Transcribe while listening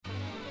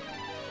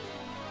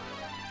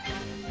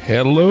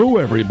Hello,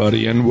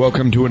 everybody, and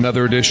welcome to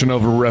another edition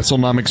of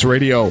WrestleNomics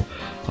Radio.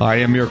 I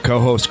am your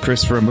co-host,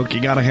 Christopher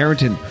Mukigata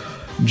Harrington,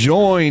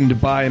 joined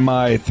by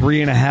my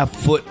 3.5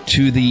 foot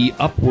to the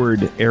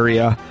upward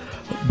area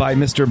by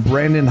Mr.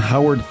 Brandon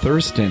Howard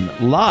Thurston,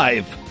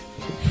 live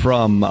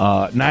from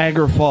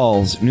Niagara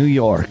Falls, New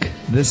York.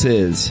 This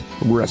is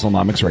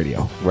WrestleNomics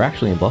Radio. We're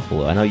actually in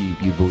Buffalo. I know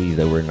you believe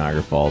that we're in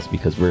Niagara Falls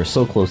because we're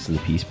so close to the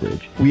Peace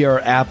Bridge. We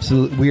are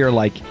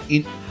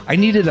I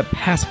needed a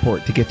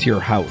passport to get to your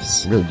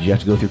house. Really? Did you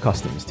have to go through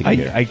customs to get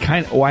here? I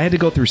had to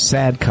go through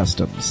sad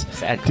customs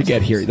to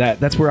get here.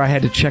 That's where I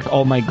had to check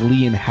all my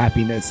glee and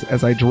happiness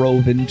as I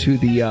drove into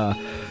the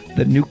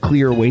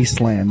nuclear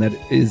wasteland that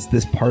is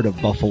this part of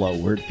Buffalo,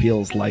 where it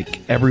feels like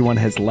everyone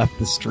has left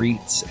the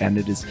streets, and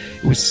it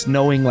was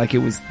snowing like it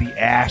was the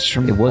ash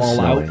from the fallout.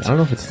 Snowing. I don't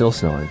know if it's still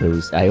snowing,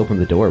 but I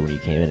opened the door when you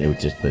came in. It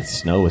was just the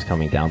snow was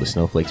coming down. The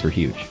snowflakes were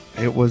huge.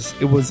 It was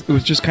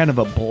just kind of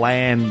a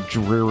bland,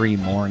 dreary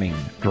morning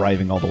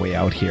driving all the way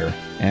out here,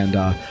 and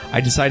I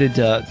decided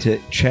to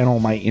channel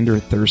my inner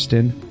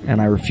Thurston,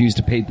 and I refused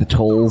to pay the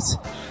tolls.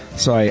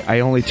 So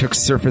I only took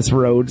surface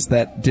roads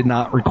that did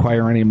not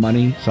require any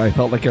money. So I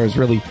felt like I was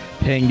really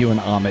paying you an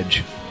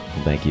homage.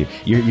 Thank you.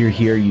 You're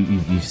here.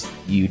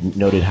 You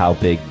noted how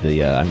big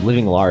the I'm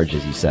living large,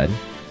 as you said.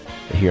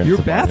 Here in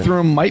your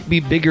bathroom might be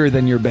bigger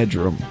than your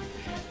bedroom.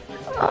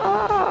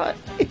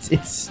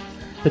 It's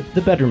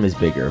the bedroom is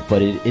bigger,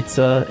 but it's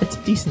a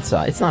decent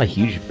size. It's not a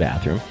huge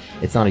bathroom.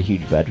 It's not a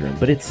huge bedroom,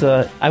 but it's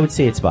I would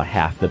say it's about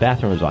half. The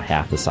bathroom is about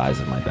half the size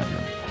of my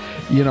bedroom.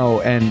 You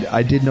know, and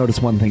I did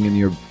notice one thing in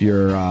your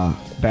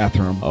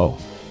bathroom. Oh.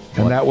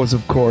 And that was,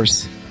 of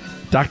course,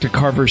 Dr.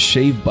 Carver's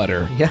Shave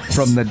Butter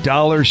from the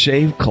Dollar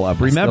Shave Club.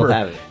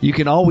 Remember, you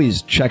can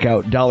always check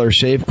out Dollar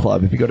Shave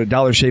Club. If you go to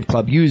Dollar Shave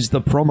Club, use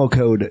the promo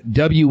code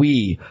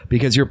WE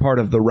because you're part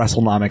of the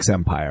WrestleNomics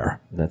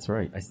empire. That's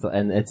right.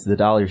 And it's the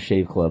Dollar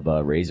Shave Club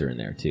razor in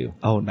there, too.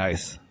 Oh,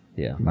 nice.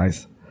 Yeah.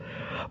 Nice.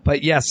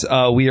 But yes,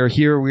 we are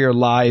here. We are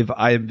live.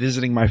 I am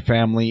visiting my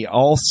family,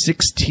 all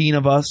 16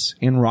 of us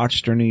in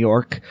Rochester, New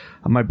York.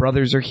 My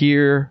brothers are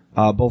here,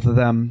 both of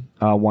them,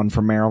 one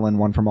from Maryland,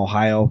 one from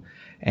Ohio.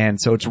 And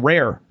so it's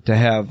rare to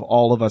have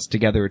all of us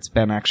together. It's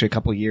been actually a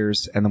couple of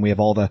years. And then we have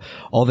all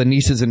the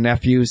nieces and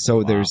nephews.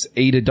 So There's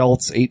 8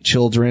 adults, 8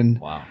 children.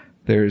 Wow.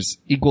 There's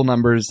equal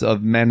numbers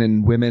of men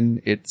and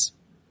women. It's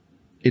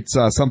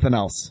something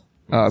else.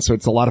 So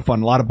it's a lot of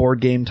fun, a lot of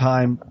board game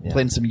time,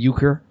 playing some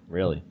euchre.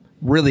 Really?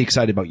 Really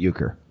excited about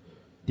euchre.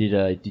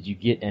 Did you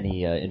get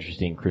any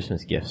interesting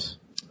Christmas gifts?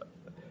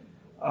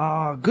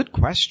 Good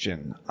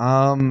question.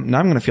 Now I'm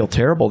going to feel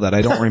terrible that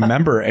I don't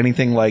remember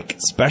anything like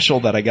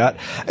special that I got.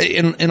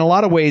 In a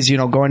lot of ways,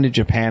 going to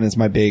Japan is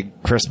my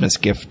big Christmas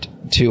gift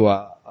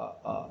to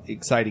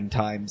exciting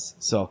times.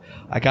 So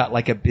I got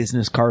like a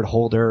business card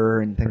holder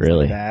and things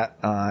like that,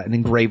 an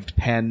engraved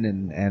pen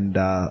and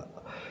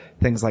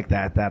things like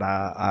that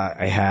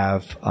I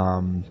have.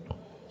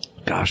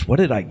 Gosh, what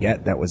did I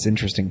get that was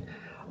interesting?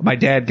 My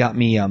dad got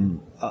me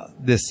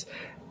this.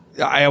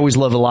 I always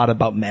love a lot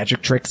about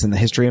magic tricks and the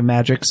history of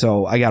magic,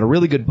 so I got a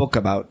really good book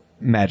about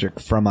magic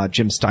from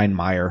Jim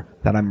Steinmeier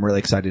that I'm really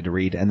excited to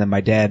read. And then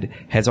my dad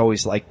has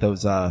always liked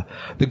those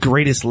the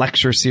greatest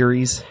lecture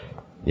series.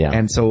 Yeah.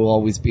 And so it'll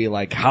always be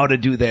like how to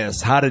do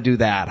this, how to do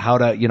that, how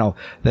to,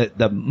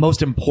 the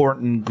most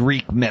important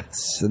Greek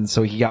myths. And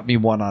so he got me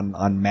one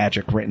on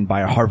magic written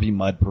by a Harvey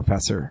Mudd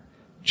professor.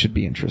 It should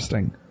be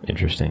interesting.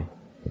 Interesting.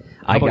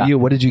 How about you?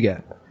 What did you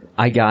get?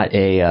 I got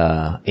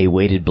a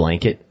weighted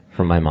blanket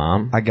from my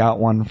mom. I got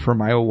one for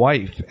my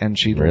wife, and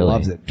she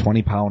loves it.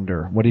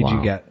 20-pounder. What did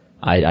you get?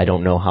 I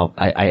don't know how.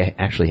 I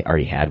actually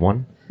already had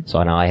one,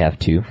 so now I have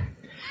 2.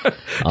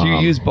 Do you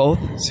use both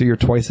so you're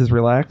twice as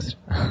relaxed?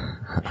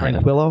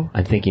 Tranquillo?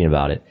 I'm thinking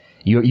about it.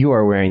 You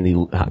are wearing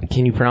the.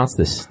 Can you pronounce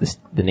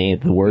the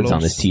words Los.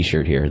 On this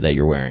T-shirt here that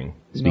you're wearing?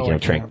 Speaking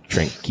of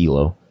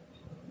tranquilo.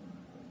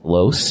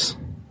 Los.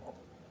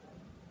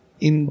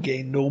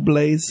 Inge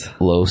Nobles.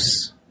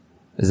 Los.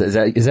 Is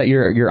that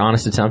your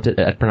honest attempt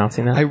at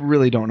pronouncing that? I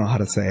really don't know how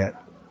to say it.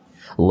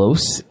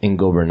 Los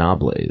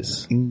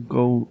Ingobernables.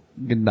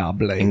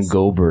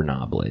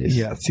 Ingobernables.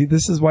 Yeah, see,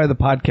 this is why the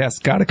podcast's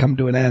got to come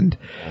to an end.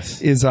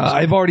 Yes.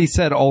 I've already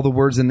said all the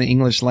words in the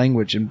English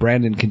language, and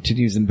Brandon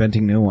continues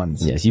inventing new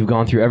ones. Yes, you've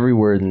gone through every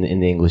word in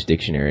the English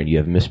dictionary, and you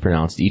have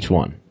mispronounced each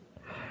one.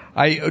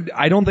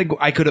 I don't think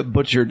I could have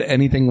butchered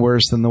anything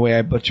worse than the way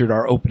I butchered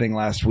our opening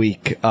last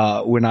week,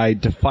 when I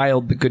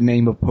defiled the good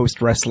name of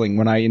Post Wrestling,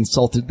 when I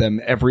insulted them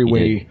every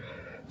way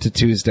to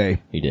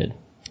Tuesday. You did.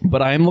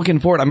 But I am looking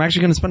forward. I'm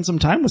actually going to spend some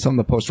time with some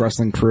of the Post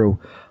Wrestling crew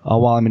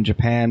while I'm in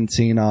Japan,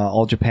 seeing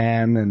All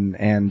Japan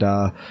and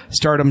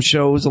Stardom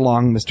shows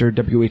along Mr.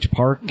 W.H.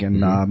 Park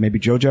and maybe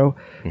JoJo.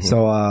 Mm-hmm.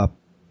 So I'm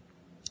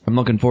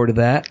looking forward to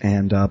that,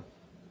 and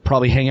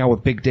probably hang out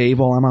with Big Dave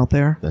while I'm out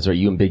there. That's right.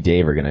 You and Big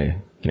Dave are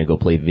gonna go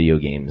play video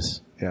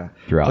games. Yeah,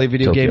 play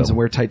video Tokyo. Games and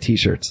wear tight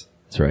T-shirts.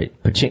 That's right.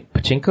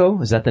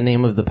 Pachinko? Is that the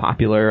name of the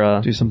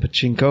popular? Do some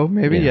pachinko,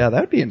 maybe. Yeah,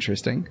 that would be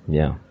interesting.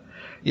 Yeah.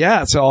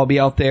 Yeah, so I'll be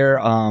out there,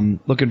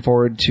 looking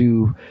forward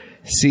to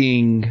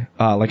seeing,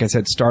 like I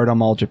said,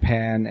 Stardom, All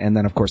Japan, and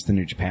then, of course, the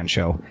New Japan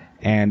show.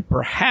 And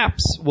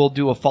perhaps we'll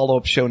do a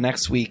follow-up show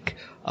next week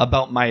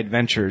about my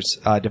adventures,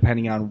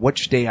 depending on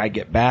which day I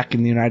get back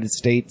in the United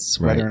States,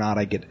 whether or not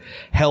I get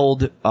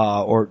held,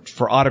 or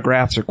for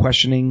autographs or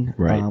questioning,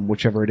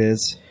 whichever it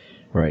is.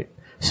 Right.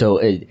 So,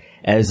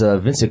 as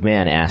Vince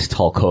McMahon asked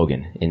Hulk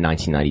Hogan in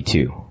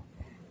 1992,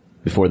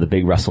 before the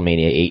big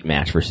WrestleMania 8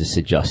 match versus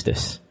Sid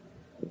Justice,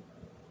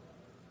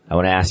 I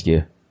want to ask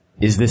you,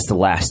 is this the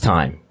last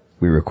time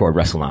we record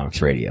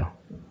WrestleNomics Radio?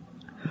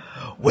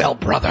 Well,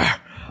 brother,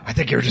 I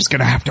think you're just going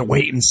to have to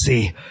wait and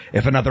see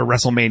if another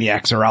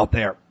WrestleManiacs are out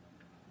there.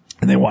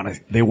 And they want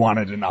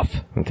it enough.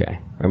 Okay.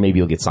 Or maybe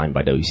you'll get signed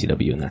by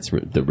WCW, and that's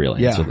the real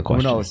answer to the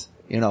question. Who knows?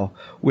 You know,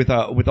 with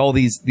all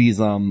these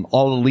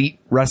All Elite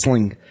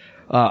Wrestling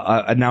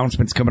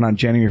announcements coming on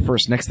January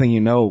 1st, next thing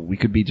you know, we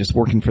could be just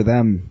working for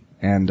them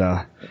and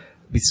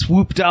be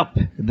swooped up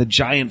in the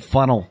giant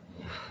funnel.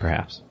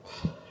 Perhaps.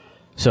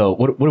 So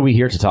what are we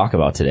here to talk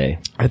about today?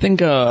 I think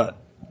the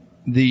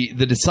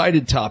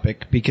decided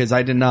topic, because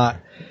I did not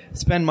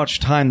spend much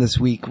time this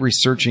week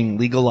researching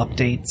legal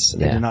updates.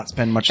 Yeah. I did not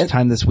spend much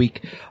time this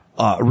week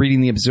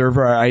reading the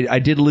Observer. I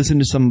did listen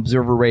to some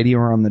Observer Radio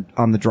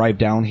on the drive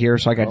down here,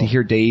 so I got to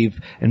hear Dave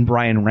and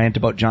Brian rant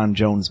about John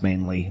Jones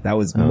mainly. That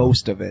was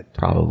most of it.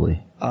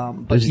 Probably.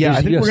 But yeah,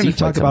 I think we're going to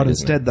talk about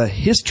instead the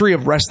history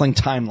of wrestling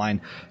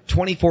timeline,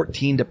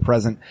 2014 to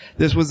present.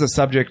 This was a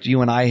subject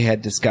you and I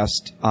had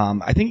discussed.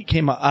 I think it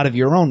came out of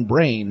your own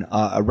brain,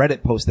 a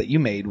Reddit post that you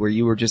made where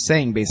you were just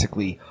saying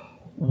basically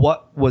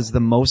what was the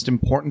most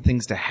important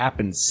things to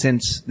happen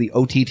since the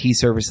OTT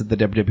service of the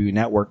WWE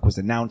Network was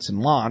announced and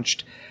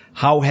launched.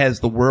 How has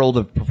the world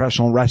of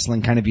professional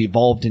wrestling kind of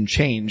evolved and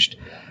changed?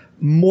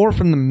 More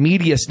from the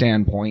media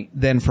standpoint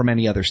than from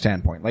any other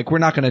standpoint. Like, we're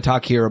not going to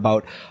talk here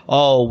about,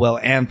 oh, well,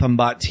 Anthem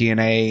bought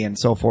TNA and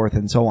so forth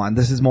and so on.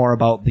 This is more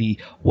about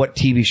what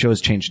TV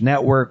shows changed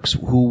networks,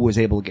 who was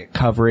able to get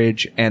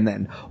coverage, and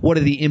then what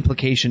are the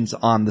implications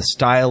on the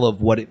style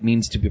of what it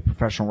means to be a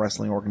professional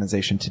wrestling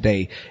organization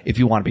today if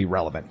you want to be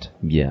relevant.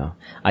 Yeah.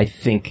 I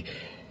think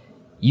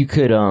you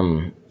could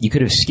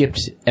have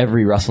skipped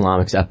every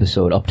WrestleNomics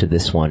episode up to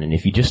this one, and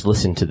if you just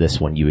listened to this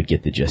one, you would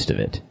get the gist of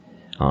it.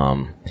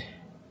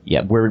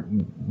 Yeah, we're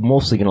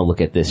mostly going to look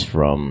at this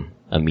from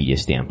a media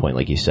standpoint,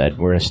 like you said.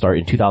 We're going to start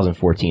in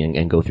 2014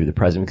 and go through the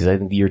present, because I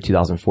think the year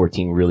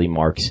 2014 really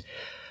marks,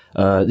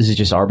 this is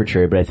just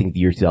arbitrary, but I think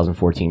the year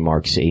 2014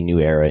 marks a new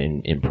era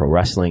in pro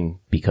wrestling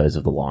because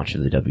of the launch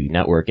of the W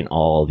Network and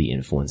all the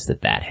influence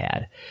that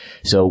had.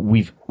 So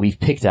we've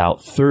picked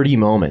out 30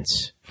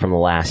 moments from the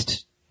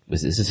last,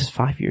 is this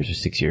 5 years or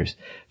 6 years?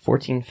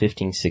 14,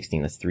 15,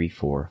 16, that's 3,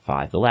 4,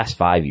 5. The last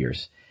 5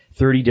 years.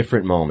 30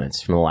 different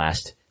moments from the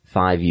last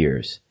 5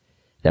 years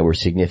that were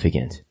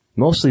significant.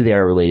 Mostly they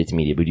are related to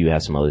media, but we do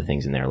have some other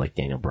things in there like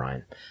Daniel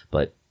Bryan.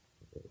 But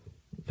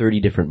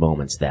 30 different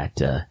moments that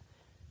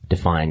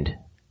defined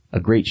a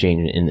great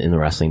change in the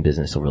wrestling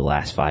business over the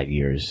last 5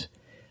 years.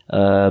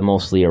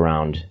 Mostly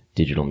around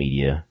digital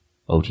media,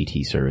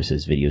 OTT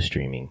services, video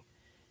streaming.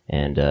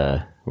 And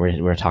we're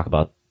going to talk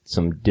about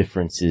some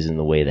differences in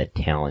the way that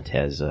talent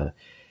has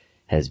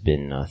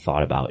been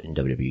thought about in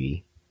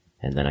WWE.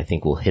 And then I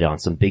think we'll hit on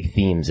some big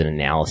themes and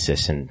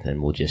analysis, and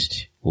then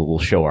we'll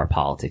show our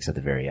politics at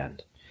the very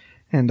end.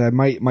 And I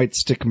might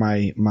stick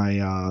my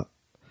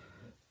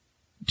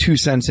 2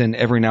 cents in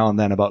every now and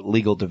then about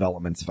legal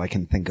developments if I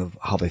can think of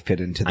how they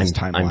fit into this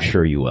timeline. I'm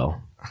sure you will.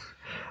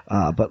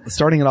 But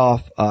starting it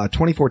off,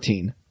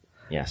 2014.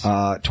 Yes.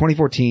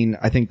 2014,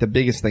 I think the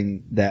biggest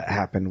thing that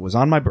happened was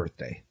on my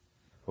birthday.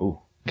 Ooh.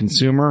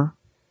 Consumer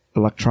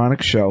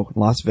Electronics Show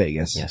in Las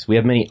Vegas. Yes, we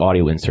have many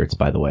audio inserts,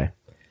 by the way.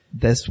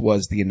 This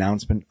was the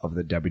announcement of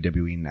the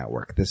WWE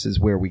Network. This is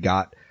where we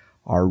got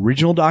our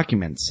original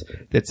documents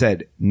that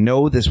said,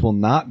 no, this will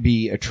not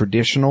be a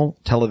traditional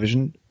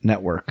television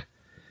network.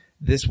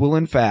 This will,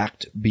 in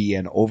fact, be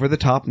an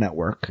over-the-top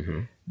network. Mm-hmm.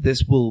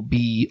 This will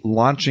be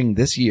launching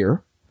this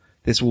year.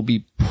 This will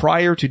be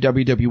prior to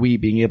WWE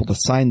being able to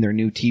sign their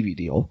new TV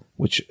deal,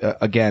 which,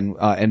 again,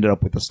 ended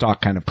up with the stock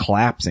kind of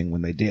collapsing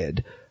when they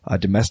did,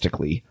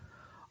 domestically.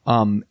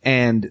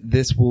 And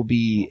this will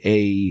be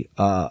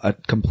a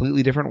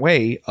completely different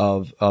way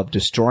of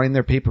destroying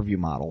their pay-per-view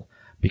model,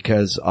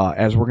 because,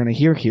 as we're going to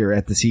hear here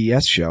at the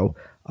CES show,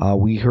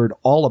 we heard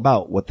all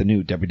about what the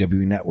new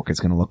WWE Network is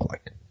going to look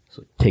like.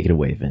 So take it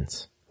away,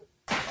 Vince.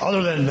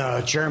 Other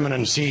than chairman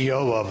and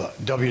CEO of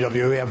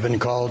WWE, I've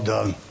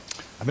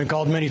been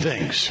called many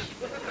things.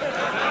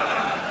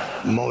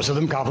 Most of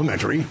them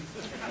complimentary.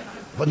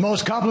 But the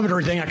most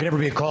complimentary thing I could ever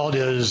be called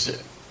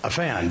is a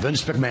fan.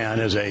 Vince McMahon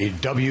is a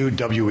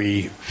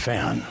WWE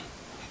fan.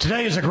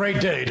 Today is a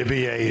great day to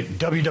be a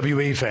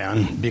WWE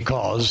fan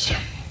because,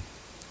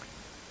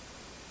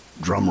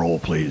 drum roll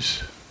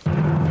please, we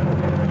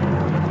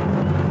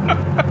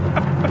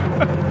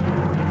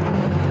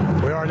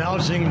are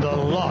announcing the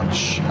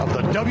launch of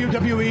the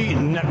WWE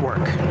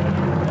Network.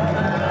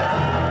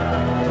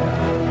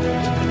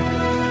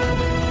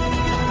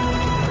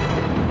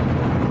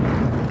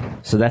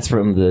 So that's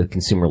from the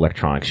Consumer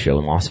Electronics Show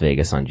in Las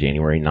Vegas on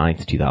January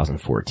 9th,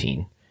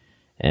 2014.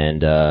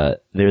 And they're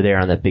there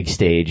on that big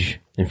stage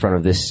in front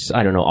of this,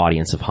 I don't know,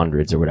 audience of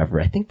hundreds or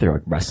whatever. I think they're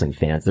like wrestling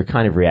fans. They're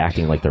kind of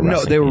reacting like they're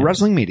wrestling No, they were fans.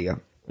 wrestling media.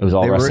 It was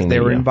all wrestling They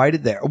media. were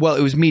invited there. Well,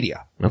 it was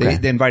media. Okay.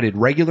 They invited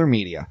regular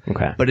media.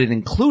 Okay. But it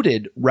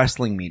included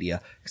wrestling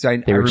media. Because I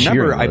were remember,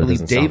 cheering, I though. It believe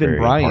doesn't sound Dave and very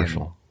Brian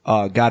impartial.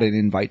 got an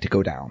invite to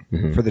go down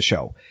for the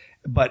show.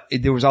 But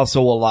there was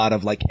also a lot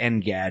of like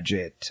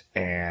Engadget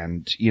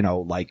and, you know,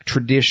 like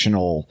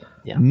traditional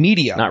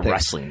media. Not things.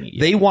 wrestling media.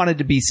 They wanted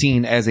to be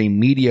seen as a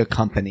media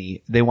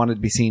company. They wanted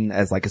to be seen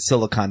as like a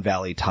Silicon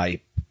Valley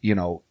type, you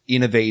know,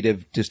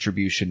 innovative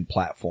distribution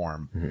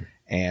platform.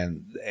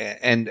 And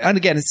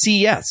again, it's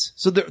CES.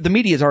 So the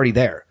media is already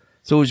there.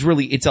 So it was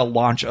really, it's a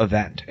launch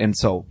event. And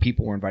so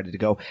people were invited to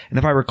go. And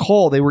if I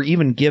recall, they were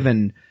even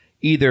given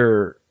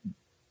either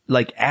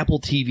like Apple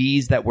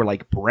TVs that were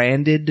like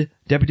branded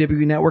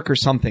WWE Network or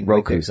something.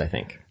 Roku's, I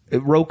think.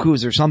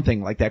 Roku's or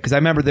something like that. Cause I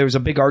remember there was a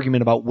big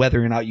argument about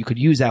whether or not you could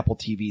use Apple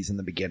TVs in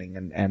the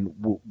beginning and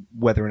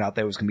whether or not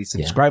that was going to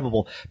be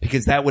subscribable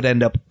because that would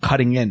end up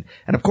cutting in.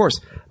 And of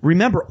course,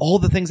 remember all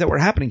the things that were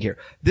happening here.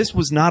 This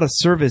was not a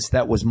service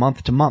that was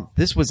month to month.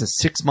 This was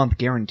a 6-month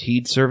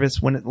guaranteed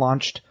service when it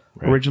launched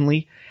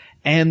originally.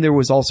 And there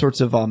was all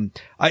sorts of,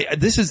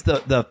 this is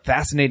the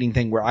fascinating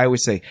thing where I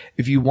always say,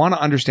 if you want to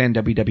understand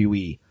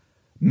WWE,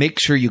 make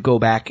sure you go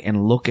back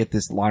and look at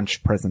this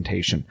launch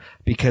presentation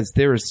because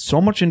there is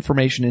so much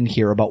information in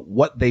here about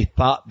what they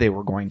thought they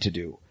were going to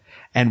do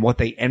and what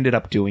they ended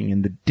up doing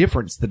and the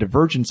difference, the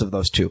divergence of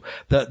those two.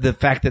 The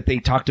fact that they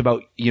talked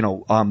about, you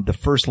know, the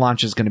first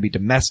launch is going to be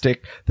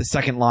domestic. The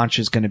second launch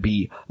is going to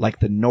be like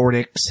the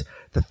Nordics.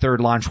 The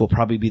third launch will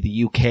probably be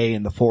the UK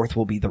and the fourth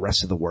will be the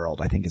rest of the world,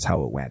 I think is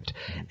how it went.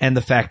 And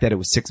the fact that it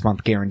was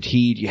 6-month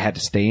guaranteed, you had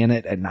to stay in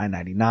it at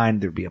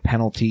 $9.99. There'd be a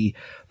penalty.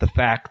 The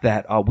fact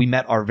that, we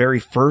met our very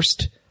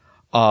first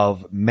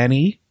of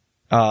many,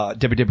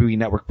 WWE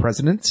Network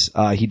presidents.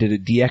 He did a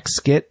DX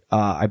skit,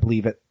 I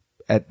believe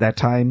at that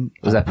time.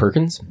 Was that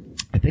Perkins?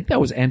 I think that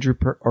was Andrew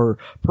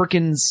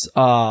Perkins,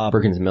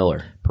 Perkins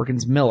Miller.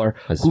 Perkins Miller,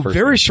 That's his who first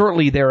very name.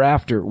 shortly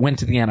thereafter went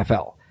to the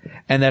NFL.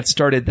 And that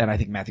started then I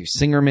think Matthew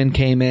Singerman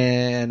came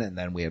in and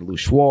then we had Lou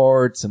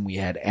Schwartz and we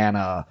had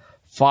Anna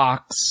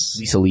Fox.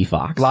 Lisa Lee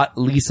Fox.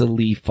 Lisa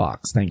Lee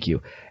Fox. Thank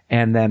you.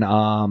 And then,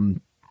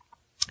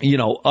 you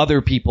know,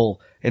 other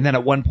people. And then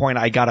at one point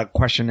I got a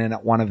question in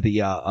at one of the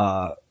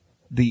chats.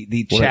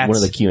 One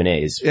of the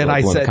Q&As. And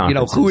I one of the said, you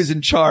know, conferences. who is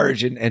in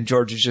charge? And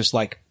George is just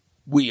like,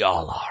 we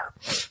all are.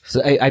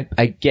 So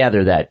I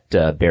gather that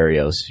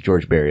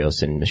George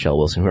Barrios and Michelle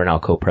Wilson, who are now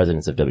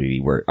co-presidents of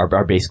WWE,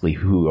 are basically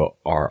who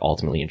are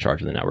ultimately in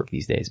charge of the network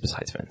these days,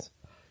 besides Vince.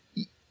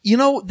 You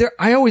know,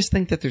 I always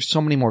think that there's so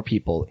many more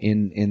people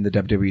in the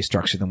WWE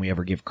structure than we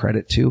ever give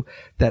credit to,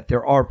 that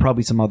there are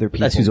probably some other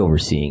people. That's who's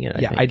overseeing it,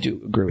 I Yeah, think. I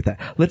do agree with that.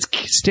 Let's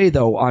stay,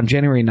 though, on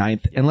January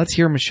 9th, and let's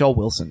hear Michelle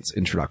Wilson's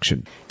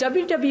introduction.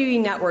 WWE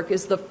Network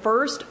is the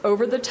first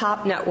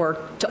over-the-top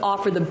network to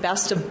offer the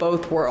best of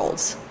both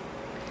worlds.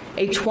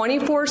 A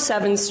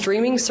 24/7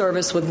 streaming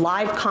service with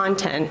live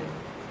content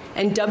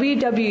and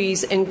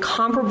WWE's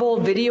incomparable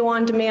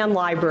video-on-demand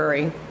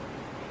library.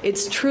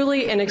 It's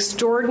truly an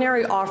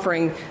extraordinary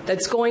offering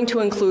that's going to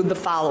include the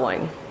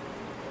following: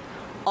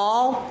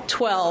 all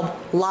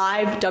 12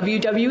 live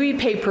WWE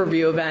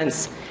pay-per-view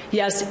events.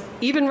 Yes,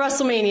 even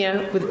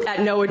WrestleMania at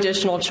no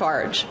additional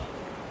charge.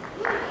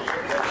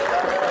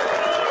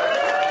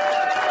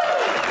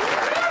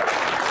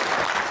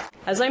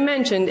 As I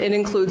mentioned, it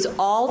includes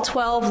all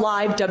 12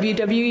 live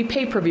WWE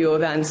pay-per-view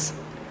events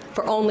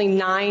for only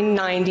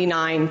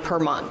 $9.99 per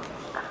month.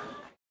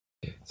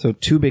 So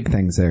 2 big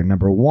things there.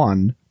 Number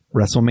 1,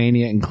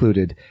 WrestleMania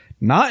included,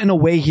 not in a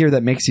way here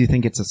that makes you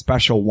think it's a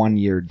special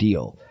 1-year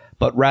deal,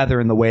 but rather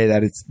in the way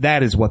that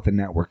that is what the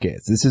network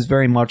is. This is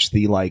very much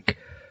the like,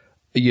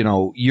 you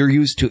know, you're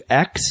used to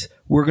X,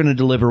 we're going to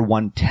deliver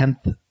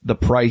 1/10 the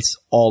price,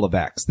 all of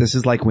X. This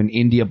is like when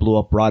India blew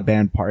up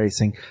broadband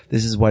pricing.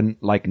 This is when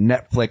like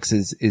Netflix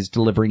is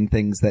delivering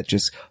things that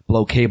just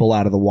blow cable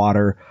out of the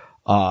water.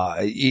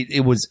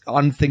 It was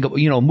unthinkable,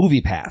 you know, Movie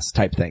Pass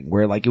type thing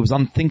where like it was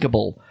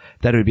unthinkable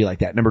that it would be like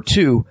that. Number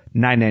 2,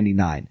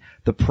 $9.99.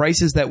 The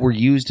prices that were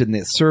used in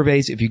the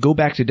surveys, if you go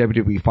back to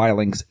WWE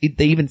filings,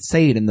 they even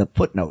say it in the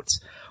footnotes.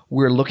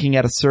 We're looking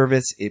at a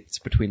service. It's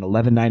between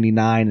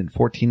 $11.99 and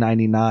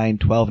 $14.99,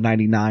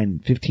 $12.99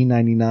 and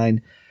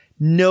 $15.99.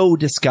 No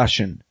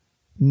discussion,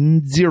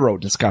 0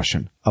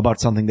 discussion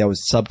about something that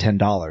was sub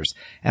 $10.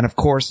 And of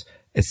course,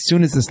 as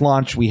soon as this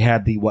launched, we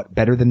had the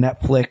better than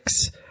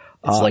Netflix.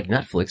 It's like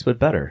Netflix, but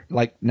better.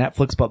 Like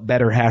Netflix, but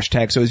better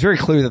hashtag. So it was very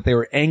clear that they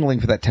were angling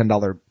for that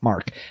 $10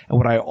 mark. And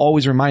what I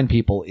always remind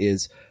people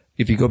is,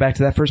 if you go back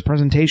to that first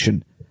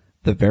presentation,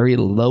 the very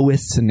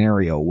lowest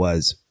scenario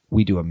was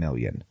we do 1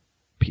 million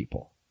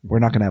people. We're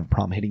not going to have a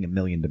problem hitting 1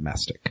 million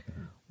domestic.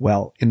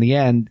 Well, in the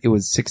end, it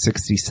was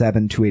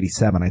 667,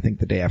 287, I think,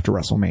 the day after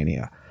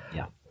WrestleMania.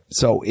 Yeah.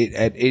 So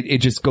it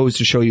just goes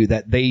to show you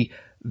that they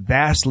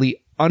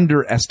vastly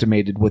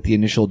underestimated what the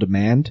initial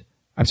demand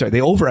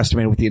they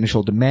overestimated what the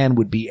initial demand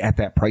would be at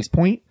that price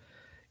point,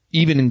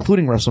 even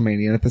including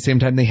WrestleMania. And at the same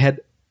time, they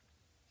had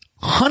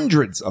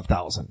hundreds of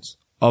thousands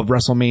of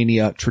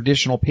WrestleMania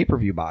traditional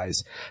pay-per-view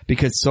buys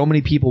because so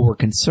many people were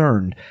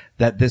concerned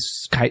that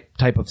this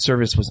type of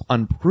service was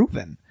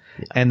unproven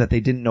and that they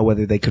didn't know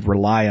whether they could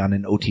rely on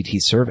an OTT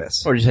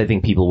service. Or just I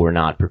think people were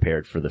not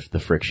prepared for the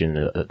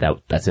friction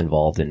that's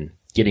involved in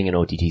getting an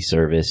OTT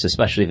service,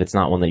 especially if it's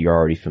not one that you're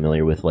already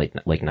familiar with, like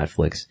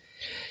Netflix.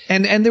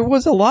 And there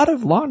was a lot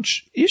of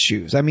launch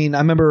issues. I mean, I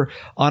remember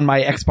on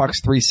my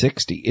Xbox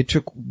 360, it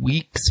took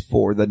weeks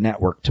for the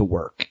network to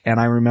work. And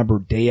I remember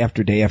day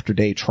after day after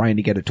day trying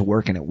to get it to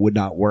work, and it would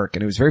not work.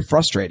 And it was very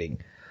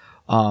frustrating.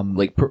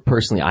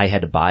 Personally, I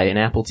had to buy an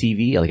Apple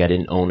TV. Like, I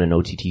didn't own an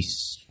OTT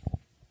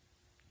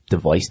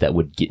device that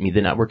would get me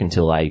the network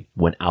until I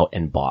went out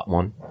and bought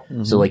one.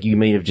 Mm-hmm. So, like, you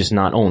may have just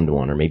not owned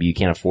one, or maybe you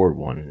can't afford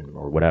one,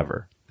 or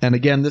whatever. And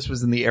again, this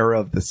was in the era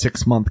of the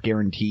 6-month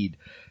guaranteed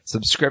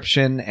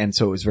subscription, and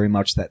so it was very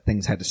much that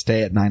things had to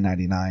stay at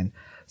 $9.99.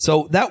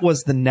 So that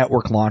was the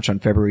network launch on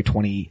February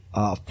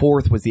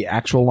 24th was the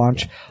actual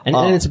launch. And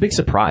it's a big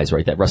surprise,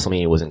 right, that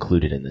WrestleMania was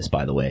included in this,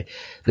 by the way.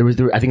 I think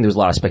there was a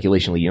lot of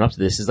speculation leading up to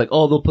this. It's like,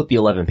 oh, they'll put the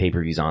 11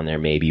 pay-per-views on there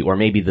maybe, or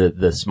maybe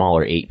the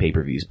smaller 8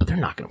 pay-per-views, but they're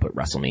not going to put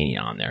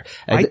WrestleMania on there.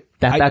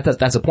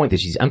 That's a point that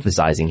she's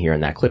emphasizing here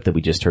in that clip that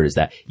we just heard, is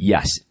that,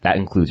 yes, that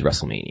includes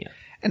WrestleMania.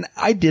 And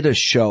I did a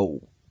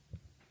show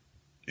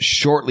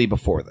shortly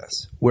before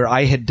this where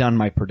I had done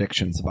my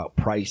predictions about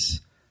price,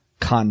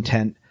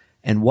 content,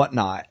 and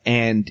whatnot,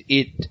 and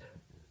it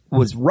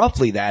was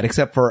roughly that,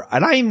 except for,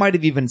 and I might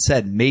have even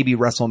said maybe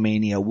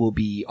WrestleMania will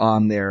be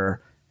on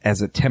there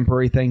as a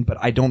temporary thing, but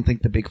I don't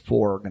think the big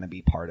four are going to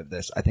be part of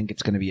this. I think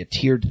it's going to be a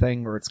tiered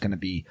thing, or it's going to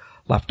be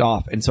left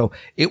off. And so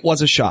it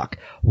was a shock.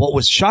 What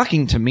was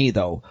shocking to me,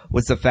 though,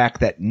 was the fact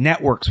that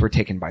networks were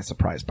taken by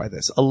surprise by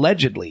this.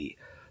 Allegedly,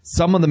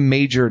 some of the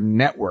major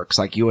networks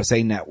like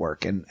USA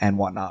Network and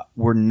whatnot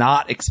were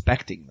not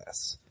expecting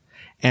this.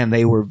 And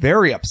they were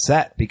very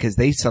upset because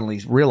they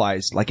suddenly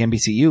realized, like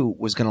NBCU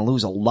was going to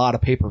lose a lot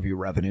of pay-per-view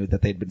revenue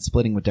that they'd been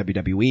splitting with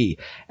WWE.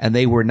 And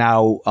they were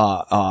now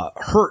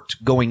hurt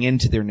going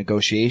into their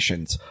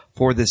negotiations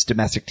for this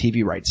domestic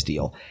TV rights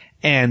deal.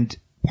 And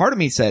part of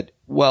me said,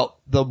 well,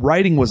 the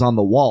writing was on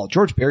the wall.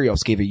 George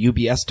Barrios gave a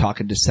UBS talk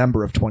in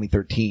December of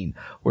 2013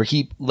 where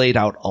he laid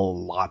out a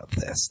lot of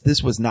this.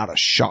 This was not a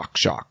shock.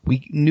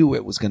 We knew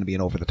it was going to be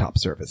an over-the-top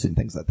service and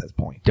things at this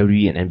point.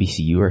 WWE and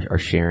NBCU are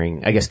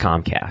sharing, I guess,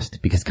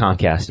 Comcast, because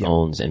Comcast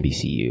owns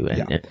NBCU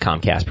and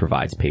Comcast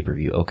provides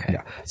pay-per-view. Okay.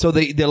 Yeah. So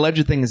the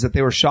alleged thing is that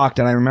they were shocked,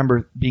 and I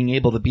remember being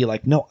able to be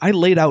like, no, I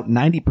laid out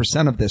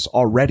 90% of this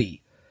already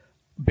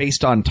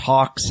based on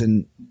talks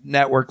and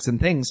networks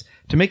and things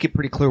to make it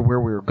pretty clear where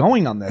we were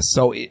going on this.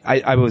 So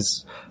I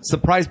was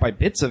surprised by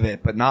bits of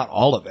it, but not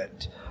all of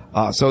it.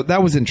 So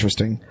that was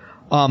interesting.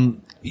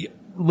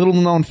 Little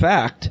known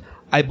fact,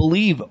 I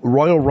believe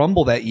Royal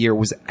Rumble that year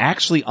was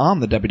actually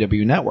on the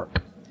WWE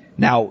Network.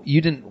 Now, you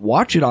didn't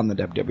watch it on the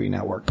WWE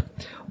Network,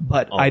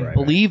 but I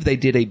believe they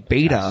did a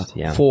beta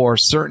for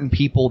certain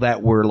people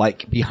that were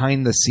like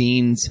behind the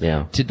scenes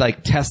to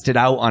like test it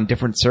out on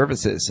different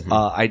services.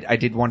 Mm-hmm. I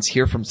did once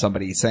hear from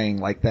somebody saying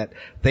like that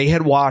they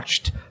had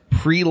watched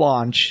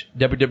pre-launch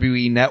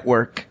WWE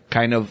Network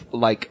kind of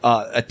like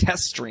a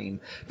test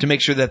stream to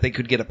make sure that they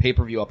could get a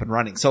pay-per-view up and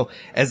running. So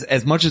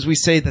as much as we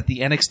say that the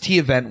NXT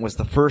event was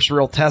the first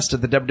real test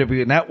of the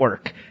WWE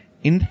Network,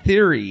 in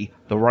theory,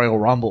 the Royal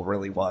Rumble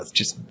really was.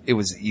 Just, it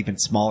was an even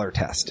smaller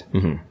test.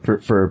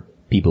 Mm-hmm. For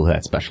people who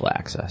had special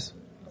access.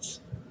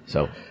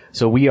 So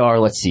we are,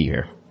 let's see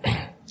here.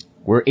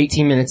 We're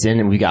 18 minutes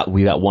in and we got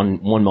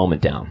one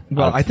moment down.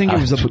 Well, I think it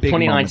was a big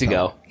 29 moment, to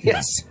go.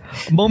 Yes.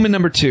 Moment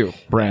number 2,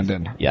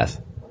 Brandon.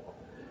 Yes.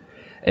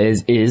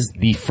 Is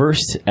the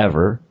first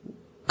ever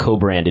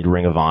co-branded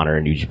Ring of Honor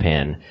and New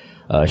Japan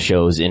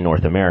shows in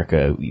North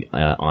America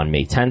on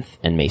May 10th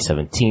and May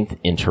 17th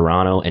in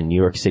Toronto and New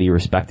York City,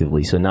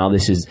 respectively. So now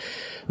this is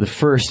the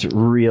first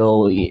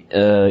real,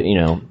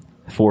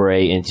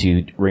 foray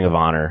into Ring of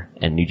Honor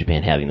and New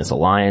Japan having this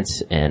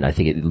alliance, and I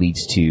think it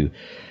leads to.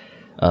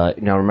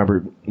 Now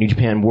remember, New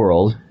Japan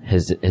World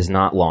has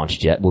not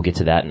launched yet. We'll get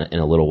to that in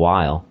a little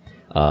while.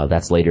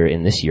 That's later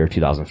in this year,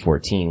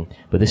 2014.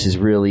 But this is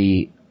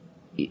really.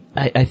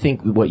 I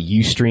think what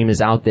Ustream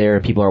is out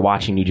there. People are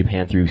watching New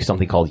Japan through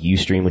something called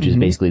Ustream, which is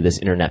basically this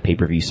internet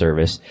pay-per-view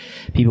service.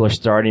 People are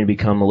starting to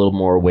become a little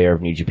more aware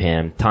of New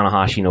Japan.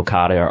 Tanahashi and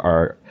Okada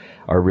are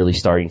really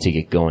starting to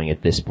get going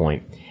at this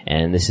point.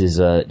 And this is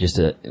just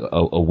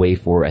a way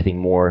for, I think,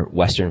 more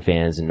Western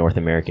fans and North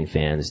American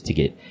fans to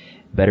get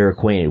better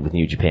acquainted with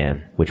New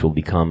Japan, which will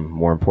become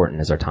more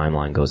important as our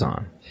timeline goes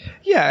on.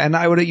 Yeah, and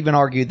I would even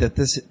argue that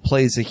this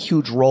plays a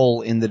huge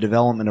role in the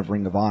development of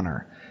Ring of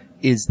Honor,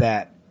 is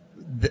that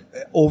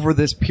over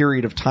this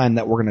period of time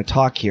that we're going to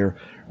talk here,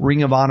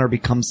 Ring of Honor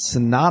becomes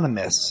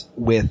synonymous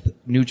with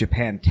New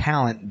Japan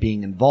talent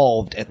being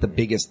involved at the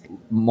biggest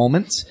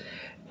moments.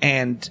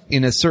 And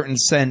in a certain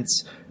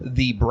sense,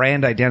 the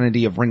brand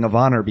identity of Ring of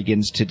Honor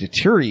begins to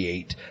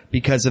deteriorate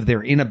because of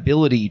their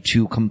inability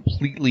to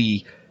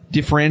completely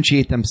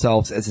differentiate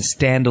themselves as a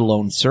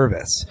standalone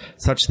service,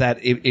 such that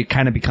it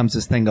kind of becomes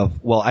this thing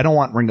of, well, I don't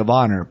want Ring of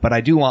Honor, but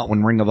I do want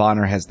when Ring of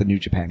Honor has the New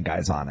Japan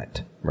guys on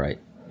it. Right.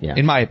 Yeah.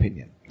 In my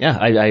opinion. Yeah,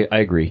 I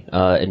agree.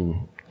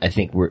 And I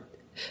think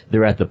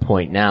they're at the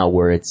point now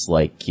where it's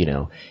like, you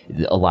know,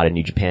 a lot of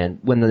New Japan,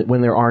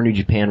 when there are New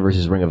Japan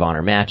versus Ring of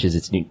Honor matches,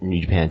 it's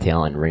New Japan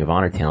talent and Ring of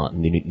Honor talent,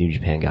 and New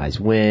Japan guys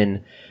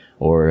win.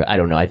 Or, I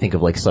don't know, I think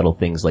of like subtle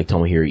things like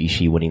Tomohiro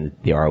Ishii winning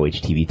the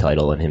ROH TV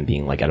title and him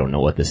being like, I don't know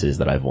what this is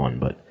that I've won,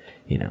 but,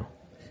 you know.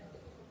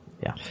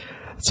 Yeah.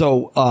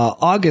 So,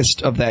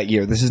 August of that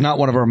year, this is not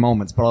one of our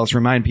moments, but I'll just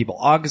remind people,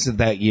 August of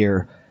that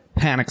year,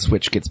 Panic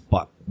Switch gets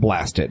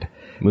blasted.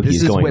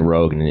 Movies going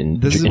rogue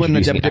and this is when the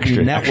WWE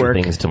extra Network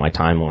things to my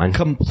timeline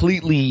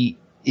completely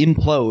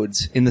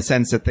implodes in the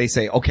sense that they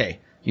say,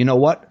 okay, you know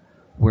what?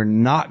 We're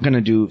not going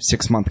to do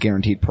 6-month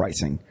guaranteed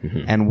pricing,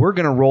 and we're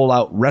going to roll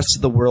out rest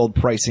of the world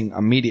pricing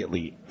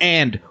immediately,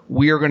 and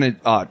we are going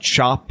to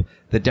chop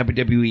the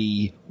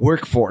WWE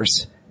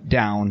workforce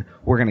down.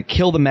 We're going to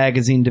kill the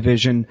magazine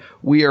division.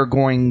 We are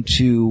going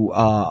to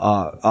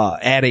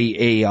add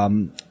a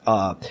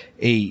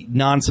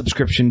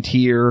non-subscription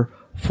tier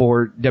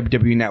for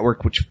WWE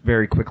Network, which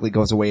very quickly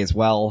goes away as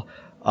well.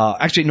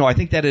 Actually, no, I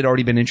think that had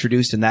already been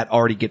introduced, and that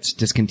already gets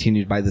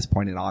discontinued by this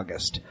point in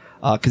August.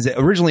 Cause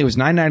originally it was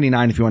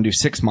 $9.99 if you want to do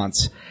 6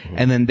 months.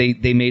 And then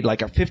they made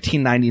like a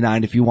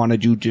 $15.99 if you want to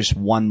do just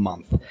 1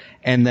 month.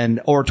 And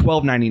then, or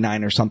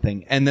 $12.99 or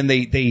something. And then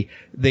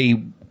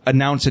they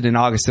announced it in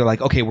August. They're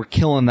like, okay, we're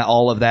killing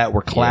all of that.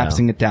 We're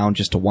collapsing it down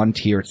just to one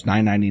tier. It's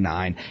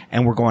 $9.99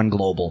 and we're going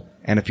global.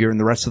 And if you're in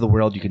the rest of the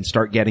world, you can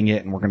start getting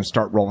it, and we're going to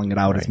start rolling it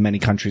out as many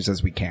countries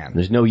as we can.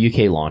 There's no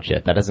UK launch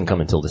yet. That doesn't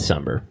come until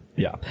December.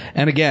 Yeah.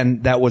 And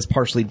again, that was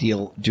partially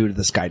due to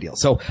the Sky deal.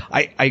 So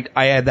I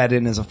add that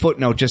in as a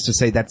footnote just to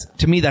say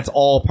to me, that's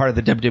all part of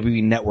the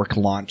WWE Network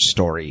launch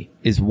story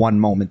is one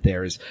moment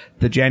there is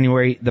the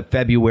January, the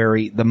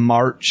February, the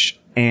March,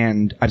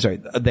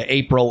 the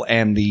April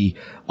and the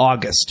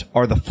August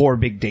are the 4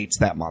 big dates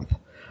that month.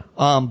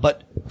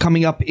 But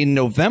coming up in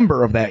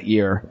November of that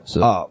year,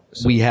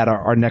 we had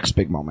our next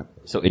big moment.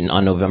 So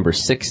on November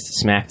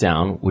 6th,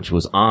 SmackDown, which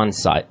was on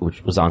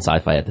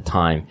Sci-Fi at the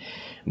time,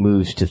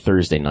 moves to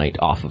Thursday night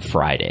off of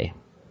Friday.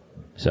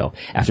 So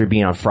after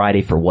being on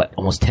Friday for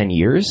almost 10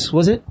 years,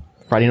 was it?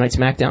 Friday Night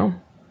SmackDown?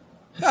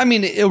 I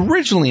mean,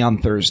 originally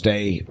on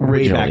Thursday,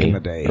 way back in the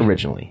day.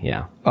 Originally,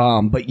 yeah.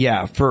 But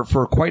yeah,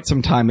 for quite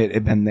some time it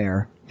had been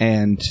there,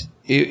 and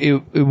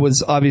it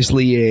was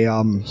obviously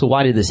a So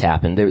why did this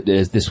happen?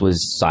 This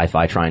was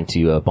Sci-Fi trying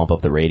to bump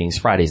up the ratings.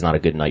 Friday's not a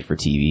good night for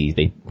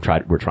TV.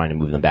 We're trying to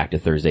move them back to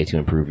Thursday to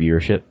improve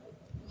viewership.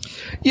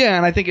 Yeah,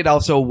 and I think it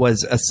also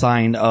was a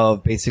sign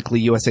of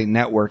basically USA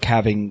Network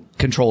having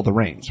control of the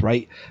reins,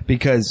 right?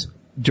 Because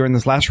during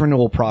this last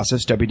renewal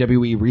process,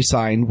 WWE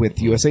re-signed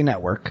with USA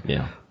Network.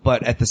 Yeah.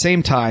 But at the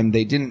same time,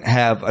 they didn't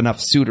have enough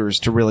suitors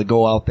to really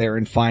go out there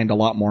and find a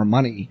lot more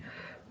money.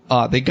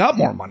 They got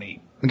more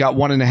money. They got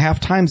 1.5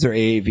 times their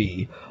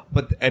AAV.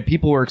 But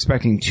people were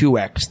expecting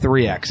 2x,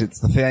 3x. It's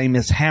the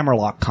famous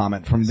hammerlock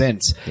comment from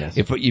Vince. Yes.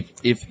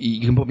 If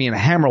you can put me in a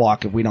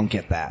hammerlock if we don't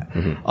get that.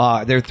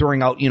 Mm-hmm. They're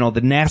throwing out,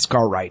 the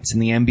NASCAR rights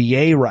and the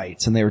NBA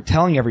rights, and they were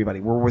telling everybody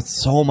we're worth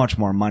so much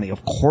more money.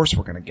 Of course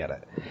we're going to get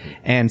it.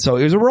 And so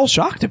it was a real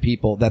shock to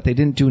people that they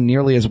didn't do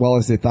nearly as well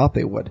as they thought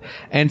they would.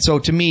 And so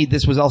to me,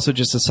 this was also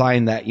just a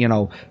sign that,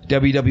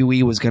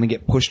 WWE was going to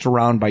get pushed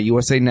around by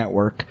USA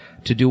Network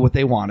to do what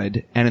they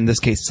wanted, and in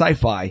this case,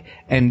 Sci-Fi.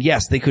 And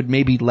yes, they could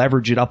maybe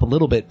leverage it up a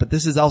little bit, but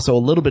this is also a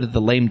little bit of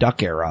the lame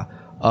duck era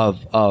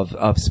of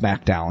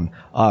SmackDown,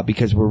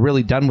 because we're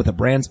really done with a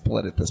brand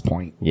split at this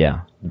point.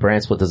 Yeah. The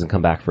brand split doesn't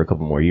come back for a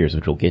couple more years,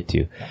 which we'll get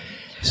to.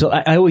 So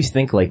I always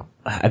think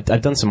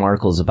I've done some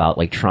articles about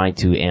trying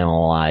to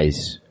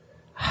analyze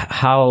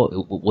how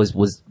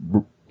was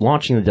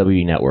launching the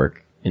WWE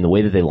Network in the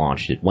way that they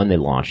launched it, when they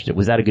launched it.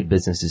 Was that a good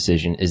business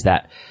decision? Is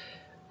that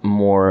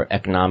more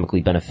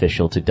economically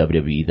beneficial to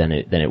WWE than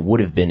it would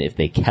have been if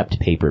they kept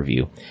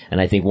pay-per-view?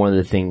 And I think one of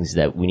the things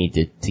that we need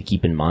to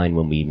keep in mind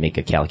when we make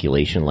a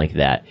calculation like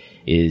that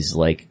is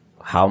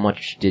how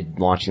much did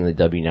launching the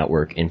W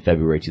Network in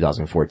February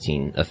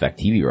 2014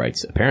 affect TV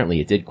rights? Apparently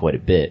it did quite a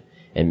bit.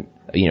 And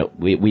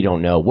we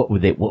don't know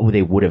what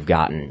they would have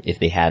gotten if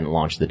they hadn't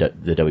launched the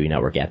W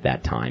Network at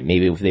that time.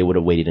 Maybe if they would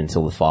have waited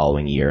until the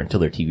following year,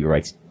 until their TV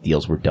rights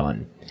deals were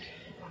done.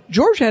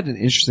 George had an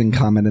interesting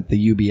comment at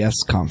the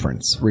UBS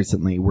conference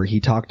recently where he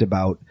talked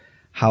about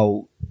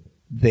how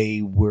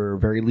they were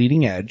very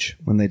leading edge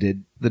when they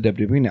did the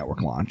WWE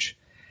Network launch,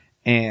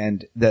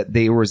 and that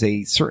there was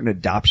a certain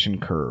adoption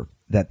curve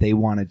that they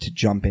wanted to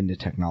jump into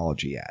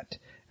technology at.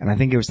 And I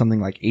think it was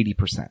something like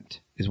 80%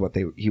 is what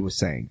he was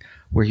saying,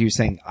 where he was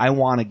saying, I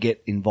want to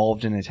get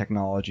involved in a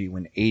technology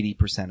when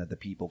 80% of the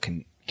people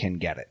can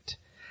get it.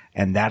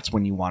 And that's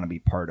when you want to be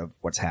part of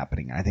what's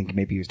happening. I think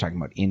maybe he was talking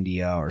about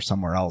India or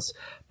somewhere else,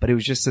 but it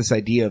was just this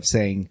idea of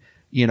saying,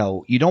 you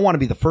don't want to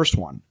be the first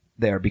one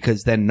there,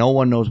 because then no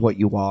one knows what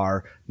you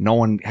are. No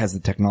one has the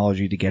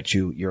technology to get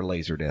you your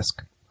Laserdisc,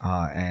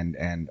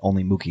 and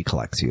only Mookie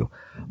collects you.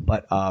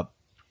 But,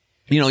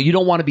 you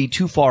don't want to be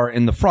too far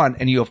in the front,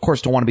 and you of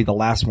course don't want to be the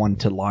last one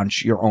to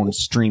launch your own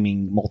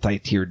streaming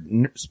multi-tiered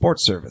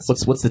sports service.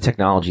 What's the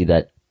technology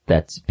that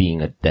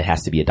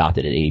has to be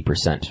adopted at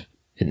 80%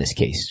 in this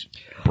case?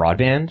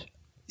 Broadband?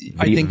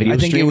 I think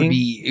it would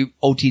be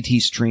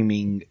OTT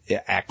streaming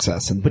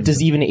access. But does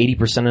even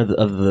 80%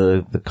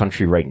 of the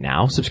country right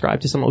now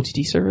subscribe to some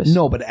OTT service?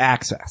 No, but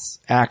access,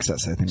 I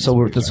think. So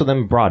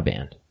then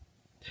broadband.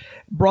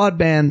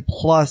 Broadband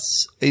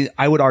plus,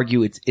 I would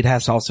argue it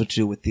has also to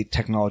do with the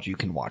technology you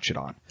can watch it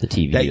on. The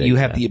TV. That you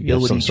have the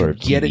ability to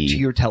get TV, it to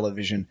your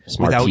television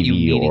smart without TV you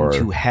needing or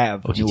to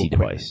have OTT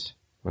device.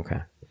 Okay.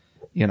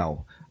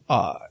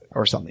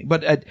 Or something.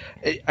 But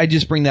I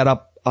just bring that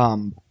up,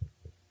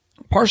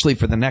 partially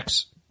for the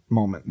next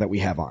moment that we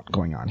have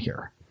going on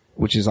here,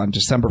 which is on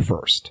December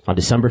 1st. On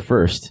December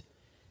 1st,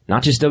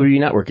 not just WWE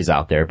Network is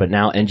out there, but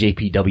now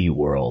NJPW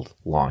World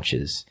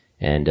launches.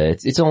 And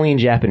it's only in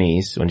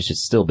Japanese, when it's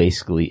just still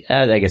basically,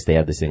 I guess they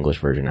have this English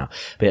version now.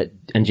 But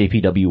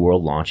NJPW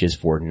World launches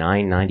for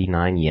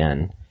 999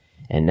 yen.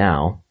 And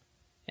now,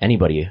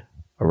 anybody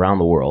around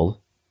the world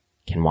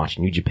can watch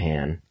New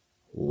Japan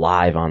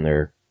live on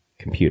their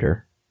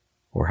computer,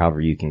 or however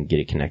you can get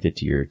it connected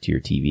to your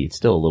TV. It's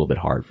still a little bit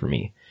hard for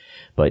me.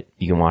 But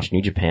you can watch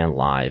New Japan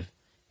live.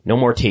 No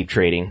more tape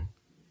trading.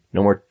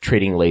 No more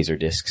trading laser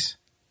discs.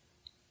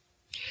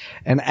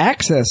 And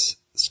Access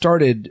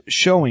started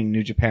showing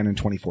New Japan in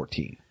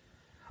 2014.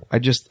 I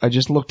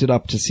just looked it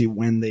up to see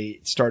when they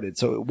started.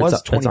 So it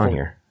was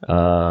 2014. That's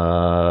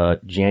on here.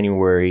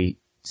 January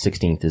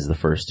 16th is the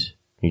first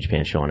New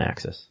Japan show on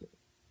Access.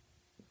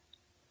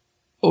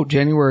 Oh,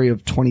 January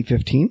of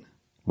 2015?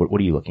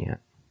 What are you looking at?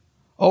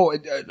 Oh,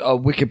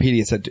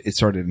 Wikipedia said it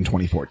started in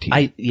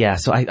 2014.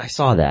 So I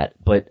saw that,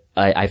 but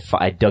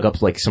I dug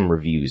up like some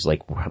reviews.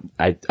 Like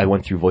I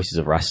went through Voices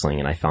of Wrestling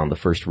and I found the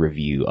first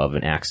review of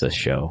an Access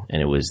show,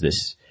 and it was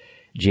this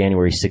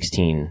January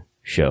 16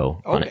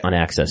 show on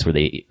Access where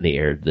they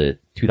aired the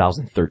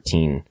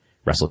 2013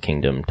 Wrestle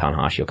Kingdom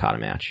Tanahashi Okada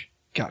match.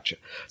 Gotcha.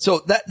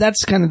 So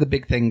that's kind of the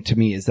big thing to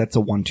me, is that's a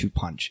 1-2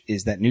 punch,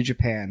 is that New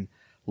Japan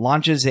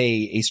launches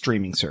a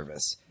streaming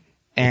service.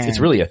 And it's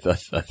really a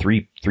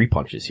three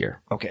punches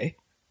here. Okay.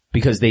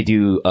 Because they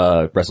do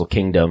Wrestle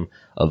Kingdom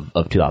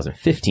of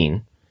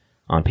 2015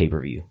 on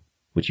pay-per-view,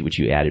 which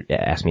you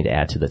asked me to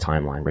add to the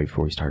timeline right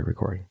before we started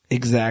recording.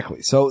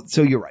 Exactly. So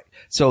you're right.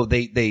 So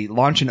they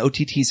launch an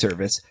OTT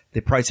service.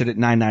 They price it at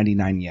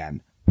 999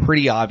 yen.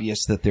 Pretty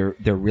obvious that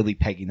they're really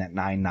pegging that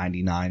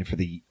 999 for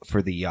the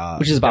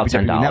which is about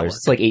WWE $10. Network.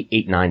 It's like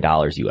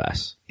 $9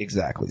 US.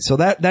 Exactly. So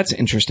that's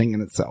interesting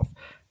in itself.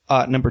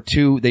 Number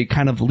two, they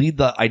kind of lead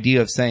the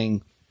idea of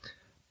saying,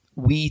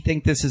 we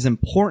think this is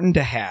important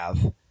to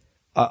have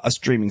a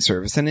streaming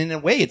service. And in a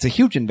way, it's a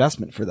huge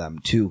investment for them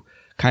to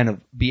kind of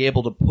be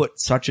able to put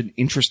such an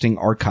interesting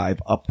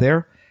archive up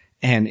there.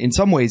 And in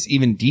some ways,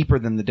 even deeper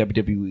than the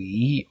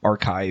WWE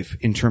archive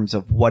in terms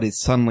of what is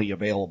suddenly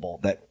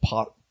available that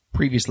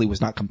previously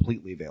was not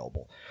completely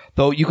available.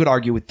 Though you could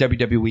argue with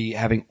WWE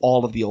having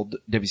all of the old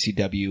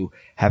WCW,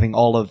 having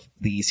all of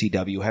the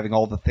ECW, having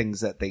all the things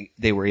that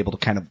they were able to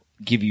kind of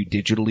give you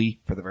digitally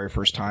for the very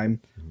first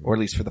time, or at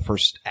least for the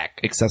first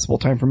accessible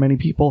time for many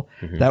people.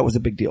 Mm-hmm. That was a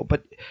big deal.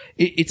 But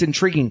it's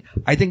intriguing.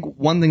 I think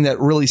one thing that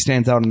really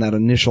stands out in that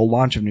initial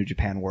launch of New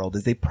Japan World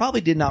is they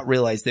probably did not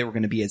realize they were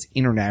going to be as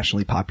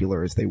internationally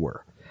popular as they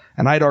were.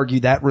 And I'd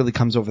argue that really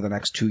comes over the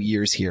next 2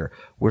 years here,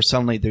 where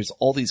suddenly there's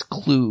all these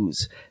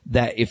clues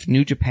that if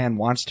New Japan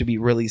wants to be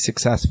really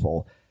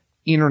successful,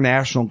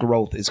 international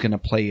growth is going to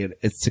play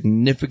a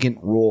significant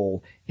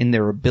role in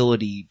their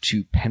ability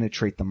to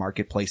penetrate the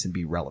marketplace and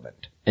be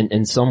relevant.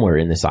 And somewhere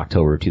in this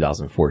October of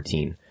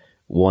 2014,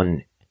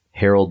 one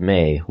Harold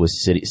May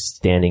was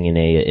standing in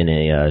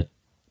an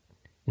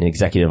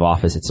executive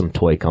office at some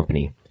toy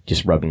company,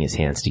 just rubbing his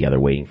hands together,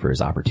 waiting for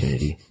his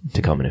opportunity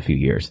to come in a few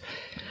years.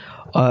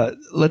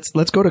 Let's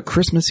go to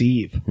Christmas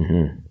Eve.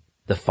 Mm-hmm.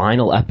 The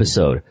final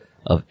episode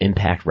of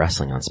Impact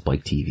Wrestling on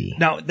Spike TV.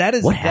 Now that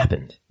is what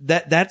happened.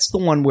 That's the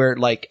one where,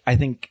 like, I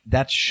think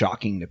that's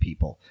shocking to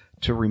people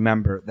to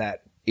remember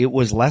that it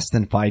was less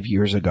than 5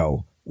 years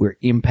ago where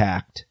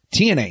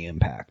TNA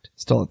Impact,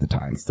 still at the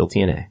time, still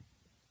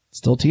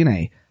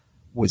TNA,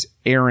 was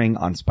airing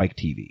on Spike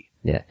TV.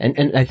 Yeah,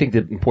 and I think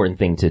the important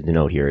thing to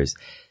note here is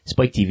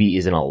Spike TV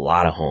is in a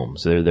lot of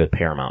homes. So they're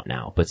Paramount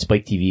now. But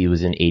Spike TV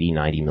was in 80,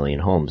 90 million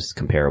homes,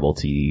 comparable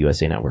to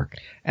USA Network.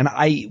 And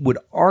I would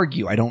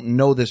argue, I don't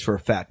know this for a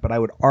fact, but I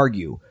would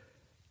argue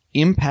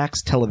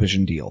Impact's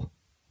television deal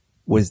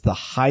was the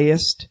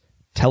highest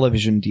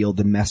television deal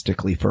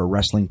domestically for a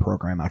wrestling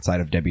program outside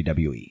of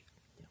WWE.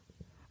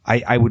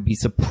 I would be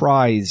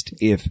surprised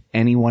if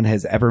anyone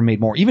has ever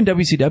made more. Even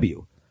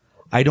WCW.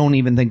 I don't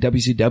even think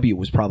WCW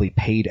was probably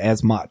paid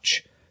as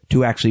much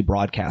to actually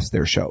broadcast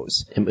their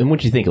shows. And what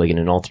do you think, like in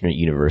an alternate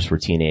universe where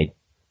TNA,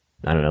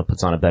 I don't know,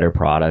 puts on a better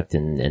product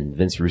and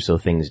Vince Russo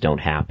things don't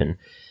happen,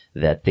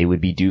 that they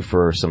would be due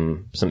for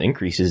some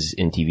increases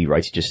in TV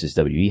rights just as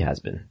WWE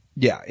has been?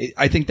 Yeah,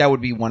 I think that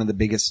would be one of the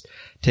biggest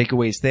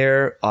takeaways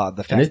there.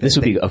 The fact this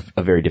would be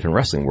a very different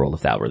wrestling world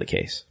if that were the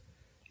case.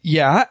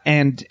 Yeah,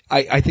 and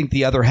I think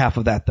the other half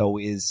of that, though,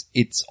 is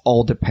it's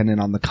all dependent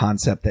on the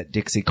concept that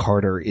Dixie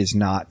Carter is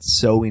not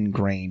so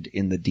ingrained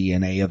in the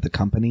DNA of the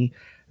company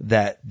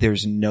that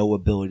there's no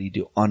ability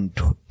to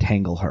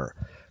untangle her.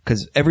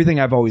 Because everything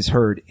I've always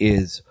heard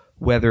is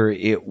whether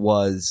it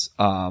was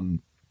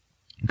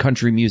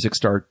country music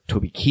star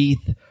Toby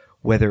Keith,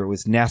 whether it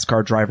was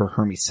NASCAR driver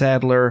Hermie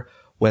Sadler,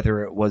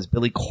 whether it was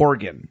Billy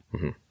Corgan,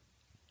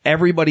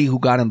 everybody who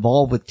got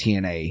involved with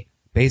TNA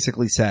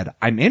basically said,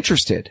 I'm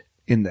interested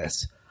in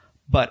this,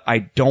 but I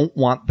don't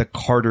want the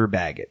Carter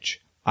baggage.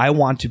 I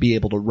want to be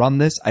able to run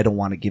this. I don't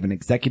want to give an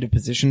executive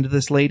position to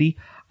this lady.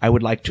 I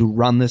would like to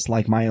run this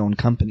like my own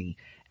company.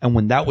 And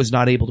when that was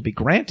not able to be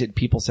granted,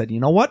 people said, you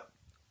know what?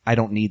 I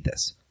don't need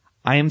this.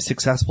 I am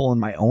successful in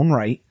my own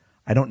right.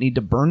 I don't need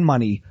to burn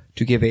money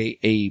to give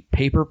a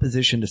paper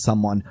position to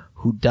someone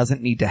who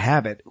doesn't need to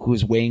have it, who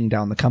is weighing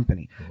down the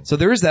company. So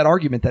there is that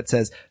argument that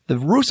says the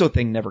Russo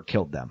thing never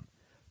killed them.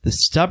 The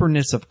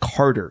stubbornness of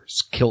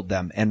Carter's killed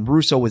them, and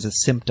Russo was a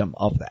symptom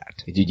of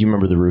that. Did you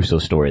remember the Russo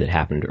story that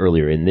happened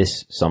earlier in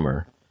this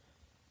summer?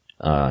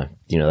 Do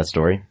you know that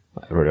story?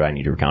 Or do I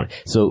need to recount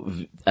it? So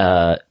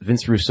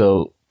Vince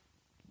Russo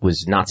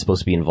was not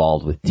supposed to be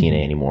involved with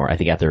TNA anymore, I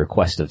think at the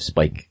request of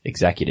Spike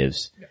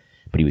executives,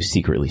 but he was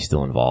secretly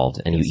still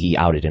involved, and he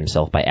outed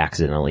himself by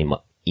accidentally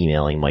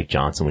emailing Mike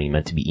Johnson when he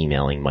meant to be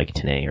emailing Mike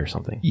Tenay or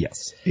something.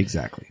 Yes,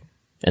 exactly.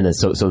 And then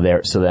so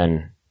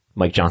then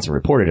Mike Johnson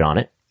reported on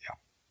it.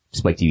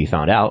 Spike TV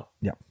found out.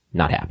 Yeah.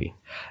 Not happy.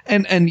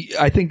 And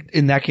I think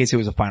in that case, it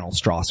was a final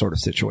straw sort of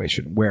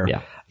situation where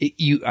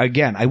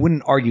I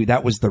wouldn't argue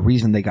that was the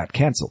reason they got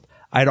canceled.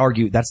 I'd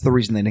argue that's the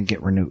reason they didn't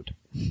get renewed.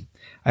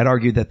 I'd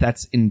argue that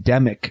that's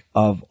endemic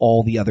of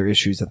all the other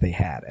issues that they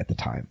had at the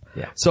time.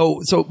 Yeah.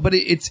 But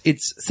it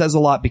says a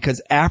lot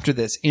because after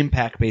this,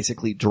 Impact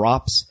basically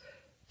drops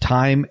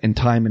time and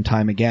time and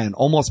time again,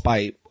 almost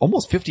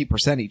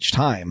 50% each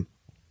time,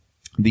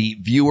 the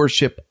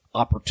viewership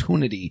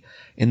opportunity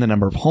in the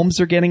number of homes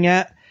they're getting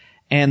at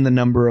and the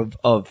number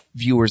of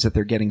viewers that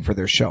they're getting for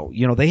their show.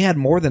 You know, they had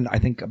more than, I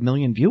think, 1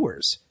 million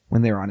viewers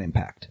when they were on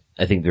Impact.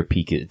 I think their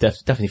peak is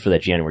definitely for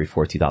that January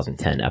 4th,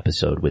 2010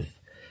 episode with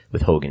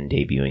Hogan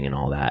debuting and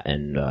all that.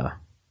 And,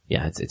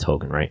 it's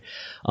Hogan, right?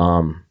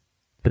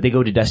 But they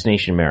go to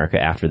Destination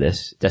America after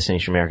this.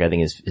 Destination America, I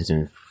think is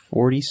in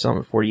 48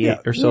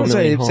 or so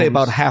million homes. Say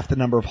about half the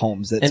number of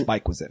homes that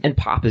Spike was in. And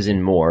Pop is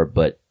in more,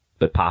 but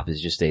Pop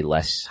is just a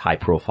less high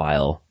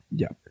profile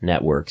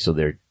network, so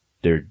their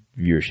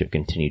viewership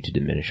continued to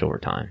diminish over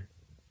time.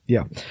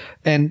 Yeah.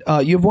 And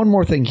you have one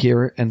more thing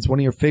here, and it's one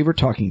of your favorite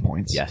talking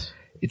points. Yes.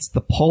 It's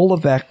the Paul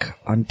Levesque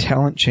on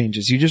talent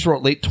changes. You just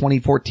wrote late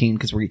 2014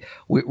 because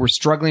we're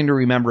struggling to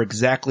remember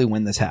exactly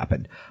when this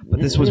happened. But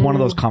this was one of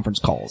those conference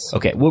calls.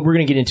 Okay. Well, we're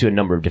going to get into a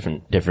number of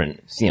different,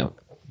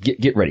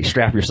 get ready,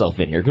 strap yourself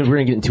in here because we're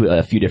going to get into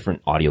a few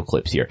different audio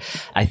clips here.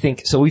 I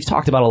think, so we've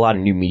talked about a lot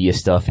of new media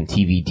stuff and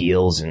TV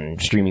deals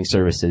and streaming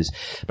services,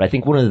 but I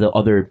think one of the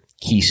other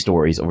key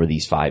stories over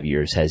these 5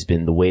 years has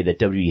been the way that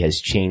WWE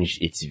has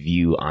changed its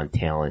view on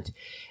talent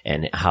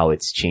and how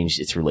it's changed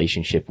its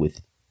relationship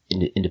with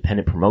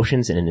independent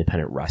promotions and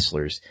independent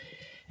wrestlers.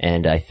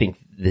 And I think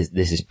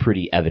this is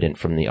pretty evident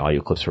from the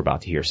audio clips we're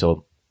about to hear.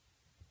 So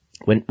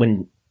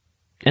when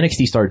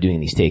NXT started doing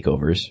these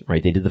takeovers,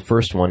 right? They did the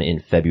first one in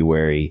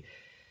February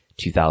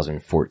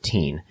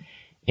 2014.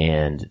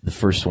 And the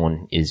first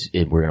one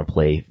we're going to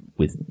play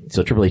with,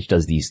 so Triple H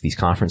does these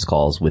conference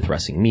calls with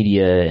wrestling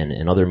media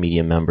and other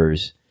media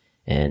members,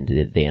 and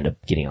they end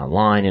up getting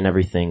online and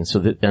everything.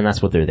 So and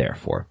that's what they're there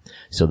for.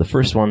 So the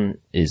first one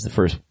is the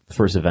first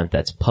event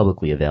that's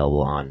publicly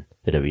available on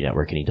the W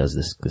Network, and he does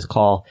this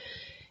call,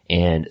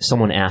 and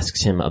someone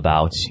asks him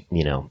about,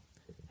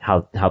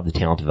 how the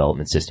talent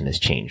development system has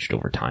changed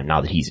over time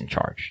now that he's in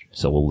charge.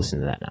 So we'll listen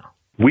to that now.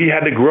 We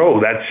had to grow.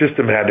 That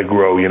system had to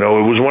grow. It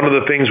was one of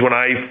the things when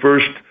I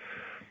first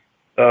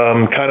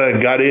kind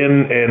of got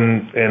in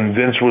and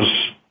Vince was,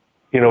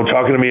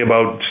 talking to me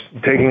about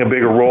taking a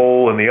bigger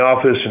role in the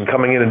office and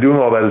coming in and doing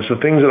all that. It's the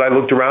things that I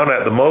looked around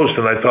at the most,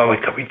 and I thought,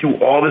 like, we do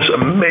all this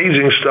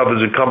amazing stuff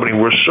as a company.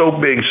 We're so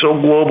big, so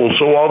global,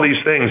 so all these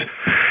things,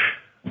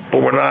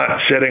 but we're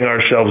not setting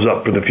ourselves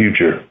up for the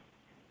future.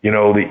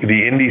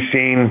 The indie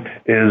scene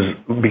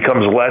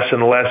becomes less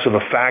and less of a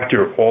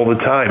factor all the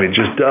time. It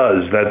just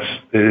does.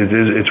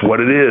 It's what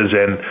it is.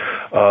 And,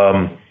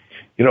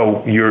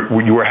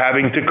 you're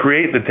having to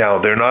create the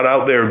talent. They're not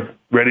out there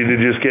ready to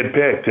just get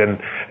picked. And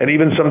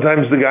even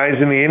sometimes the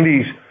guys in the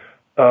indies,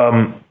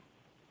 that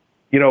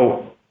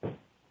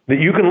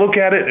you can look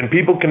at it and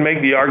people can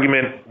make the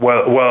argument,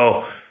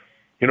 well,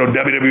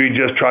 WWE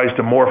just tries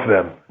to morph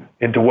them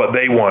into what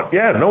they want.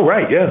 Yeah, no,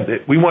 right. Yeah.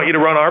 We want you to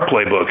run our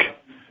playbook.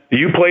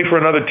 You play for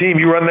another team,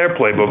 you run their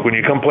playbook. When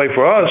you come play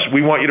for us,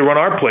 we want you to run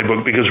our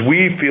playbook because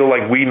we feel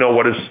like we know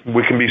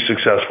we can be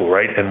successful,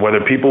 right? And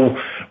whether people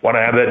want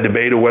to have that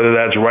debate or whether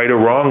that's right or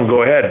wrong,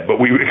 go ahead.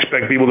 But we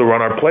expect people to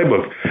run our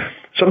playbook.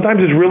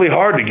 Sometimes it's really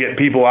hard to get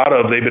people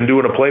they've been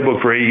doing a playbook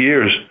for 8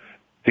 years,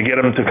 to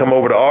get them to come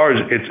over to ours.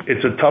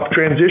 It's a tough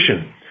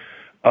transition.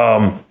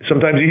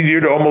 sometimes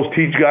easier to almost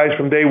teach guys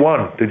from day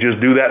one to just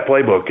do that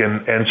playbook.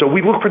 And so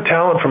we look for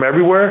talent from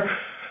everywhere,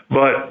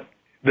 but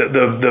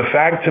the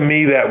fact to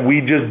me that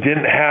we just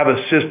didn't have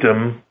a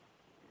system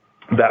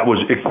that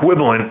was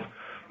equivalent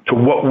to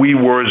what we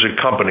were as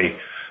a company.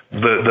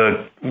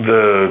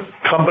 The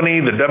company,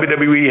 the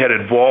WWE had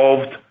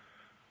evolved,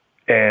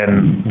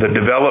 and the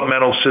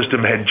developmental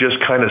system had just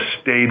kind of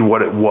stayed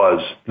what it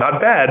was.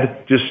 Not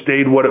bad, just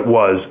stayed what it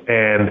was.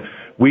 And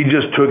we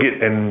just took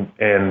it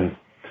and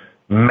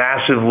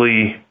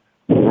massively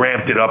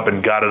ramped it up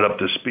and got it up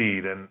to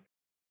speed. And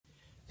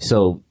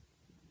so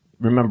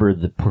remember,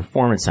 the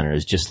Performance Center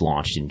is just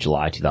launched in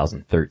July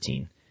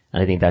 2013.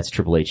 And I think that's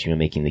Triple H,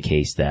 making the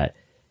case that,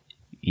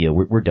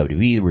 we're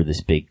WWE, we're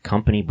this big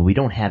company, but we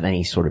don't have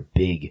any sort of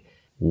big,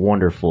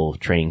 wonderful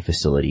training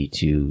facility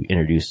to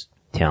introduce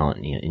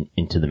talent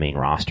into the main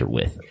roster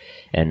with.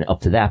 And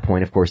up to that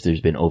point, of course,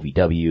 there's been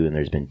OVW and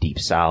there's been Deep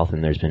South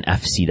and there's been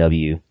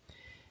FCW.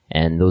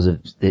 And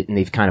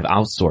they've kind of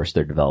outsourced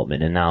their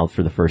development. And now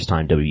for the first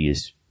time, WWE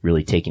is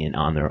really taking it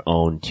on their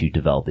own to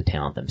develop the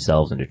talent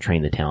themselves and to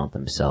train the talent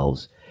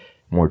themselves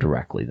more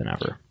directly than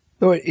ever.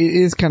 Though it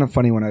is kind of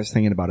funny when I was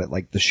thinking about it,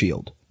 like The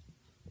Shield.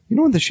 You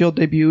know when The Shield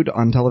debuted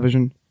on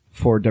television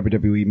for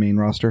WWE main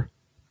roster?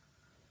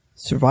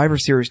 Survivor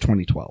Series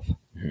 2012.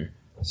 Mm-hmm.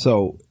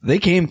 So they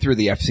came through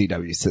the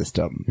FCW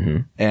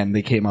system, and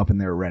they came up and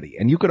they were ready.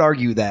 And you could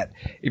argue that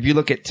if you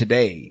look at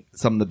today,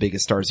 some of the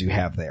biggest stars you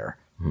have there,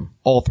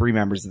 all three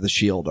members of the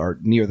Shield are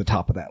near the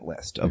top of that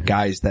list of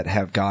guys that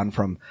have gone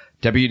from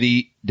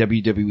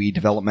WWE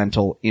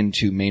developmental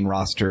into main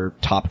roster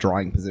top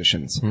drawing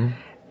positions.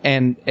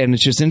 And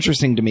it's just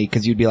interesting to me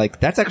because you'd be like,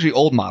 that's actually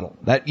old model.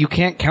 That you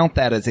can't count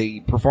that as a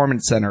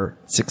Performance Center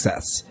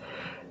success.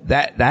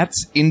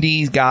 That's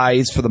indies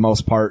guys for the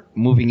most part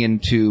moving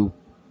into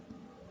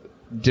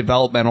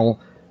developmental,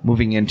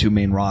 moving into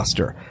main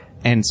roster.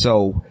 And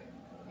so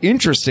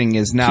interesting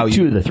is now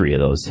two of the three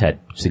of those had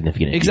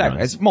significant exactly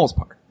as most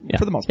part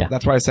for the most part.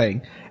 That's what I was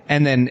saying.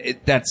 And then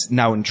that's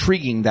now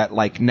intriguing that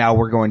like now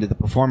we're going to the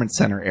Performance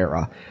Center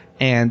era,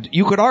 and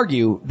you could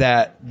argue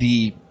that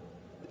the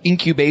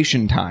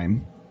incubation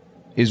time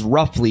is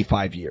roughly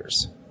 5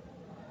 years,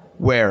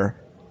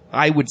 where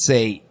I would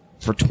say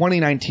for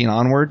 2019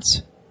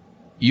 onwards,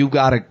 you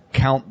got to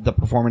count the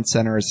Performance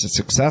Center as a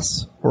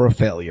success or a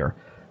failure.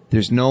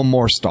 There's no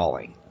more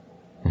stalling.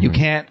 You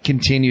can't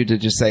continue to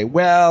just say,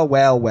 well.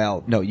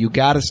 No, you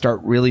got to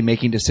start really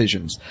making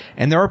decisions.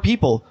 And there are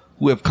people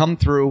who have come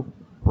through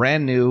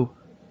brand new,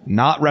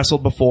 not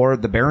wrestled before,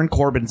 the Baron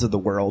Corbins of the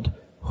world,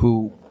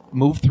 who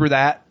moved through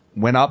that,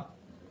 went up,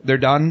 they're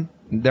done,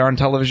 they're on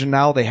television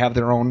now, they have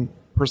their own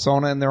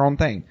persona and their own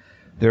thing.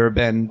 There have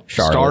been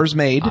stars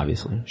made.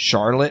 Obviously.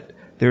 Charlotte.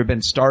 There have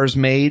been stars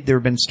made, there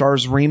have been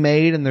stars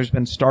remade, and there's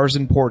been stars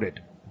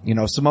imported.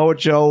 Samoa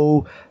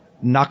Joe,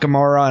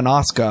 Nakamura, and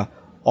Asuka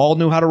all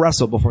knew how to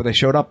wrestle before they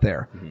showed up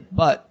there.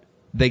 But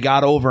they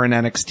got over in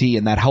NXT,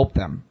 and that helped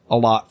them a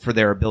lot for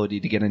their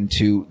ability to get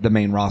into the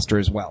main roster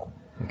as well.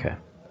 Okay.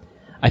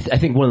 I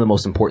think one of the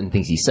most important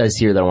things he says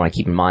here that I want to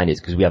keep in mind is,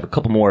 because we have a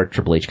couple more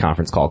Triple H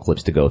conference call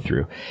clips to go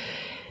through,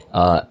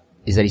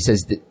 is that he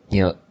says that,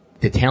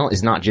 the talent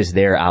is not just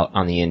there out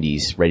on the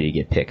indies ready to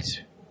get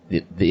picked.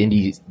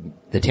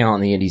 The talent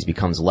on the indies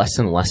becomes less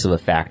and less of a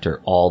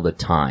factor all the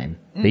time.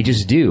 They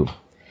just do.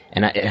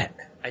 And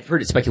I've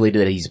heard it speculated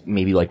that he's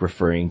maybe like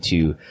referring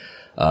to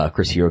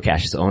Chris Hero,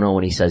 Cassius Ohno,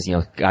 when he says,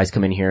 guys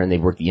come in here and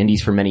they've worked the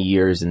indies for many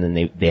years, and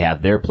then they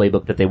have their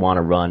playbook that they want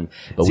to run.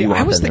 But we want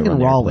I was them to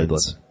thinking run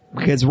Rollins.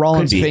 Because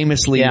Rollins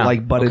famously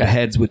butted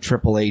heads with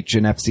Triple H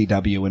and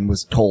FCW and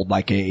was told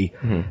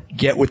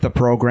get with the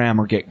program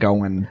or get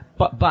going.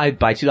 But by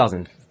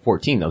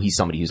 2014 though, he's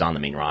somebody who's on the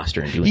main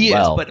roster and doing he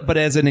well. Is, but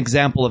as an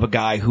example of a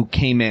guy who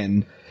came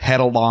in, had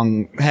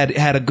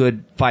a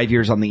good 5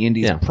 years on the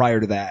indies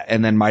prior to that,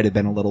 and then might have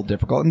been a little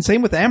difficult. And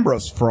same with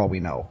Ambrose, for all we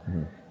know.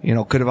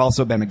 Could have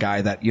also been a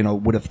guy that,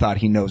 would have thought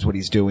he knows what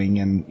he's doing.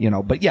 And,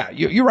 but yeah,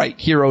 you're right.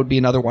 Hero would be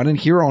another one. And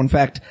Hero, in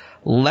fact,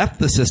 left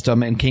the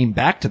system and came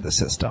back to the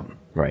system.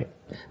 Right.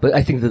 But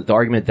I think that the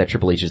argument that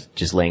Triple H is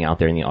just laying out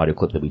there in the audio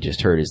clip that we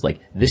just heard is like,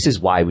 this is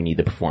why we need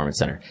the Performance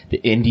Center. The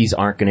indies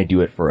aren't going to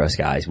do it for us,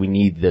 guys. We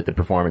need the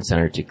Performance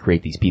Center to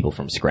create these people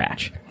from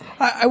scratch.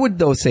 I would,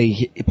 though,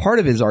 say part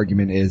of his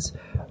argument is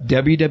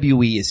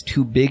WWE is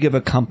too big of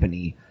a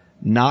company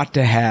not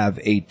to have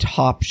a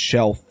top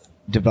shelf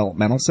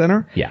developmental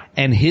center. Yeah.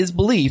 And his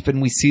belief,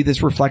 and we see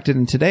this reflected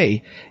in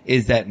today,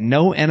 is that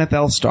no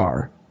NFL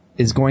star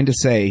is going to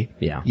say,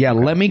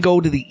 let me go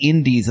to the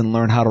indies and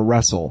learn how to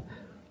wrestle.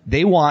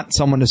 They want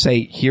someone to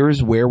say,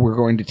 here's where we're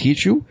going to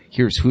teach you,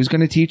 here's who's going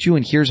to teach you,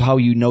 and here's how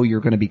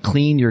you're going to be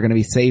clean, you're going to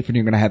be safe, and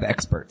you're going to have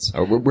experts.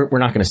 Or we're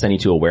not going to send you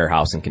to a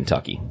warehouse in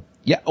Kentucky.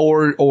 Yeah,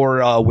 or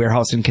a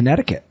warehouse in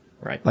Connecticut.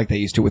 Right. Like they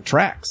used to with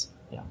Trax.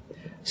 Yeah.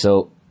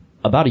 So,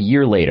 about a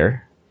year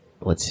later,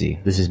 let's see,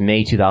 this is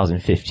May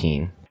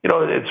 2015.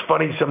 It's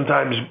funny,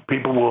 sometimes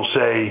people will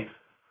say,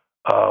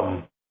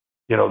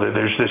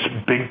 there's this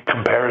big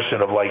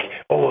comparison of like,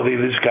 oh,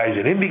 this guy's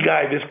an indie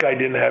guy, this guy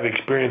didn't have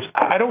experience.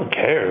 I don't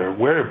care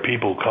where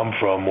people come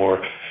from,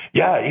 or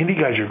indie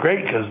guys are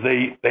great because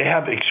they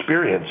have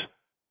experience.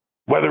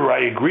 Whether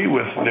I agree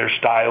with their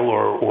style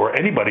or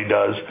anybody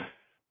does,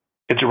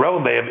 it's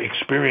irrelevant. They have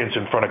experience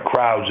in front of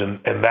crowds,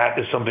 and that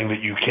is something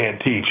that you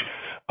can't teach.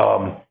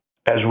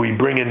 As we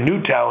bring in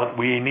new talent,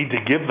 we need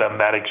to give them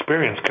that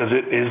experience because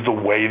it is the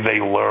way they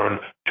learn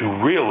to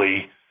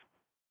really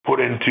put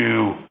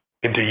into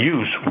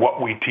use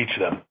what we teach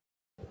them.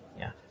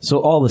 Yeah. So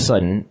all of a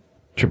sudden,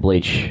 Triple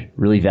H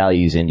really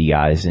values indie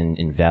guys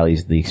and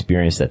values the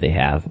experience that they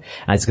have.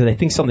 And it's because I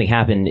think something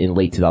happened in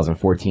late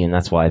 2014, and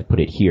that's why I've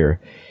put it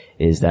here,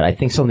 is that I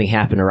think something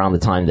happened around the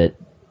time that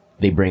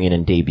they bring in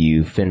and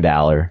debut Finn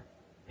Balor,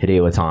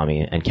 Hideo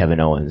Itami, and Kevin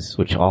Owens,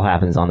 which all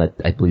happens on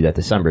I believe that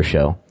December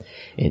show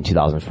in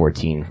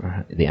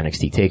 2014, the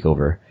NXT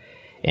TakeOver.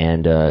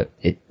 And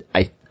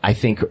I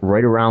think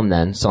right around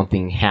then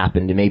something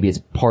happened, and maybe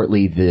it's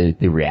partly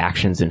the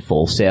reactions in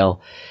Full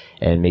Sail,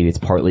 and maybe it's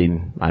partly,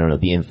 I don't know,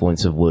 the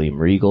influence of William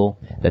Regal,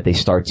 that they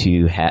start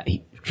to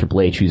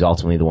Triple H, who's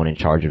ultimately the one in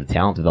charge of the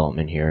talent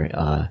development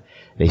here,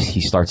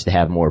 he starts to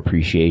have more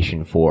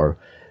appreciation for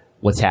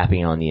what's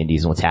happening on the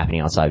indies and what's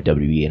happening outside of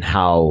WWE, and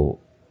how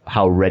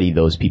ready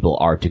those people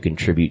are to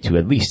contribute to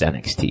at least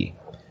NXT.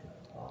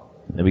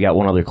 Then we got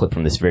one other clip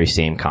from this very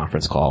same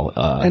conference call.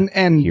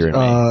 And here in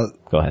May.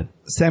 Go ahead.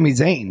 Sami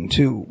Zayn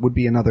too would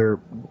be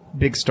another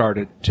big star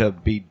to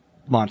be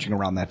launching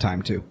around that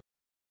time too.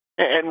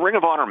 And Ring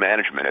of Honor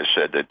management has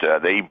said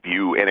that they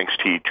view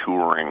NXT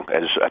touring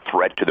as a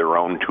threat to their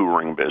own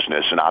touring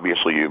business, and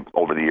obviously you,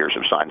 over the years,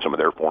 have signed some of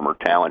their former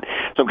talent.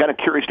 So I'm kind of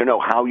curious to know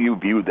how you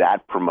view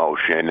that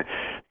promotion,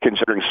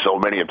 considering so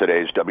many of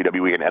today's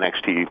WWE and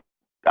NXT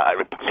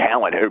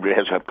talent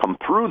has come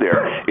through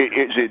there.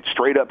 Is it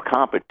straight up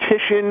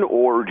competition,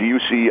 or do you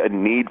see a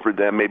need for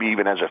them, maybe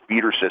even as a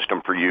feeder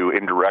system for you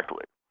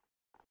indirectly?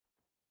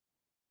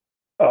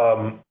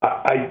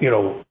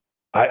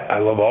 I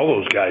love all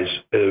those guys.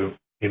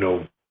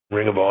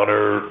 Ring of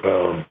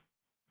Honor,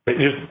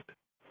 just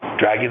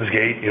Dragon's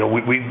Gate.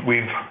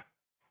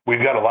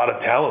 We've got a lot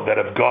of talent that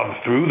have gone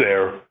through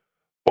there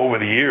over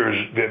the years.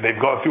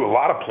 They've gone through a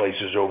lot of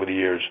places over the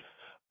years.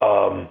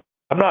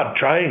 I'm not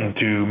trying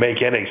to make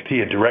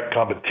NXT a direct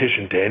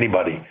competition to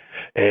anybody,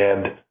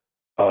 and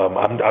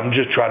I'm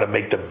just trying to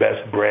make the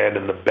best brand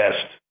and the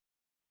best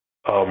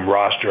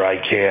roster I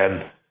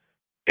can.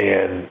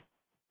 And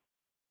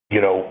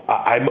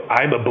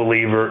I'm a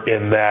believer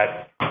in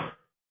that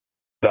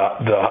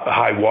the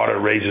high water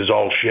raises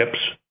all ships,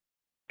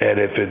 and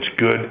if it's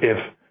good, if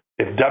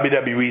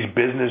WWE's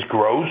business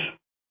grows,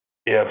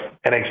 if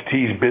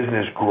NXT's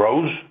business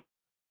grows,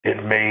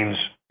 it means,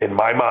 in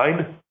my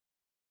mind,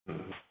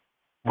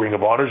 Ring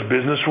of Honor's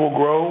business will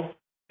grow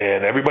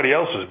and everybody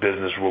else's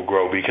business will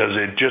grow, because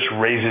it just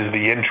raises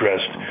the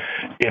interest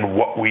in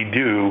what we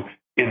do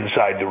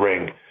inside the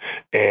ring.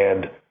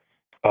 And,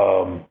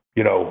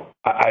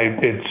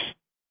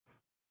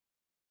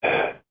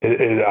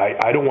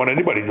 I don't want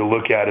anybody to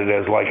look at it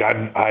as like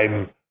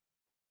I'm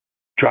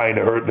trying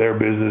to hurt their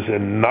business,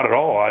 and not at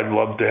all. I'd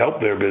love to help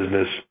their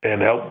business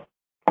and help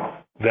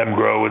them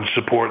grow and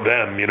support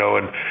them, and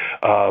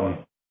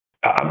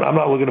I'm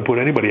not looking to put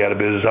anybody out of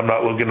business. I'm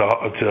not looking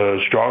to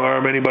strong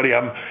arm anybody.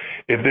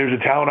 If there's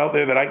a talent out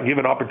there that I can give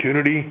an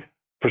opportunity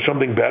for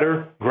something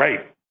better, great.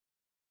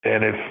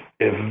 And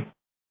if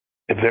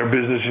their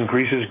business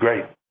increases,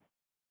 great.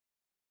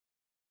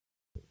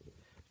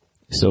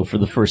 So for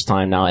the first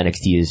time now,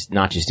 NXT is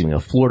not just doing a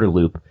Florida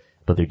loop,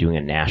 but they're doing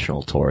a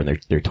national tour, and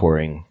they're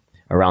touring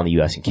around the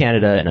U.S. and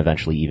Canada, and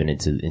eventually even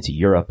into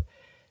Europe.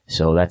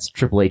 So that's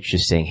Triple H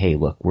just saying, "Hey,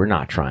 look, we're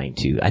not trying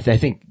to." I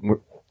think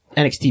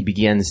NXT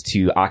begins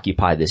to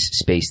occupy this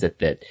space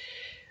that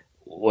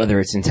whether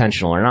it's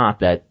intentional or not,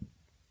 that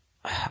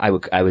I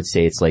would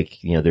say it's like,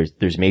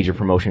 there's major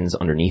promotions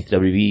underneath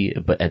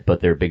WWE,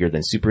 but they're bigger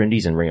than Super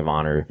Indies, and Ring of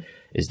Honor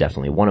is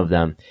definitely one of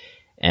them.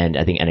 And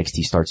I think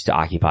NXT starts to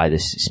occupy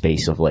this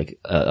space of like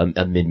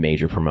a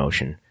mid-major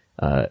promotion,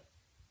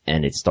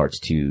 and it starts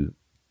to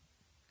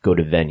go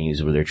to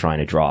venues where they're trying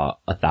to draw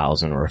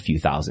 1,000 or a few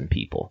thousand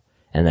people.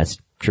 And that's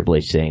Triple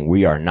H saying,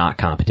 we are not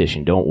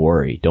competition. Don't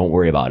worry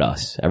about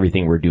us.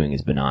 Everything we're doing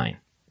is benign.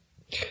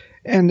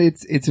 And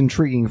it's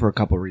intriguing for a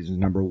couple of reasons.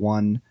 Number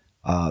one,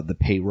 the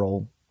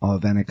payroll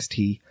of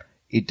NXT.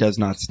 It does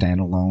not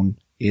stand alone.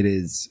 It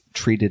is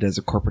treated as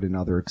a corporate and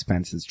other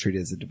expenses,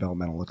 treated as a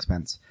developmental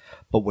expense.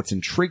 But what's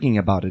intriguing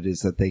about it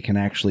is that they can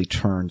actually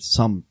turn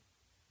some,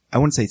 I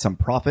wouldn't say some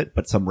profit,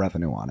 but some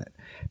revenue on it,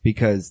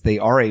 because they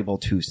are able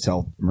to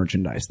sell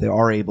merchandise. They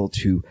are able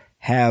to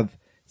have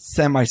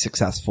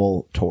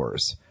semi-successful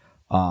tours.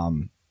 I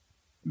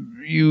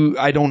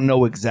don't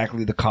know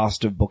exactly the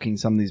cost of booking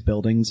some of these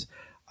buildings.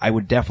 I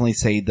would definitely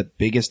say the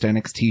biggest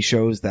NXT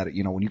shows that,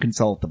 when you can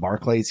sell at the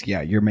Barclays,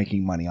 yeah, you're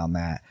making money on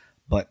that.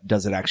 But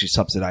does it actually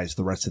subsidize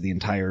the rest of the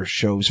entire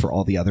shows for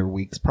all the other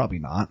weeks? Probably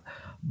not.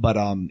 But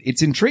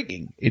it's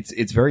intriguing.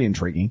 It's very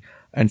intriguing.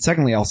 And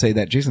secondly, I'll say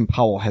that Jason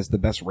Powell has the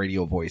best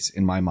radio voice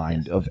in my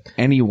mind of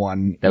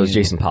anyone. That was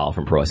Jason Powell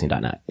from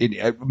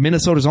ProWrestling.net.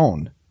 Minnesota's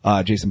own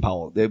Jason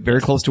Powell. They're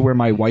very close to where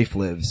my wife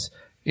lives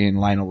in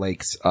Lino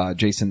Lakes.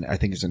 Jason, I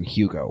think, is in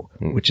Hugo,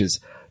 which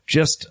is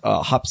just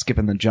hop, skip,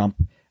 and the jump.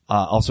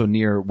 Also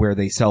near where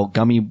they sell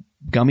gummy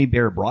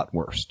bear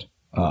bratwurst.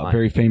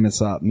 Very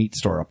famous meat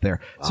store up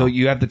there. Wow. So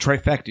you have the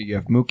trifecta. You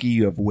have Mookie,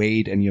 you have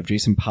Wade, and you have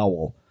Jason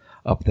Powell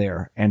up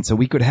there. And so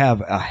we could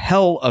have a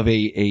hell of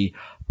a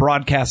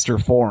broadcaster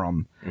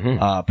forum.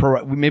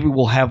 Maybe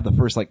we'll have the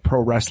first like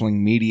pro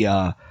wrestling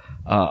media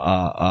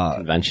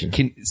convention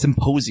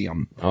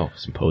symposium. Oh,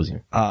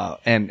 symposium.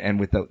 And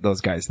with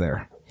those guys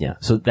there. Yeah.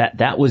 So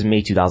that was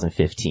May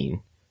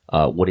 2015.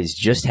 What has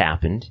just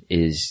happened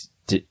is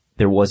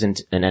there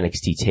wasn't an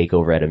NXT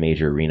takeover at a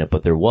major arena,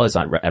 but there was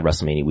at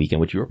WrestleMania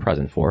weekend, which you were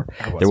present for.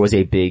 There was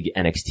a big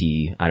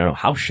NXT,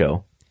 house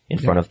show in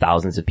front of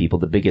thousands of people.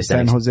 The biggest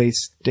San Jose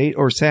State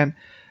or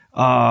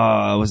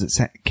was it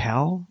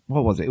Cal?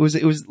 What was it?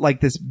 It was like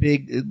this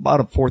big,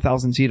 about a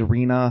 4,000 seat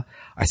arena.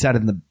 I sat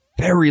in the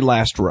very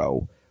last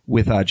row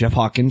with Jeff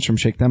Hawkins from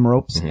Shake Them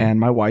Ropes and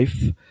my wife.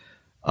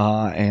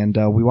 And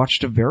we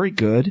watched a very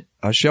good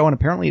show, and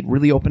apparently it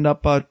really opened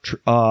up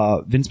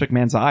Vince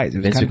McMahon's eyes.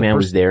 Vince McMahon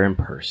was there in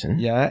person.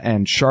 Yeah,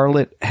 and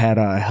Charlotte had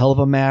a hell of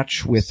a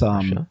match with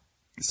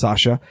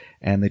Sasha,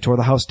 and they tore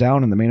the house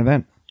down in the main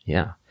event.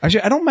 Yeah.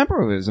 Actually, I don't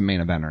remember if it was a main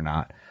event or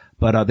not,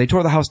 but they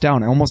tore the house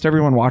down, and almost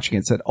everyone watching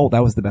it said, "Oh,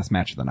 that was the best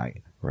match of the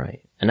night."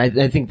 Right, and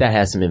I think that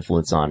has some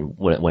influence on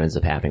what ends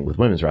up happening with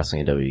women's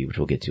wrestling in WWE, which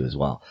we'll get to as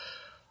well.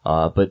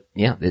 But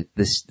yeah,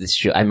 this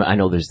show, I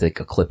know there's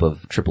like a clip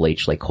of Triple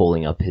H like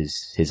holding up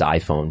his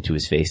iPhone to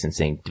his face and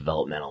saying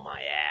developmental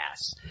my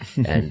ass.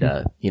 And,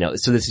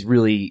 so this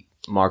really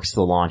marks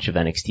the launch of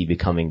NXT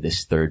becoming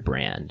this third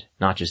brand,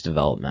 not just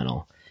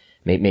developmental.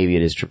 Maybe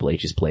it is Triple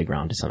H's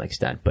playground to some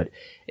extent, but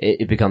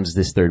it becomes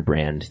this third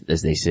brand,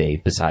 as they say,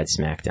 besides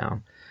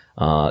SmackDown.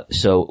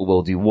 So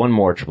we'll do one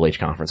more Triple H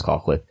conference call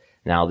clip.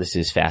 Now this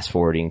is fast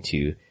forwarding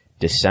to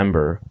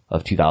December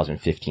of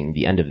 2015,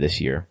 the end of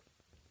this year.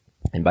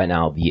 And by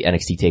now, the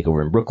NXT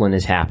takeover in Brooklyn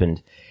has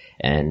happened,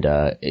 and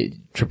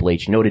Triple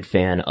H, noted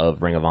fan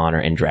of Ring of Honor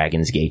and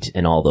Dragon's Gate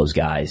and all those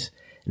guys.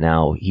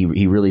 Now he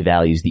really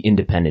values the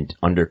independent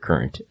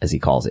undercurrent, as he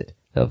calls it,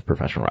 of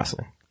professional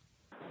wrestling.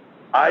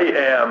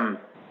 I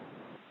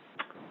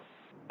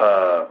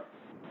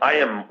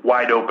am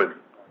wide open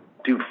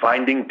to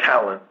finding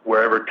talent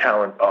wherever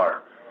talent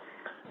are,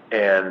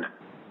 and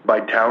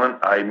by talent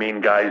I mean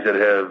guys that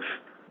have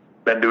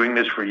been doing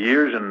this for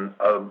years, and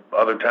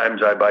other times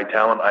by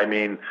talent I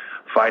mean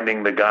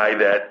finding the guy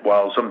that,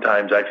 while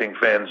sometimes I think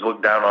fans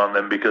look down on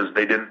them because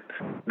they didn't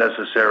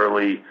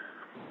necessarily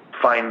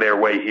find their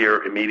way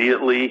here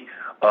immediately,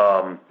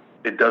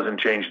 it doesn't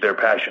change their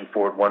passion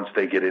for it once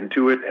they get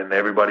into it, and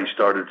everybody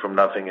started from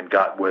nothing and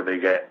got where they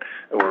got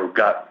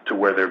to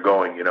where they're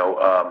going.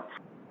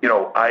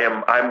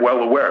 I'm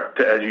well aware,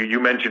 as you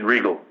mentioned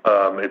Regal.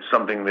 It's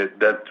something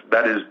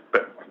that is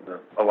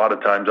a lot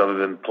of times, other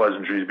than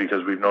pleasantries,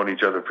 because we've known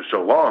each other for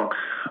so long,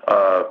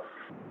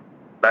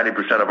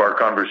 90% of our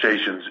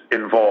conversations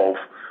involve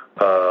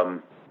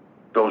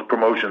those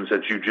promotions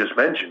that you just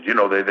mentioned.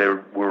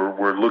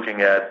 We're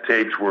looking at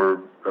tapes,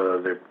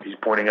 he's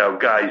pointing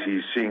out guys,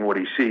 he's seeing what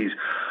he sees.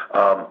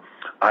 To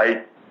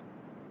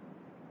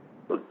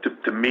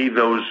me,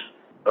 those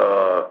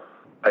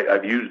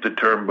I've used the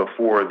term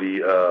before,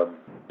 the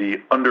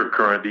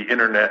undercurrent, the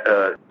internet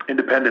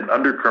independent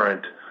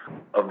undercurrent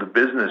of the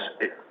business.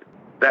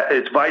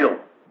 It's vital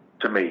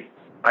to me.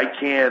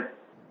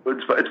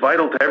 It's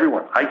vital to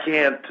everyone. I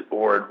can't,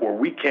 or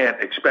we can't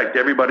expect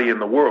everybody in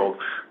the world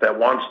that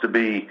wants to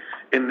be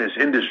in this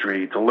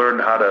industry to learn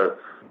how to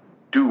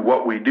do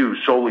what we do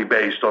solely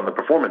based on the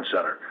Performance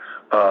Center.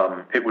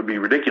 It would be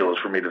ridiculous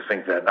for me to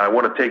think that. And I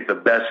want to take the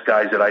best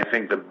guys that I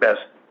think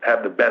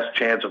have the best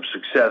chance of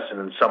success, and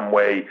in some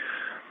way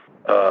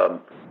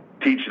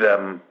teach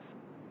them,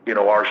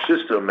 our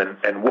system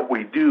and what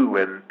we do.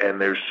 And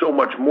there's so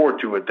much more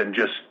to it than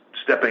just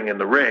stepping in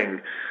the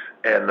ring.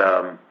 And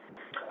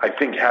I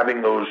think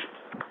having those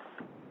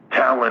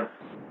talent,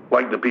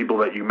 like the people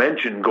that you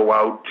mentioned, go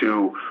out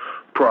to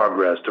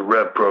Progress, to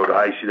Rev Pro, to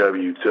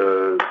ICW,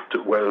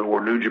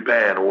 or New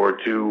Japan, or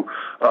to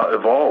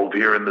Evolve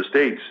here in the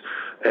States,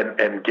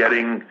 and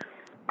getting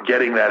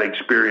that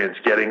experience,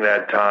 getting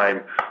that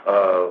time,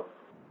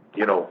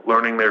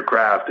 learning their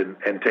craft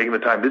and taking the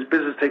time. This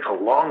business takes a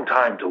long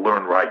time to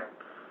learn right.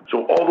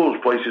 So all those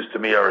places to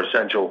me are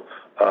essential.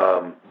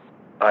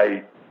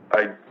 I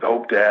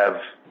hope to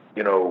have,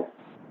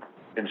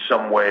 in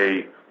some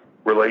way,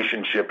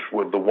 relationships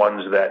with the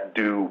ones that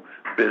do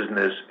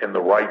business in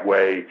the right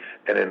way,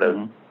 and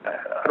in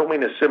I don't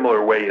mean a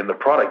similar way in the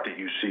product that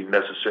you see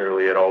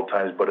necessarily at all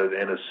times, but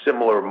in a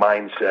similar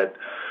mindset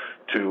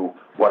to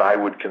what I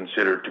would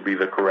consider to be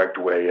the correct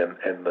way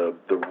and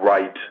the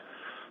right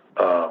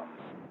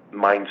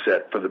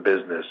mindset for the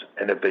business.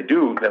 And if they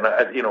do, then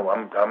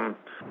I'm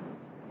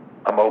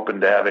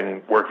open to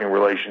having working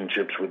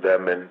relationships with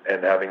them and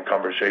having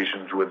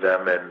conversations with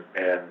them and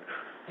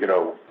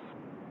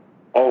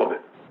all of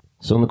it.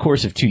 So in the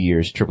course of 2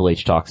 years, Triple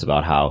H talks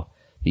about how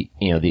the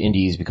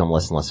indies become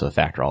less and less of a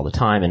factor all the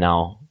time, and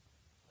now,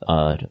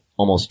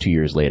 almost 2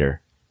 years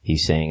later,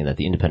 he's saying that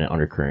the independent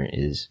undercurrent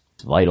is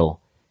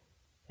vital,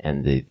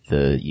 and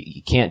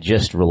you can't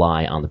just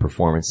rely on the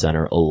Performance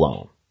Center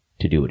alone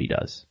to do what he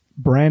does.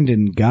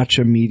 Brandon,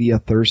 gotcha media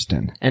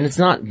Thurston. And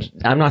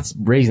I'm not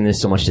raising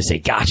this so much to say,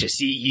 gotcha,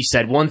 see, you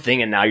said one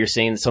thing and now you're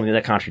saying something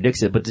that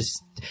contradicts it, but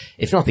just,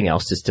 if nothing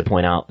else, just to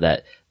point out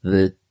that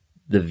the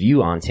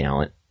view on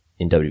talent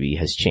in WWE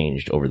has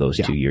changed over those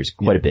 2 years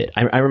quite a bit.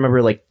 I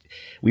remember, like,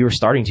 we were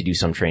starting to do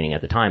some training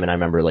at the time, and I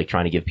remember, like,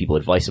 trying to give people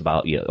advice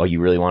about, oh, you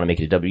really want to make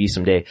it to WWE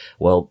someday?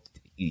 Well,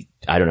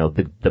 I don't know.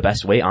 The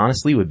best way,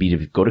 honestly, would be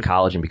to go to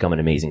college and become an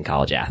amazing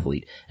college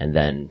athlete, and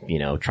then,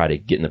 try to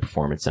get in the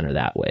Performance Center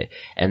that way.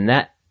 And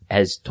that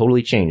has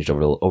totally changed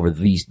over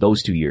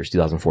those 2 years,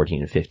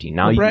 2014 and 15.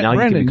 Now, Brandon, you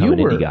can become an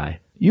indie guy.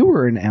 You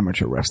were an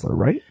amateur wrestler,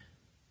 right?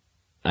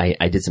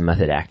 I did some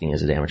method acting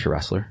as an amateur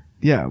wrestler.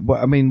 Yeah,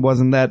 well, I mean, was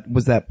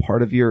that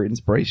part of your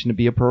inspiration to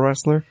be a pro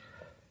wrestler?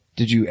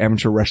 Did you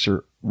amateur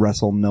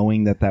wrestle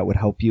knowing that would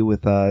help you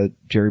with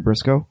Jerry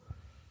Briscoe?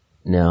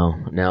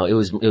 No, it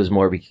was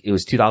more, it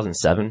was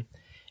 2007,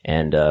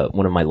 and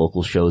one of my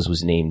local shows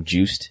was named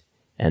Juiced,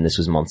 and this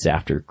was months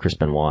after Chris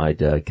Benoit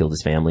killed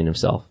his family and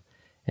himself,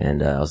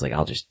 and I was like,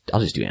 I'll just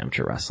do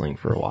amateur wrestling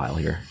for a while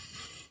here.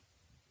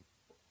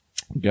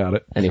 Got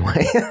it.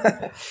 Anyway.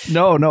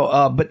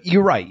 No, but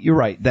you're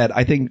right, that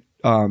I think,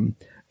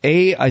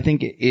 I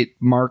think it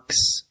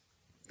marks,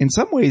 in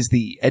some ways,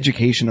 the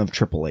education of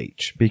Triple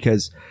H,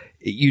 because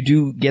you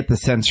do get the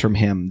sense from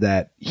him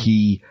that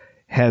he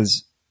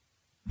has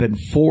been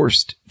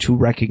forced to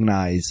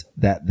recognize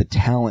that the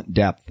talent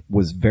depth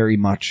was very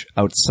much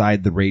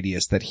outside the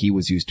radius that he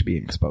was used to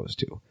being exposed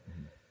to.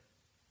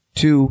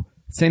 Two,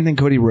 same thing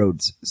Cody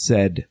Rhodes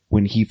said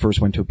when he first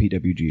went to a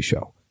PWG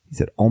show. He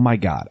said, "Oh my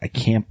God, I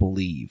can't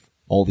believe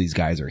all these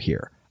guys are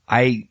here.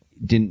 I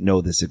didn't know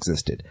this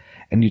existed."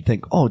 And you'd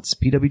think, oh, it's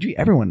PWG.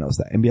 Everyone knows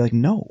that. And be like,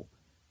 no,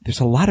 there's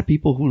a lot of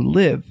people who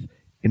live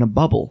in a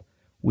bubble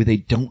where they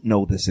don't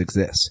know this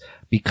exists.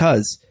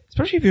 Because,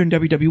 especially if you're in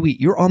WWE,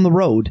 you're on the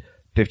road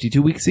 52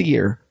 weeks a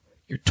year.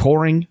 You're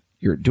touring.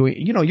 You're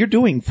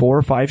doing 4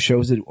 or 5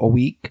 shows a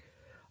week.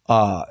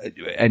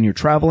 And you're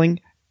traveling.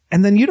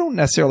 And then you don't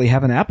necessarily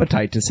have an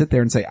appetite to sit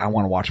there and say, I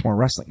want to watch more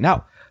wrestling.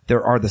 Now,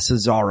 there are the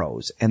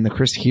Cesaros and the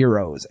Chris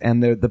Heroes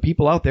and the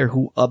people out there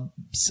who,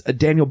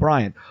 Daniel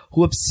Bryan,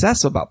 who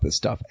obsess about this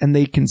stuff and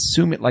they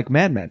consume it like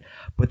madmen.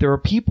 But there are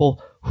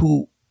people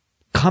who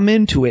come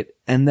into it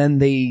and then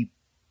they,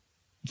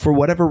 for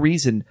whatever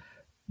reason,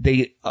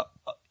 they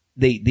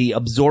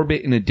absorb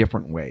it in a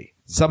different way.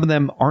 Some of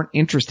them aren't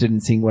interested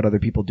in seeing what other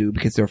people do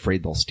because they're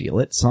afraid they'll steal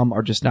it. Some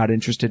are just not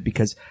interested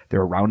because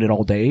they're around it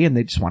all day and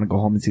they just want to go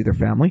home and see their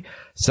family.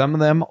 Some of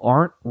them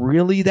aren't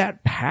really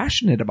that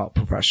passionate about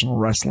professional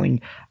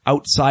wrestling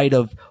outside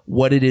of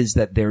what it is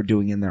that they're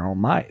doing in their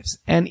own lives.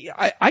 And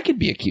I could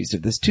be accused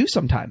of this too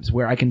sometimes,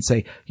 where I can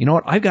say, you know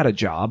what, I've got a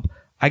job.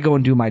 I go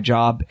and do my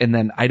job, and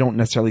then I don't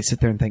necessarily sit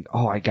there and think,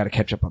 oh, I got to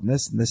catch up on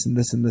this and this and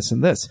this and this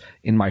and this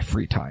in my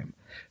free time.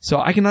 So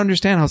I can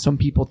understand how some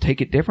people take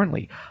it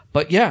differently.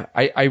 But yeah,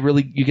 I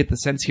really, you get the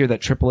sense here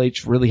that Triple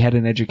H really had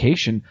an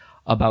education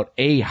about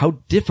how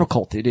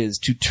difficult it is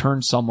to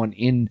turn someone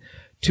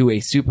into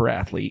a super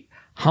athlete,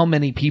 how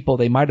many people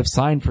they might have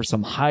signed for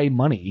some high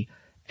money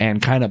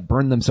and kind of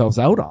burned themselves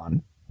out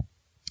on.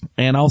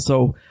 And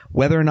also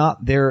whether or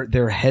not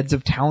they're heads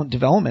of talent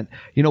development.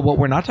 You know, what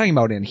we're not talking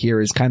about in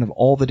here is kind of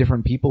all the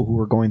different people who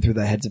were going through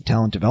the heads of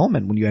talent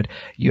development. When you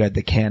had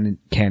the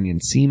Canyon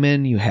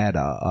Seaman, you had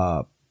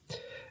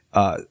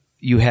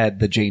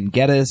the Jane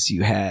Geddes,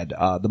 you had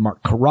the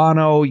Mark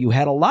Carrano, you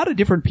had a lot of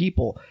different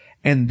people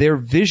and their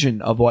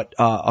vision of what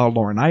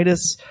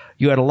Laurinaitis.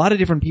 You had a lot of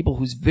different people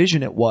whose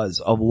vision it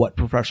was of what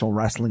professional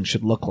wrestling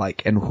should look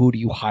like and who do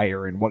you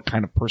hire and what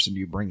kind of person do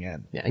you bring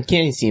in. Yeah, and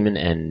Canyon Seaman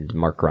and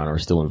Mark Carrano are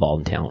still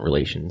involved in talent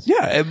relations.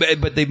 Yeah,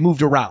 but they've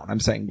moved around,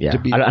 I'm saying. Yeah,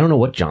 I don't know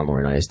what John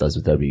Laurinaitis does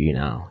with WWE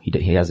now.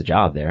 He has a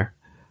job there.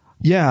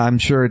 Yeah, I'm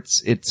sure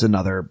it's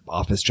another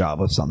office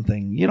job of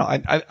something. You know,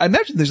 I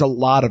imagine there's a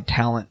lot of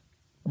talent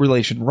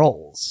relation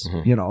roles,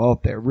 you know,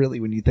 out there really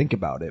when you think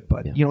about it.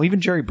 But, you know,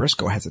 even Jerry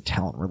Briscoe has a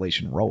talent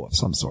relation role of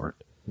some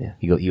sort. Yeah,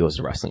 he goes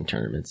to wrestling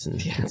tournaments and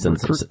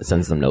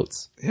sends them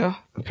notes. Yeah,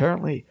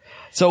 apparently.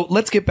 So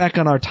let's get back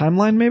on our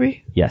timeline,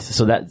 maybe? Yes,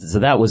 so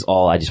that was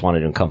all. I just wanted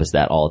to encompass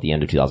that all at the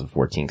end of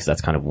 2014 because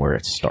that's kind of where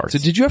it starts. So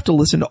did you have to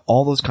listen to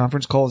all those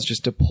conference calls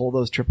just to pull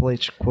those Triple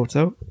H quotes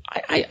out?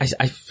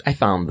 I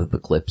found the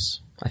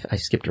clips. I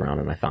skipped around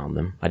and I found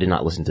them. I did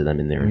not listen to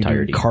them in their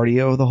entirety.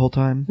 Cardio the whole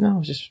time? No, I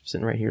was just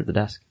sitting right here at the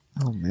desk.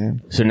 Oh,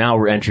 man. So now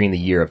we're entering the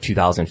year of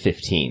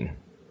 2015,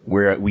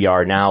 where we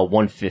are now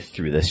 1/5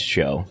 through this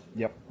show.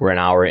 Yep. We're an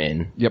hour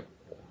in. Yep.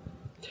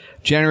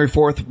 January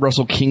 4th,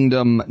 Wrestle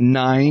Kingdom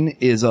 9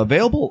 is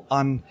available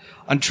on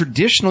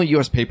traditional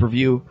U.S.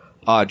 pay-per-view,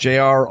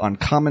 JR on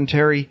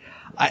commentary.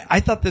 I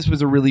thought this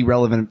was a really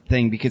relevant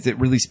thing because it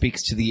really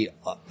speaks to the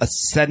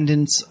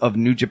ascendance of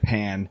New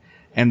Japan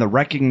and the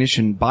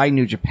recognition by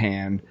New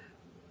Japan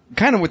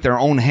kind of with their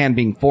own hand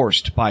being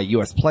forced by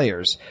U.S.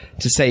 players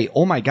to say,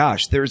 oh my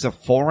gosh, there's a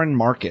foreign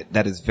market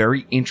that is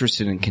very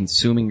interested in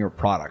consuming your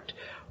product.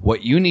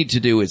 What you need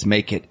to do is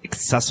make it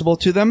accessible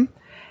to them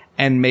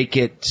and make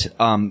it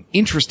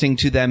interesting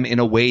to them in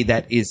a way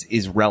that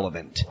is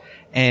relevant.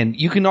 And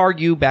you can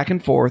argue back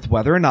and forth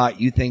whether or not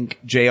you think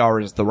JR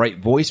is the right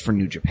voice for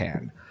New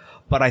Japan.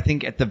 But I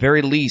think at the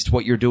very least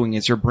what you're doing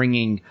is you're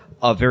bringing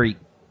a very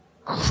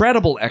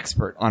credible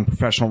expert on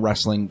professional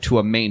wrestling to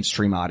a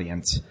mainstream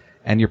audience.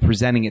 And you're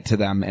presenting it to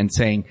them and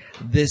saying,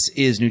 this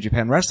is New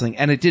Japan Wrestling.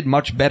 And it did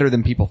much better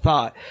than people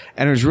thought.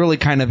 And it was really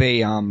kind of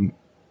a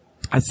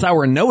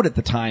sour note at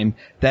the time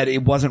that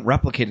it wasn't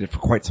replicated for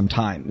quite some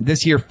time.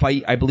 This year,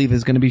 Fight, I believe,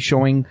 is going to be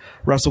showing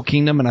Wrestle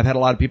Kingdom, and I've had a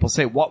lot of people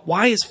say,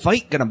 why is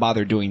Fight going to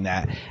bother doing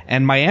that?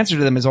 And my answer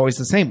to them is always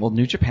the same. Well,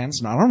 New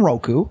Japan's not on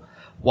Roku,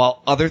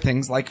 while other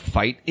things like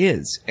Fight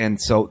is. And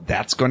so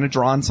that's going to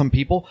draw on some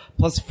people.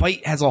 Plus,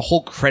 Fight has a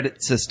whole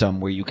credit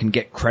system where you can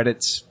get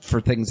credits for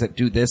things that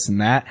do this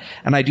and that.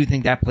 And I do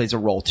think that plays a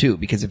role, too,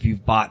 because if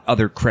you've bought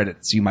other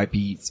credits, you might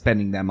be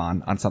spending them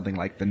on something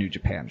like the New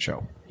Japan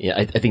show. Yeah,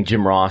 I think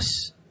Jim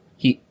Ross,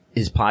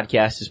 his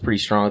podcast is pretty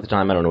strong at the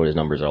time. I don't know what his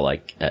numbers are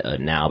like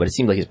now, but it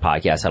seemed like his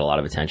podcast had a lot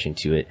of attention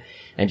to it.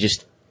 And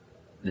just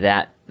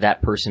that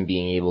person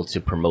being able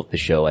to promote the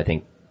show, I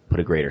think, put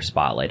a greater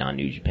spotlight on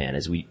New Japan.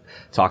 As we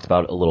talked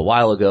about a little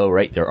while ago,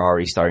 right? They're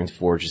already starting to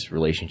forge this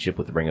relationship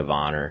with Ring of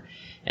Honor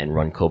and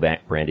run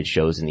co-branded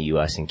shows in the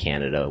U.S. and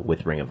Canada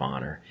with Ring of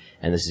Honor.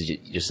 And this is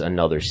just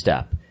another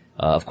step.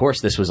 Of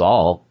course, this was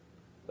all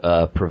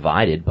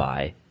provided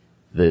by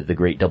the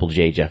great Double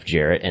J Jeff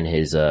Jarrett and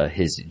his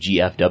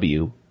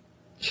GFW.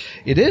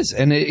 It is,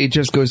 and it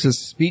just goes to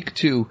speak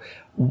to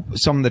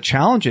some of the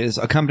challenges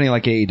a company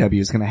like AEW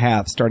is going to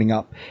have starting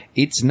up.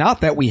 It's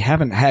not that we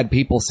haven't had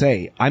people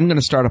say, I'm going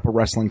to start up a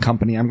wrestling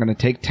company, I'm going to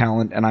take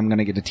talent, and I'm going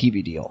to get a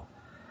TV deal.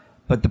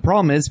 But the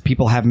problem is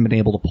people haven't been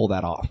able to pull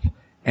that off.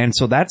 And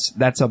so that's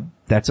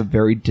a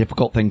very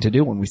difficult thing to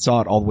do. When we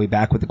saw it all the way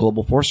back with the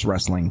Global Force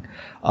Wrestling,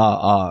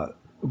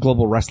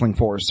 Global Wrestling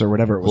Force or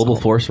whatever it was Global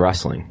called. Force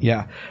Wrestling.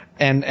 Yeah.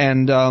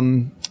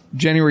 And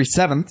January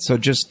 7th, so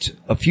just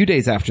a few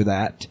days after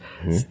that,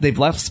 they've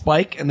left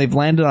Spike and they've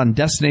landed on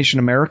Destination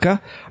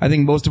America. I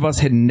think most of us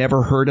had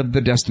never heard of the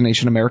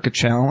Destination America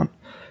channel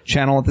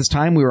at this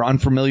time. We were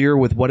unfamiliar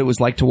with what it was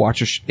like to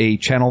watch a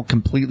channel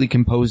completely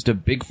composed of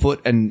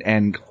Bigfoot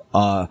and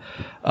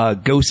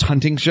ghost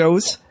hunting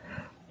shows.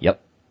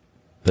 Yep.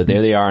 But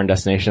there they are on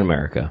Destination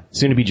America.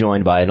 Soon to be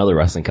joined by another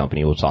wrestling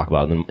company we'll talk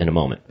about in a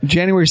moment.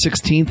 January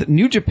 16th,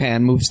 New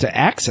Japan moves to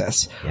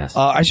Access. Yes.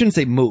 I shouldn't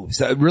say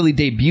moves. It really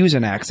debuts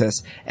in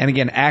Access. And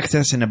again,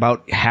 Access in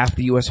about half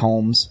the U.S.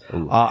 homes.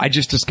 I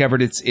just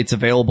discovered it's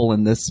available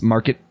in this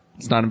market.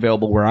 It's not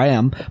available where I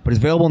am, but it's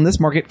available in this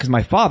market because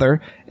my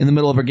father, in the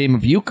middle of a game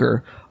of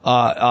euchre,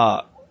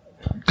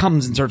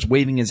 comes and starts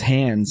waving his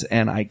hands,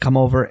 and I come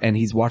over and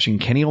he's watching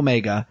Kenny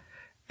Omega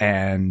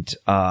and,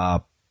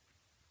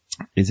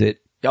 is it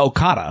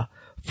Okada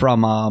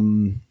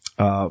from,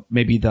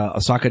 maybe the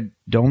Osaka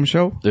Dome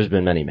show? There's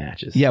been many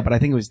matches. Yeah, but I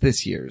think it was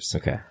this year's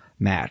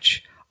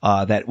match,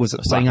 that was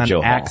playing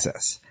on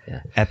Access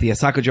at the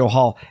Osaka Joe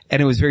Hall.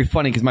 And it was very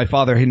funny because my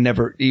father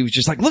he was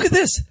just like, look at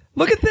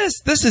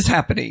this, this is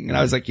happening. And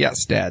I was like,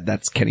 yes, Dad,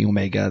 that's Kenny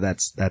Omega.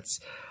 That's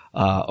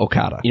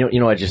Okada. You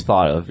know, I just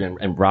thought of,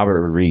 and Robert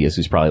Rodriguez,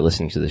 who's probably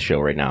listening to the show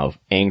right now,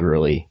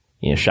 angrily,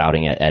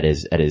 shouting at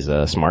his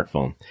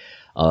smartphone.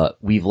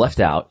 We've left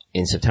out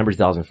in September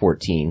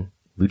 2014,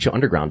 Lucha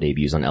Underground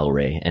debuts on El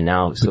Rey, and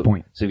now, so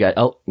we've got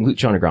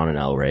Lucha Underground on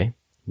El Rey,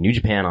 New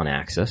Japan on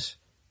Access,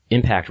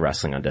 Impact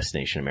Wrestling on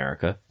Destination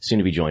America, soon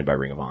to be joined by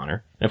Ring of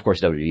Honor, and of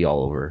course WWE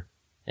all over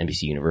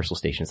NBC Universal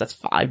stations. That's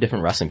 5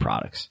 different wrestling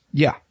products.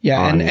 Yeah,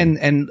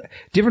 and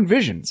different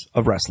visions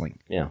of wrestling.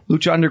 Yeah.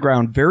 Lucha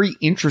Underground, very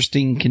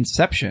interesting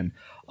conception.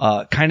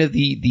 Kind of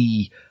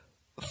the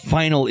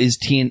final is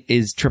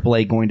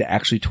AAA going to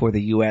actually tour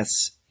the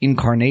U.S.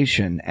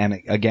 incarnation,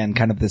 and again,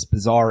 kind of this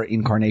bizarre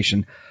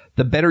incarnation.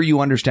 The better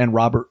you understand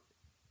Robert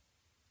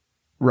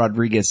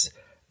Rodriguez,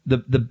 the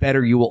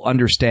better you will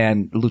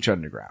understand Lucha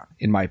Underground,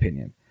 in my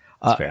opinion.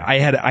 I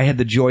had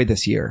the joy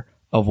this year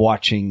of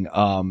watching,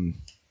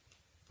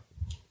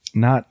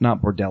 not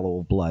Bordello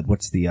of Blood.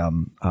 What's the,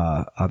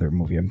 other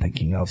movie I'm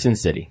thinking of? Sin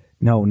City.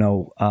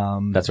 No.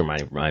 That's where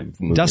my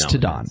movie Dust to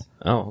Dawn.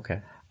 Oh,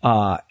 okay.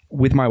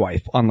 With my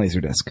wife on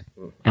Laserdisc.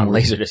 On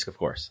Laserdisc, of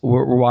course.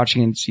 We're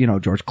watching,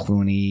 George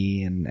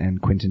Clooney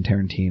and Quentin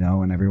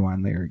Tarantino and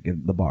everyone there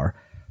at the bar.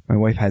 My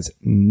wife has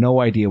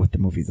no idea what the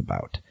movie's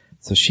about.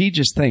 So she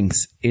just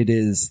thinks it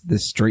is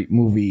this straight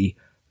movie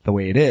the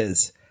way it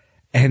is.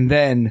 And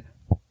then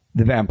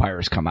the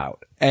vampires come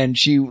out. And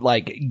she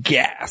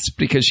gasped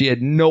because she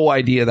had no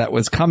idea that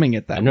was coming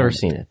at that I've never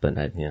seen it, but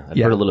I've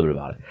heard a little bit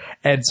about it.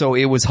 And so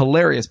it was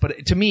hilarious.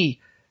 But to me,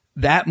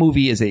 that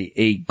movie is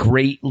a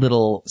great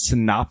little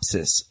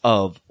synopsis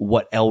of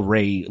what El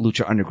Rey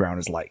Lucha Underground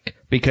is like.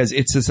 Because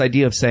it's this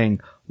idea of saying,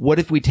 what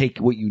if we take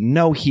what you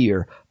know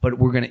here, but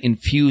we're going to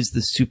infuse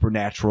the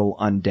supernatural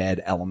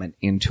undead element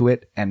into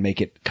it and make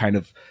it kind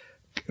of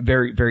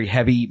very, very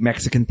heavy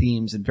Mexican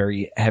themes and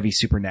very heavy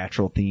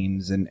supernatural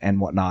themes and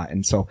whatnot.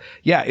 And so,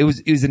 yeah, it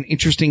was an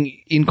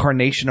interesting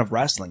incarnation of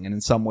wrestling, and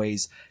in some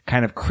ways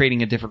kind of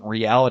creating a different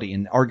reality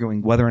and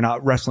arguing whether or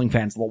not wrestling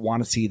fans will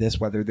want to see this,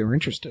 whether they're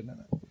interested in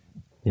it.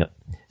 Yep.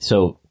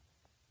 So,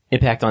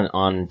 Impact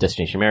on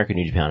Destination America,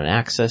 New Japan, and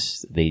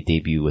Access. They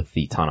debut with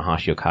the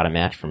Tanahashi Okada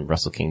match from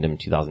Wrestle Kingdom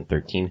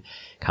 2013.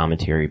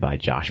 Commentary by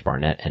Josh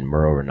Barnett and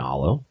Muro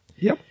Ranallo.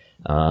 Yep.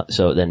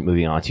 So then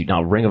moving on to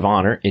now Ring of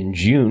Honor in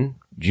June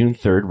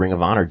 3rd, Ring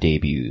of Honor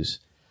debuts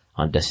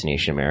on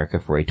Destination America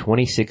for a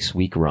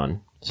 26-week run.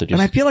 So just,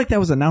 and I feel like that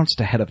was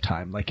announced ahead of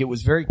time. Like, it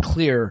was very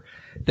clear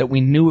that we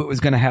knew it was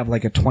going to have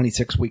like a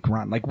 26-week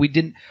run. Like,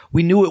 we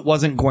knew it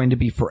wasn't going to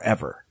be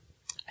forever.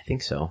 I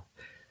think so.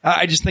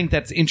 I just think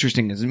that's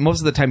interesting, is most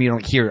of the time you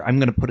don't hear, I'm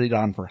going to put it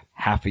on for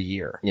half a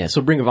year. Yeah,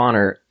 so Ring of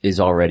Honor is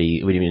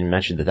already, we didn't even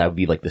mention that would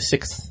be like the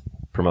 6th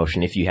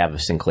promotion if you have a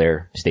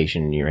Sinclair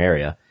station in your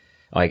area.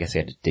 Oh, I guess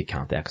I did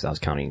count that because I was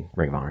counting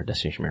Ring of Honor,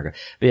 Destination America.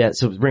 But yeah,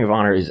 so Ring of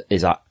Honor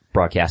is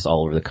broadcast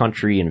all over the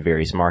country in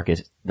various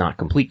markets. Not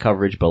complete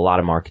coverage, but a lot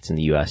of markets in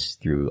the U.S.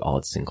 through all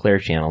its Sinclair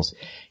channels.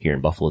 Here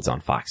in Buffalo, it's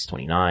on Fox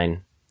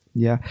 29.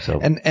 Yeah. So,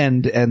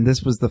 and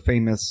this was the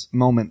famous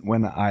moment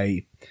when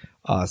I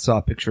saw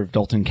a picture of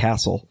Dalton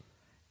Castle,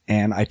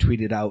 and I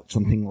tweeted out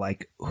something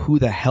like, "Who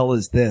the hell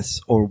is this?"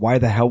 or "Why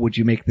the hell would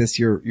you make this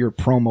your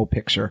promo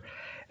picture?"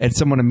 And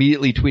someone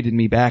immediately tweeted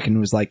me back and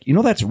was like,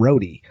 "That's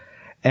Rhodey."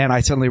 And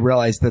I suddenly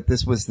realized that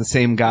this was the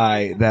same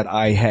guy that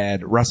I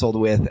had wrestled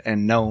with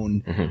and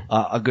known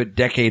a good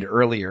decade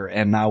earlier,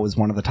 and now was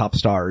one of the top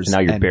stars. Now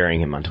you're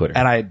burying him on Twitter.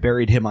 And I had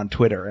buried him on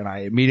Twitter, and I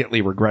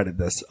immediately regretted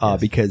this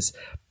because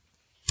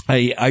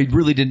I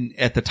really didn't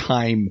at the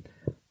time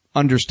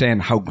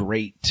understand how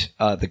great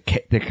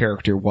the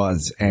character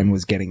was and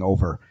was getting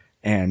over,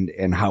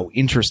 and how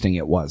interesting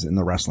it was in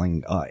the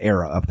wrestling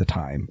era of the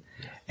time.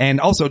 And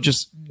also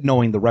just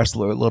knowing the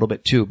wrestler a little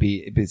bit too,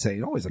 be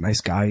saying, he's a nice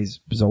guy.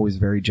 He's always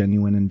very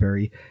genuine and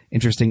very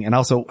interesting. And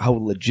also how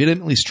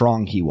legitimately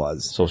strong he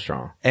was. So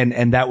strong.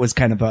 And that was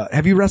kind of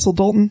have you wrestled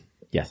Dalton?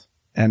 Yes.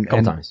 A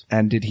couple times.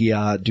 And did he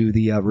do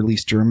the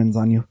release Germans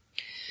on you?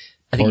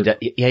 I think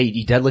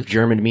he deadlift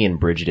Germaned me and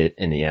bridged it,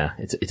 and yeah,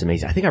 it's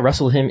amazing. I think I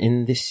wrestled him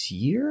in this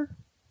year,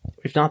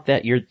 if not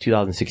that year,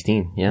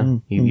 2016. Yeah,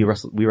 we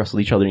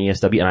wrestled each other in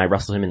ESW, and I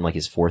wrestled him in like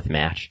his 4th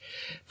match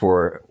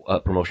for a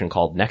promotion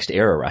called Next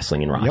Era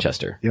Wrestling in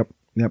Rochester. Yep.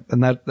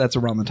 And that's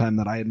around the time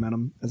that I had met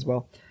him as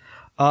well.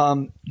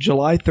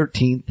 July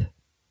 13th,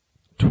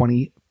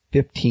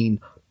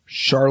 2015,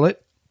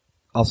 Charlotte,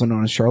 also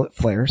known as Charlotte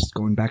Flair,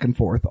 going back and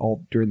forth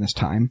all during this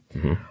time.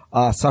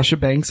 Sasha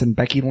Banks and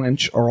Becky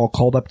Lynch are all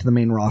called up to the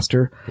main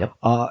roster. Yep.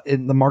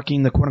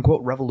 Marking the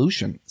quote-unquote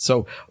revolution.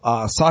 So,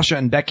 Sasha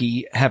and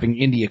Becky having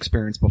indie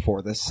experience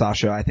before this.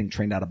 Sasha, I think,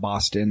 trained out of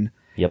Boston.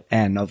 Yep.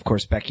 And of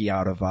course, Becky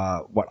out of,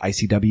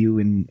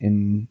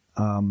 ICW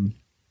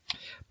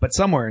but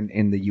somewhere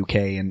in the UK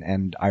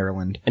and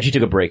Ireland. And she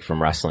took a break from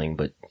wrestling,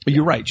 but.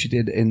 You're right. She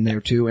did in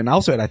there too. And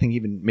also, I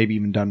think maybe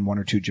even done 1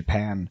 or 2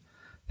 Japan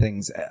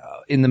things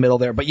in the middle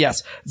there. But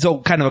yes, so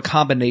kind of a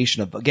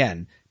combination of,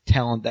 again,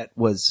 talent that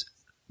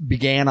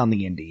began on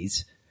the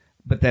indies,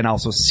 but then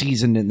also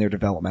seasoned in their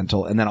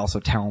developmental, and then also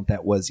talent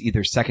that was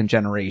either second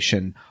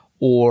generation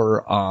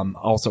or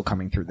also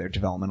coming through their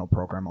developmental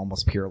program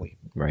almost purely.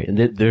 Right.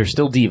 And they're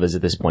still divas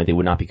at this point. They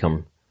would not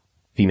become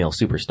female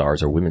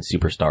superstars or women's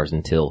superstars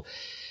until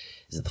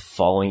the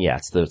following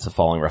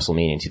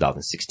WrestleMania in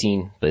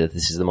 2016. But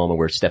this is the moment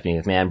where Stephanie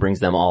McMahon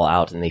brings them all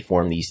out and they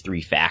form these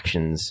 3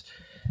 factions.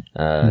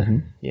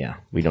 Yeah,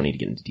 we don't need to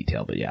get into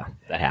detail, but yeah,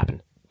 that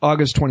happened.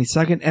 August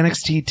 22nd,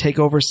 NXT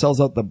TakeOver sells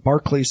out the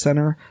Barclays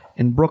Center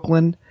in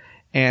Brooklyn.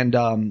 And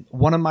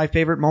one of my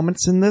favorite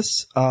moments in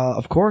this,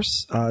 of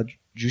course,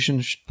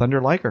 Jushin Thunder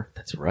Liger.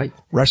 That's right.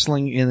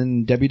 Wrestling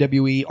in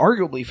WWE,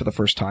 arguably for the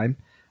first time.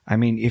 I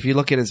mean, if you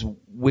look at his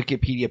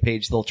Wikipedia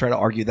page, they'll try to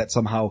argue that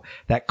somehow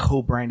that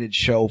co-branded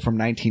show from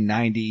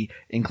 1990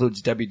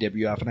 includes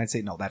WWF, and I'd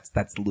say no,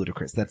 that's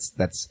ludicrous.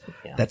 That's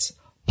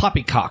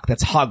poppycock.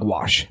 That's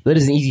hogwash. That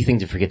is an easy thing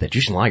to forget that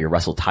Jushin Liger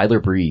wrestled Tyler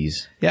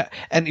Breeze. Yeah,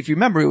 and if you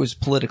remember, it was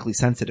politically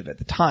sensitive at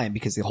the time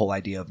because the whole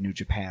idea of New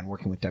Japan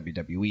working with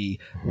WWE,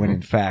 when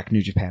in fact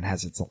New Japan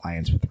has its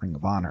alliance with Ring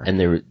of Honor, and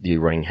they're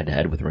running head to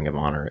head with Ring of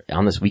Honor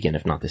on this weekend,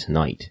 if not this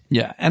night.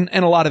 Yeah, and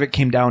a lot of it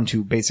came down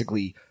to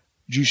basically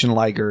Jushin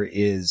Liger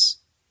is,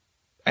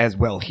 as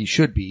well he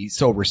should be,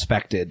 so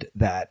respected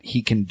that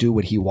he can do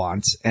what he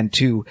wants, and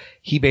 2,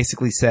 he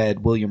basically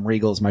said, William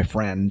Regal is my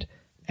friend.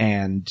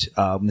 And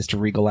Mr.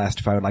 Regal asked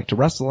if I would like to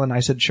wrestle, and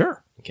I said,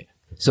 sure. Okay.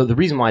 So the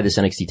reason why this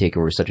NXT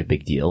TakeOver is such a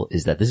big deal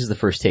is that this is the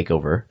first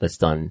TakeOver that's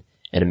done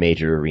at a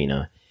major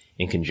arena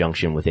in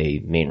conjunction with a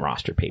main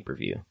roster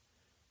pay-per-view.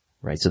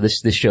 Right? So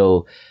this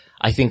show,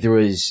 I think there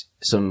was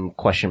some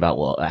question about,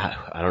 well,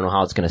 I don't know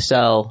how it's going to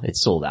sell.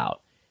 It's sold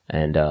out.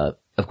 And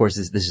of course,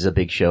 this is a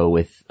big show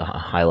with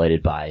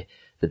highlighted by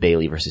the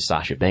Bayley versus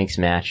Sasha Banks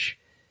match,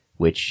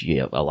 which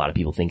a lot of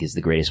people think is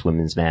the greatest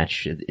women's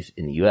match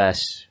in the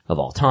U.S. of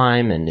all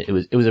time, and it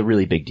was a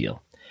really big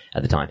deal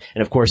at the time.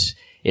 And of course,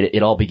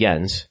 it all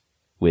begins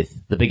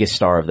with the biggest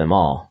star of them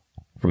all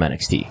from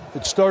NXT.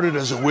 It started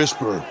as a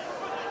whisper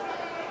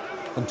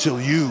until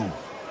you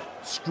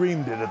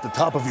screamed it at the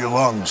top of your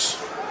lungs.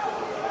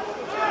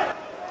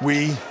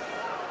 We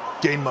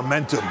gained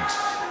momentum.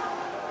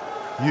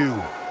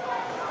 You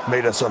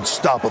made us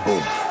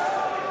unstoppable.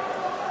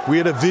 We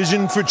had a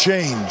vision for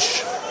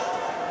change.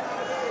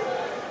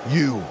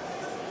 You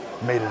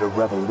made it a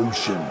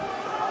revolution.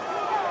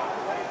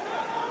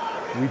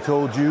 We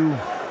told you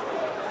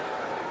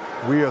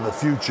we are the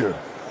future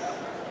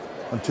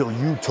until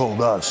you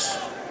told us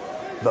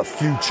the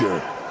future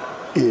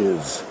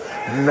is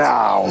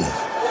now.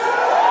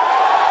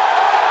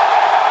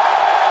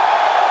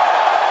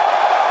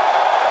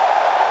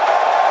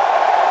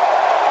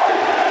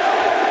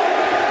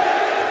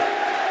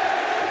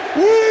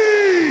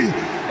 We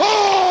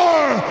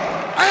are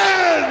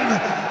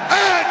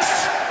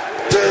NXT!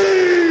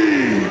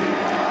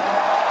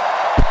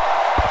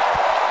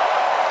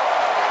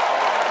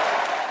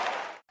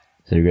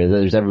 So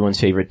there's everyone's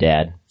favorite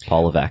dad,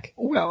 Paul Levesque.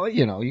 Well,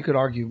 you could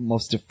argue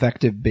most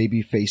effective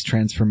babyface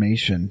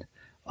transformation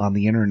on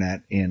the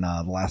internet in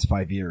the last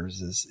 5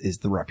 years is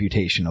the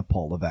reputation of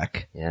Paul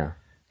Levesque. Yeah.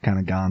 Kind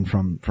of gone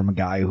from a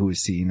guy who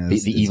is seen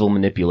as the evil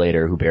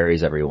manipulator who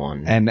buries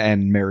everyone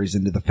and marries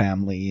into the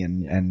family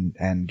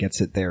and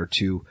gets it there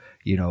to,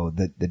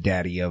 the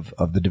daddy of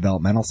the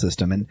developmental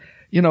system. And,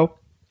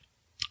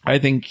 I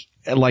think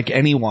like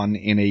anyone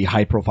in a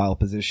high profile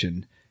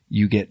position,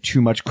 you get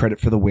too much credit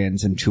for the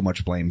wins and too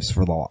much blames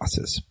for the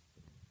losses.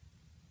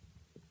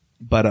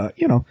 But, I'm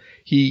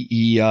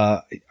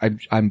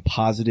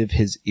positive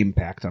his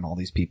impact on all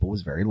these people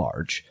was very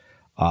large.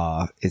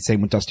 It's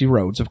same with Dusty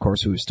Rhodes, of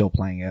course, who is still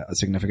playing a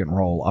significant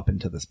role up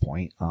until this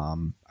point.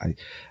 I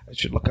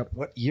should look up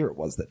what year it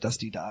was that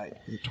Dusty died.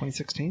 Was it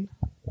 2016?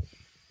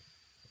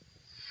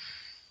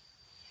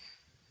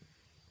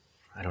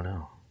 I don't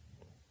know.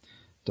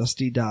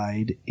 Dusty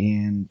died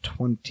in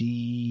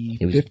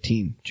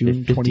 2015,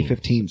 June 15.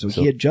 2015. So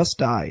he had just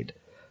died.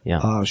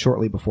 Yeah.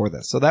 Shortly before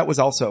this. So that was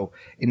also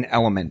an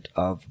element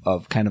of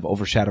kind of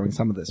overshadowing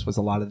some of this, was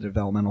a lot of the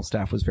developmental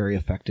staff was very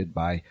affected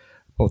by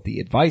both the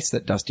advice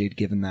that Dusty had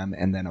given them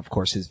and then, of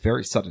course, his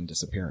very sudden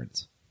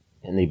disappearance.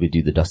 And they would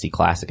do the Dusty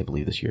Classic, I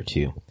believe, this year,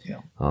 too.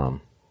 Yeah.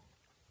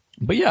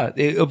 But yeah,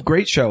 a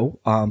great show,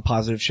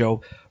 positive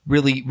show,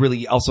 really,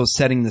 really also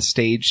setting the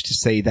stage to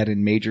say that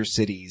in major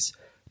cities,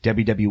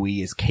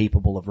 WWE is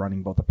capable of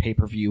running both a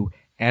pay-per-view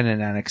and an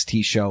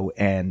NXT show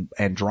and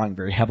drawing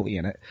very heavily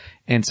in it.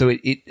 And so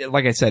it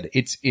like I said,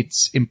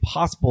 it's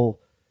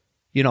impossible,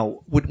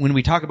 when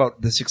we talk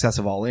about the success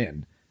of All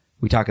In,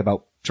 we talk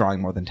about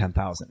drawing more than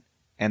 10,000.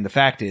 And the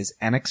fact is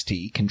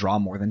NXT can draw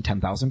more than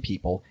 10,000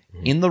 people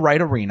in the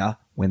right arena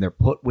when they're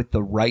put with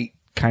the right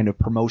kind of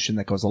promotion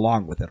that goes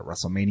along with it. A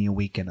WrestleMania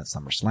weekend, a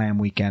SummerSlam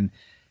weekend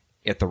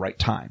at the right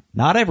time.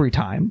 Not every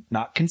time,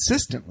 not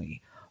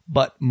consistently,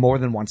 but more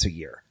than once a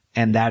year.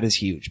 And that is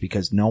huge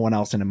because no one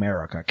else in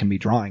America can be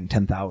drawing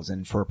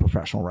 10,000 for a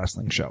professional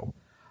wrestling show,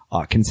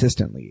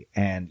 consistently.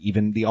 And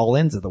even the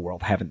All-Ins of the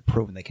world haven't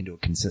proven they can do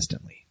it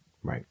consistently.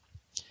 Right.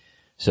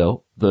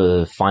 So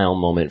the final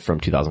moment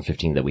from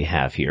 2015 that we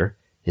have here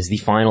is the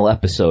final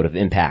episode of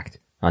Impact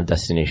on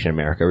Destination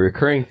America, a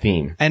recurring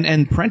theme.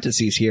 And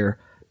parentheses here,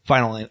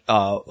 finally,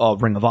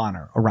 Ring of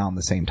Honor around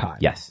the same time.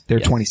 Yes. Their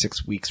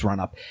 26 weeks run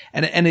up.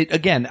 And it,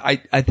 again,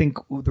 I think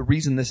the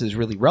reason this is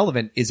really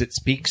relevant is it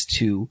speaks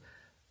to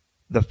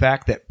the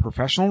fact that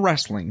professional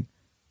wrestling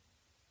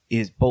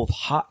is both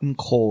hot and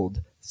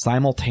cold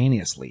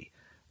simultaneously,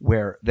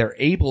 where they're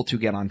able to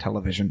get on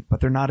television, but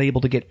they're not able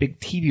to get big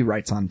TV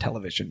rights on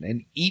television.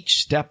 And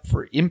each step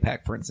for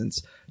Impact, for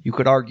instance, you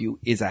could argue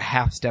is a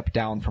half step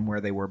down from where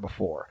they were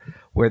before,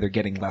 where they're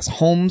getting less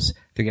homes,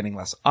 they're getting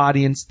less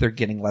audience, they're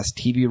getting less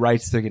TV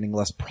rights, they're getting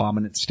less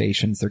prominent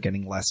stations, they're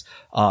getting less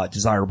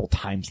desirable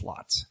time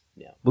slots.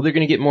 Yeah. Well, they're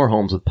going to get more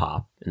homes with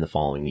Pop in the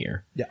following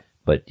year. Yeah.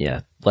 But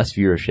yeah, less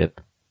viewership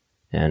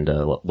and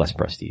less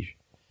prestige.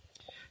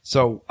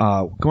 So,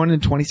 going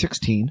into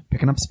 2016,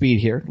 picking up speed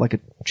here, like a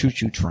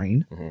choo-choo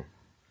train.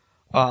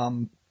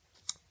 Mm-hmm.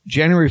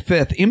 January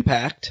 5th,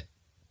 Impact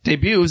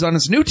debuts on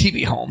its new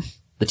TV home.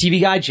 The TV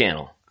Guide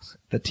channel.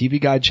 The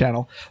TV Guide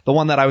channel. The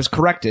one that I was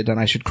corrected, and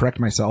I should correct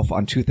myself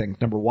on two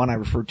things. Number one, I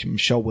referred to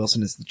Michelle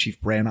Wilson as the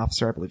chief brand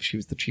officer. I believe she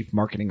was the chief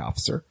marketing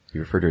officer. You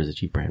referred to her as the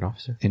chief brand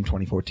officer? In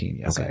 2014,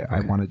 yes. Okay, I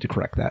wanted to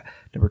correct that.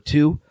 Number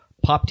two,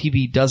 Pop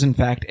TV does in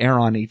fact air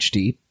on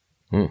HD.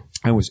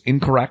 I was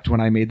incorrect when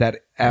I made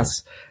that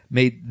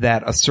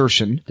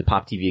assertion. The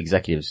Pop TV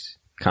executives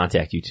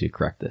contact you to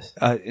correct this?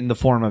 In the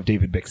form of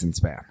David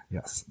Bixenspan.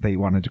 Yes. They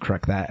wanted to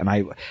correct that.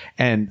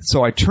 And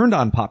so I turned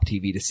on Pop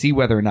TV to see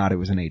whether or not it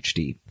was in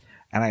HD.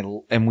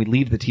 And we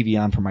leave the TV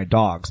on for my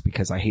dogs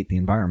because I hate the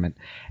environment.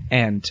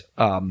 And,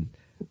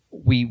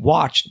 we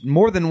watched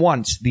more than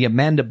once the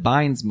Amanda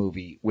Bynes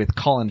movie with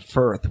Colin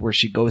Firth where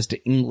she goes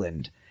to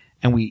England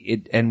and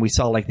we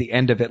saw like the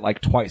end of it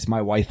like twice,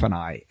 my wife and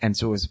I. And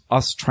so it was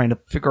us trying to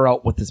figure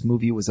out what this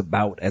movie was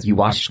about as You we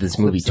watched this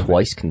movie clips of it.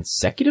 twice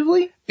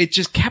consecutively? It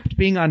just kept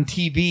being on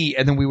TV,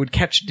 and then we would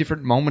catch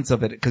different moments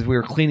of it because we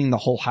were cleaning the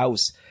whole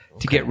house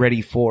to get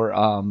ready for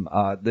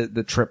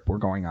the trip we're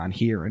going on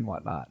here and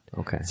whatnot.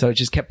 Okay. So it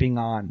just kept being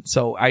on.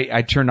 So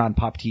I turned on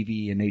Pop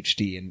TV in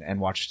HD and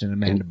watched an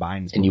Amanda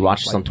Bynes. And you movie,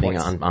 watched like, something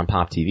twice. on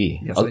Pop TV,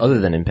 Yes, I other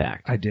did. than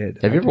Impact. I did.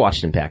 Have you ever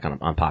watched Impact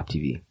on Pop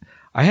TV?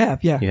 I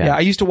have, yeah. You have? Yeah, I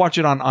used to watch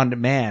it on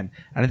demand,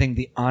 and I think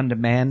the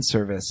on-demand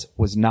service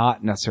was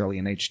not necessarily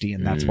in HD,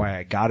 and that's why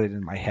I got it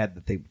in my head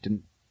that they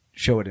didn't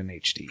show it in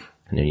HD.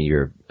 And then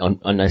you're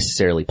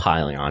unnecessarily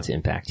piling onto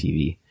Impact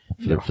TV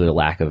for the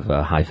lack of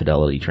high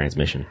fidelity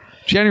transmission.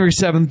 January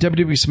 7th,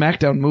 WWE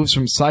SmackDown moves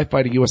from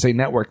Sci-Fi to USA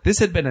Network. This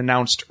had been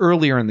announced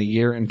earlier in the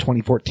year in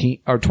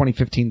 2014 or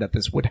 2015 that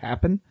this would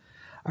happen.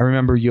 I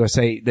remember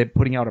USA, they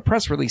putting out a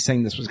press release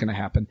saying this was going to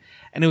happen.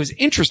 And it was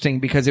interesting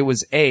because it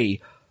was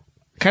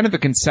kind of a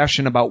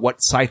concession about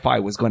what Sci-Fi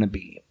was going to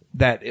be.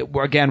 That,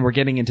 again, we're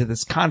getting into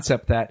this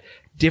concept that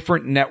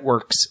different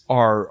networks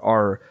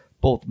are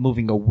both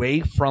moving away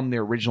from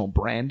their original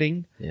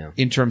branding. Yeah.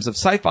 In terms of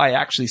Sci-Fi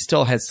actually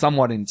still has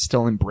somewhat and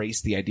still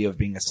embraced the idea of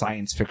being a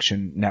science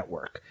fiction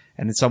network.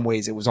 And in some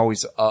ways it was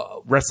always,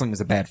 wrestling was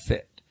a bad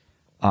fit.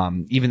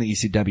 Even the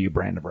ECW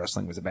brand of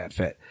wrestling was a bad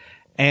fit.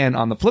 And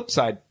on the flip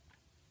side,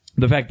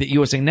 the fact that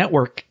USA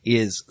Network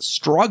is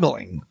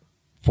struggling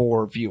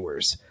for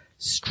viewers,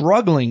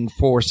 struggling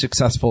for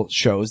successful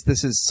shows.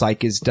 This is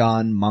Psych is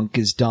done, Monk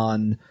is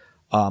done.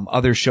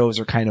 Other shows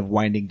are kind of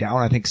winding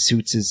down. I think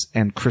Suits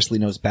and Chris Lee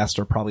Knows Best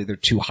are probably their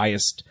two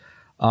highest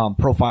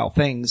profile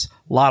things.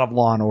 A lot of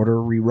Law and Order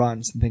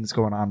reruns and things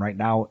going on right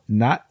now.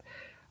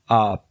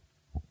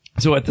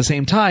 So at the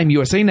same time,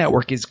 USA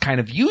Network is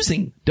kind of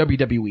using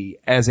WWE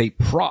as a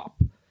prop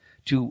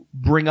to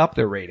bring up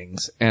their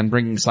ratings and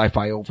bringing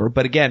Sci-Fi over.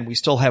 But again, we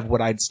still have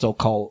what I'd still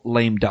call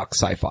lame duck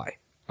Sci-Fi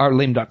or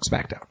lame duck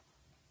SmackDown.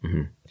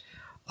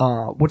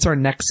 What's our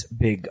next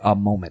big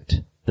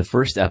moment? The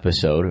first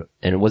episode,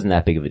 and it wasn't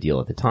that big of a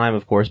deal at the time,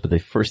 of course, but the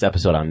first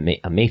episode on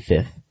May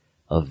 5th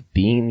of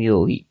Being the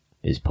Elite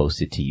is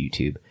posted to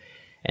YouTube.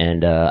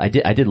 And I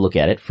did look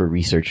at it for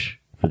research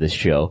for this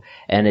show,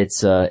 and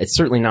it's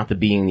certainly not the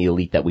Being the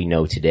Elite that we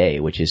know today,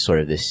 which is sort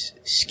of this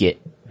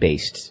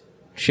skit-based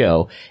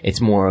show.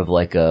 It's more of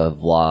like a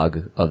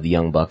vlog of the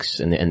Young Bucks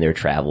and their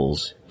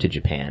travels to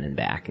Japan and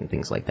back and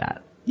things like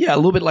that. Yeah, a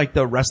little bit like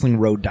the Wrestling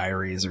Road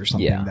Diaries or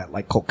something that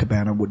like Colt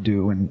Cabana would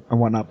do and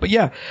whatnot. But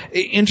yeah,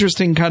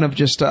 interesting kind of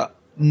just a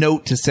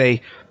note to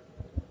say,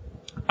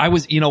 I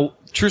was,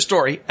 true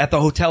story, at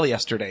the hotel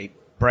yesterday,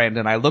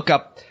 Brandon, I look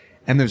up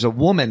and there's a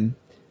woman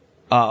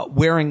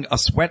wearing a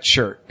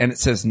sweatshirt and it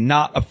says,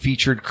 not a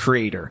featured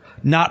creator,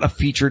 not a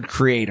featured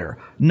creator,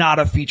 not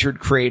a featured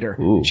creator.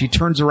 Ooh. She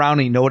turns around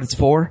and you know what it's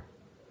for?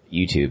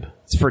 YouTube.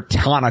 It's for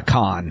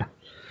TanaCon.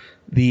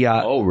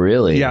 Oh,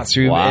 really? Yeah.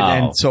 So, wow.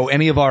 and so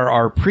any of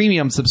our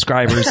premium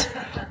subscribers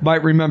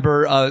might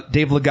remember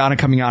Dave Lagana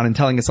coming on and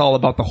telling us all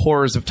about the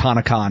horrors of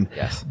TanaCon.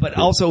 Yes. But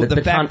also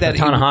the fact that the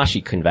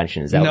Tanahashi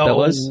convention, is that what that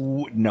was?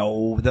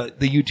 No, the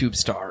YouTube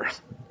star.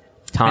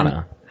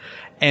 Tana.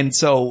 And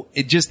so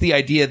it just the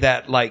idea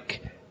that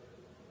like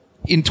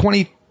in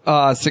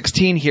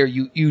 2016 here,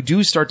 you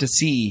do start to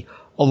see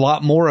a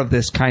lot more of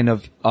this kind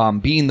of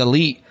being the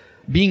elite,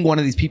 being one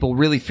of these people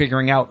really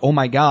figuring out, oh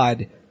my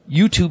God,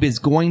 YouTube is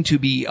going to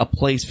be a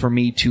place for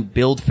me to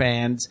build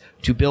fans,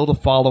 to build a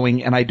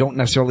following, and I don't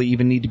necessarily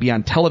even need to be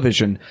on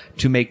television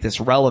to make this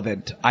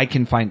relevant. I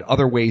can find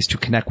other ways to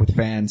connect with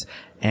fans,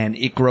 and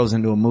it grows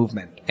into a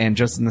movement. And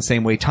just in the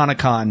same way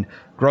TanaCon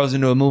grows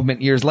into a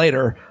movement years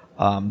later,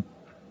 the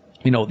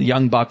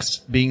Young Bucks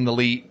being the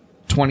elite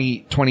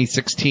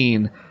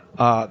 2016,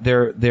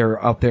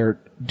 they're out there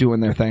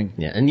doing their thing.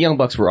 Yeah, and the Young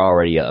Bucks were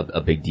already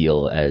a big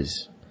deal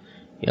as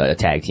a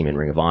tag team in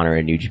Ring of Honor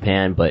and New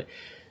Japan, but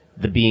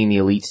the Being the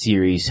Elite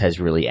series has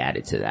really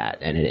added to that,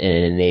 and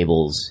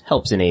it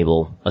helps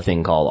enable a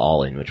thing called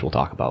All In, which we'll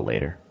talk about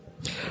later.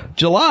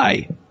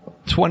 July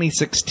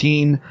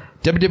 2016,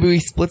 WWE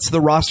splits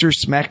the roster.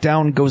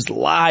 SmackDown goes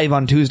live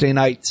on Tuesday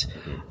nights.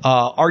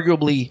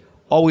 Arguably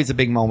always a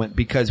big moment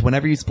because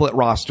whenever you split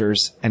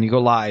rosters and you go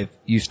live,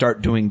 you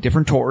start doing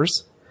different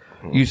tours.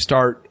 You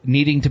start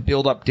needing to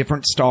build up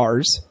different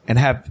stars and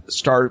have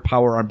star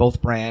power on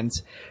both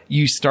brands.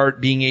 You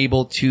start being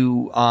able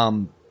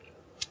to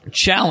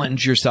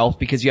challenge yourself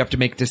because you have to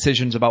make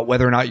decisions about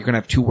whether or not you're going to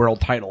have 2 world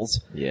titles.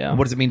 Yeah. And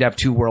what does it mean to have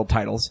 2 world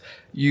titles?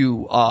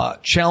 You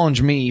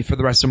challenge me for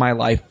the rest of my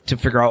life to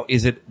figure out,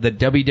 is it the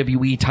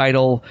WWE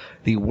title,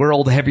 the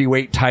World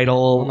Heavyweight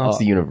title? Well, that's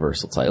the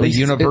Universal title. The It's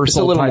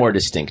Universal a little title. more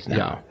distinct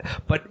now. Yeah.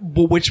 But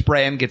which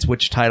brand gets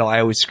which title?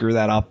 I always screw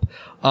that up.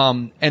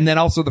 And then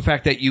also the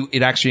fact that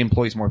it actually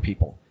employs more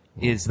people.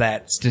 Is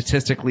that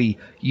statistically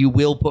you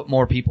will put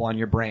more people on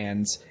your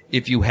brands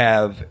if you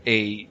have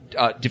a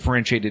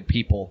differentiated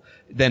people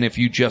than if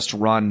you just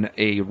run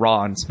a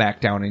Raw and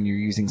SmackDown and you're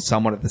using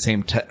somewhat of the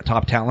same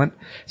top talent,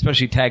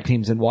 especially tag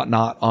teams and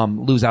whatnot,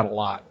 lose out a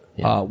lot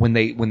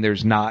when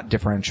there's not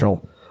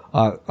differential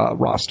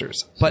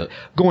rosters. But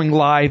going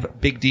live,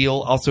 big deal.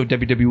 Also,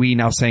 WWE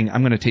now saying,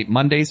 I'm going to tape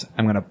Mondays.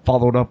 I'm going to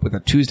follow it up with a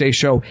Tuesday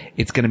show.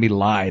 It's going to be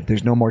live.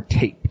 There's no more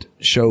taped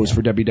shows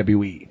for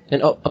WWE.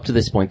 And up to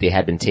this point, they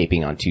had been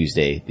taping on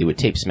Tuesday. They would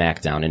tape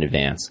SmackDown in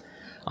advance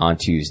on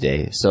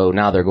Tuesday. So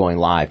now they're going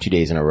live 2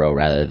 days in a row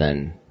rather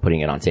than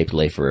putting it on tape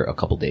delay for a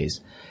couple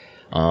days.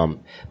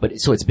 But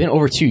so it's been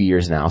over 2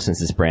 years now since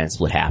this brand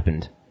split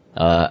happened.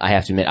 I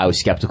have to admit I was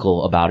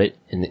skeptical about it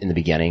in the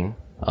beginning.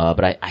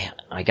 But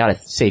I gotta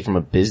say from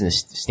a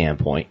business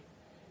standpoint,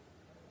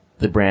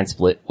 the brand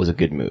split was a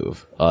good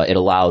move. It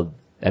allowed,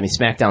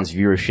 SmackDown's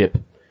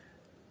viewership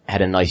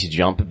had a nice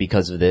jump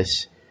because of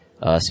this.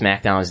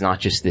 SmackDown is not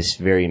just this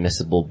very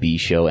missable B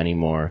show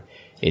anymore.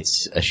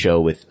 It's a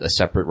show with a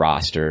separate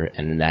roster,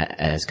 and that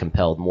has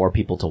compelled more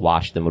people to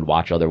watch than would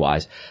watch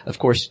otherwise. Of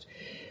course,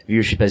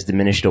 viewership has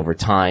diminished over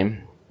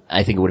time.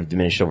 I think it would have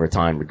diminished over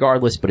time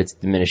regardless, but it's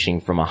diminishing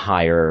from a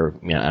higher,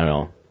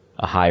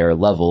 a higher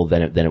level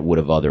than it would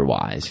have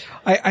otherwise.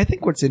 I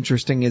think what's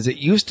interesting is it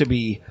used to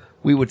be,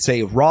 we would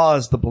say Raw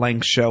is the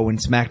blank show and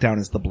SmackDown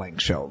is the blank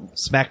show.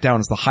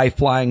 SmackDown is the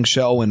high-flying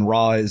show and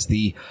Raw is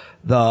the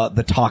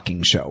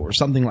talking show or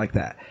something like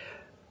that.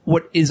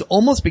 What is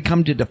almost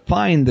become to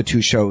define the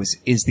two shows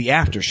is the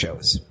after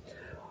shows.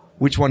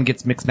 Which one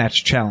gets Mixed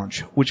Match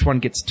Challenge? Which one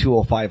gets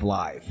 205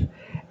 Live?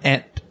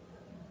 And,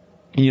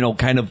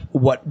 kind of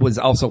what was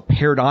also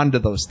paired onto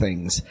those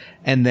things.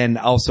 And then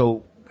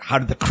also, how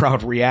did the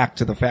crowd react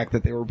to the fact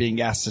that they were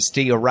being asked to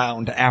stay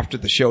around after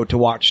the show to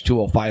watch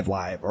 205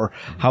 Live? Or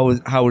how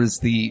is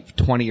the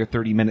 20 or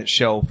 30 minute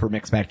show for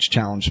Mixed Match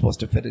Challenge supposed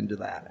to fit into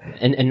that?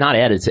 And not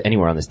added to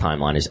anywhere on this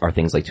timeline are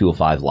things like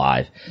 205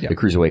 Live, the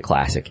Cruiserweight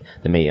Classic,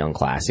 the Mae Young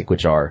Classic,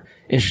 which are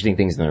interesting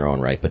things in their own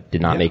right, but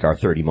did not make our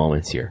 30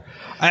 moments here.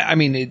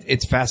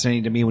 It's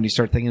fascinating to me when you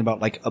start thinking about,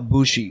 like,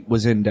 Ibushi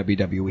was in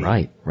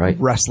WWE. Right.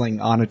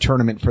 Wrestling on a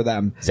tournament for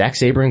them. Zack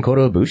Sabre and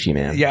Kota Ibushi,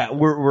 man. Yeah,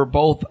 we're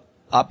both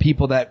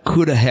people that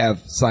could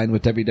have signed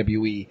with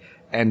WWE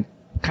and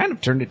kind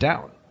of turned it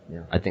down.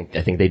 Yeah, I think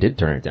they did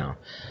turn it down.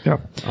 Yeah.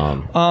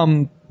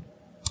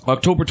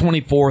 October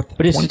 24th.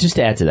 But it's just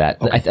to add to that,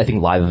 okay. I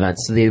think live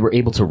events, they were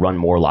able to run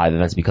more live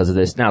events because of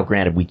this. Now,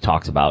 granted, we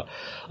talked about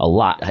a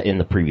lot in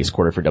the previous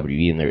quarter for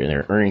WWE in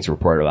their earnings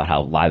report about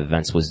how live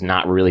events was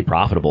not really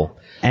profitable.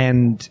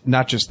 And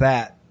not just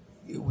that,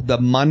 the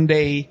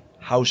Monday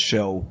house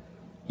show,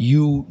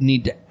 you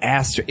need to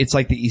ask, it's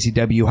like the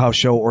ECW house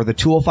show or the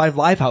 205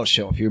 Live house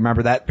show, if you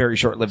remember that very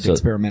short-lived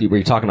experiment. What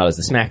you're talking about is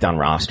the SmackDown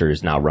roster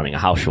is now running a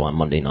house show on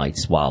Monday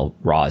nights while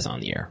Raw is on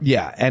the air.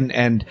 Yeah,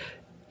 and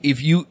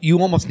if you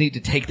almost need to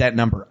take that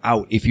number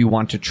out if you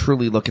want to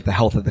truly look at the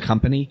health of the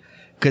company,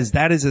 because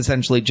that is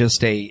essentially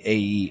just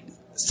a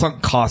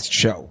sunk cost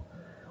show.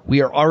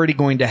 We are already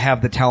going to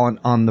have the talent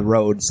on the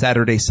road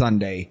Saturday,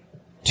 Sunday,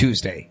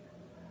 Tuesday.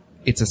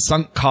 It's a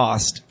sunk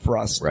cost for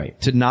us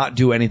to not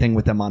do anything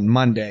with them on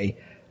Monday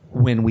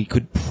when we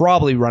could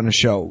probably run a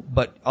show.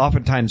 But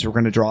oftentimes we're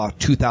going to draw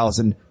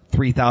 2,000,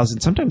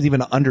 3,000, sometimes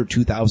even under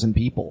 2,000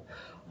 people.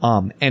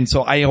 And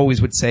so I always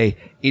would say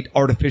it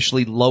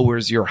artificially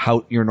lowers your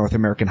North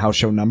American house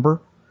show number.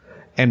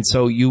 And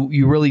so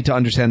you really, to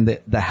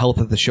understand the health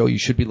of the show, you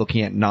should be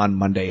looking at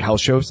non-Monday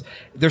house shows.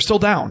 They're still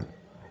down.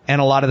 And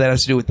a lot of that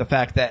has to do with the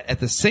fact that at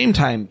the same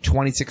time,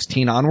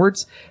 2016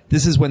 onwards,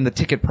 this is when the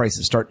ticket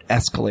prices start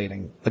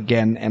escalating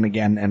again and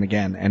again and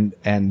again.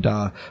 And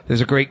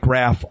there's a great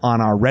graph on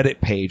our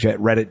Reddit page at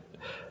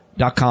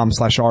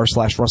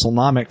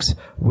reddit.com/r/WrestleNomics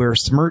where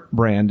Smirt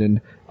Brandon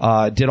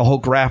did a whole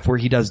graph where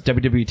he does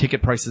WWE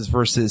ticket prices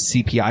versus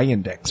CPI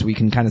index. We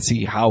can kind of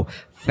see how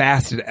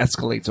fast it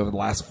escalates over the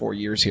last 4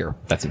 years here.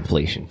 That's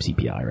inflation,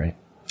 CPI, right?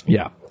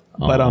 Yeah.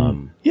 But,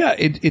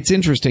 it's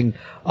interesting.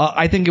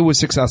 I think it was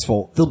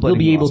successful. They'll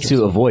be able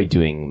to avoid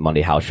doing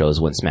Monday house shows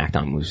when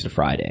SmackDown moves to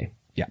Friday.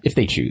 Yeah. If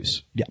they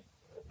choose. Yeah.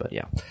 But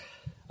yeah.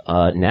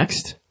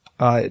 Next.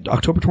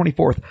 October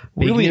 24th.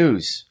 Big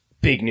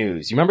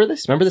news. You remember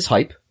this? Remember this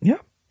hype? Yeah.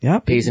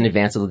 Yeah. Days in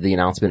advance of the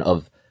announcement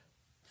of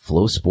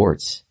Flow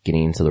Sports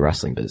getting into the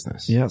wrestling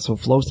business. Yeah, so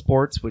Flow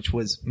Sports, which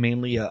was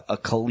mainly a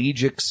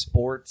collegiate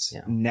sports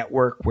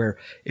network where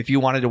if you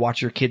wanted to watch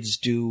your kids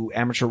do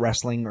amateur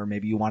wrestling or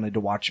maybe you wanted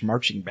to watch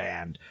marching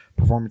band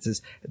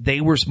performances,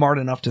 they were smart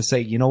enough to say,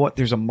 you know what,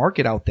 there's a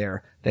market out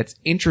there that's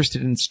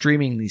interested in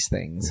streaming these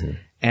things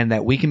and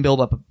that we can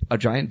build up a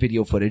giant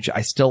video footage.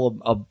 I still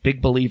am a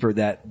big believer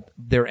that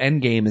their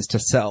end game is to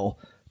sell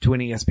to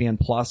an ESPN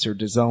Plus or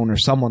DAZN or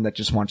someone that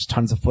just wants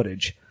tons of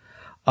footage.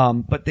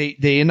 But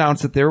they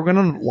announced that they were going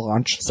to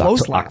launch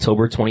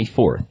October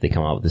 24th. They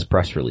come out with this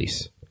press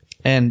release.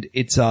 And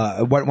it's,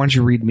 why don't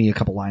you read me a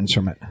couple lines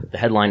from it? The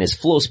headline is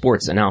Flow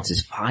Sports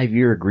announces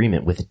 5-year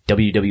agreement with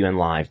WWN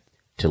Live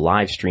to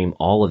live stream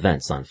all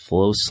events on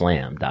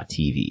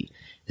FlowSlam.tv.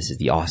 This is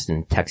the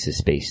Austin,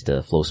 Texas-based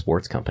Flow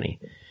Sports company.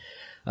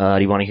 Do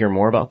you want to hear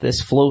more about this?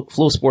 Flow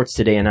Sports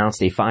today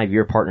announced a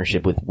 5-year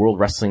partnership with World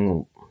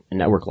Wrestling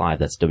Network Live,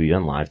 that's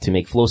WN Live, to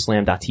make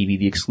FlowSlam.tv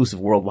the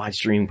exclusive worldwide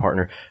streaming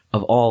partner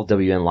of all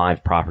WN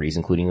Live properties,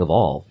 including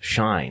Evolve,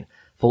 Shine,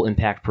 Full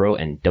Impact Pro,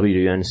 and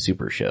WWN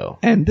Super Show.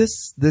 And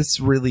this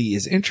really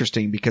is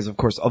interesting because, of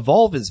course,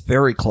 Evolve is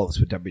very close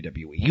with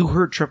WWE. You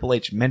heard Triple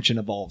H mention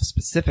Evolve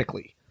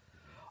specifically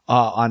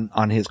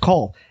on his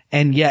call,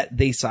 and yet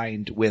they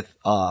signed with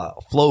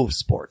Flow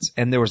Sports.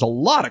 And there was a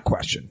lot of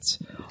questions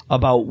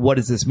about what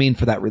does this mean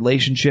for that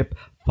relationship,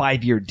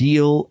 5-year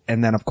deal,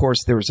 and then, of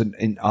course, there was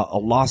a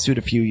lawsuit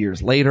a few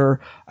years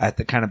later at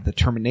the kind of the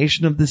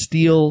termination of this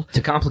deal.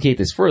 To complicate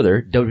this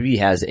further, WWE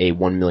has a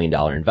 $1 million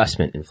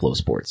investment in Flow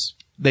Sports.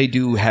 They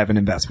do have an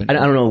investment. I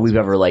don't know if we've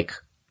ever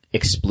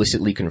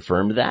explicitly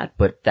confirmed that,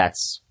 but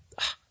that's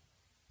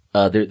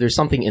there's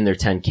something in their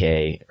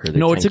 10K or their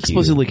No, 10Q. it's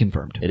explicitly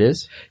confirmed. It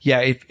is? Yeah,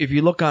 if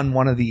you look on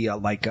one of the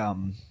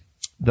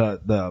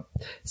the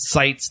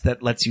sites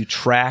that lets you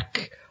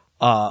track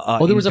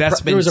there was a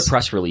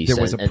press release.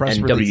 There was a press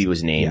and release. WWE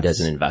was named Yes. as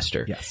an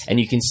investor. Yes. And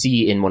you can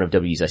see in one of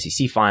WWE's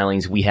SEC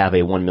filings, we have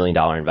a $1 million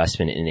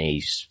investment in a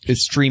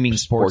streaming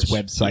sports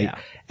website. Yeah.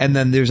 And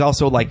then there's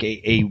also like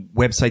a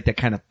website that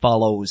kind of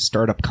follows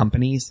startup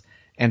companies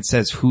and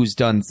says who's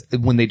done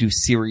when they do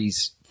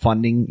series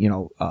funding,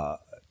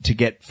 to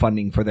get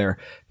funding for their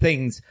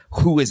things,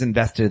 who is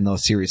invested in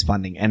those series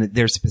funding. And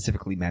they're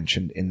specifically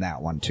mentioned in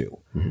that one too.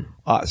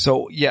 Mm-hmm.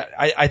 So yeah,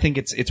 I think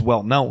it's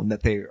well known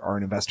that they are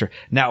an investor.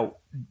 Now,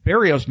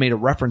 Barrios made a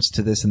reference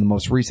to this in the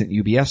most recent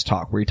UBS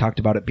talk where he talked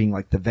about it being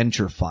like the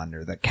venture fund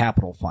or the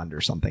capital fund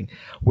or something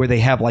where they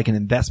have like an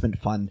investment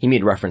fund. He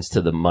made reference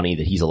to the money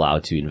that he's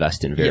allowed to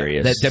invest in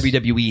various. Yeah, that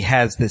WWE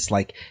has this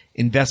like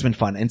investment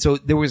fund. And so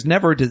there was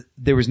never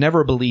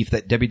a belief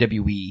that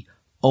WWE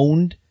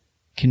owned,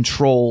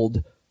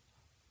 controlled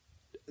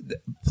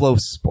Flow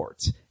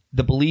Sports.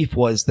 The belief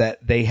was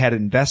that they had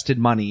invested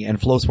money and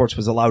Flow Sports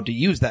was allowed to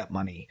use that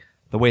money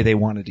the way they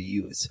wanted to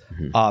use,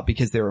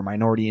 because they were a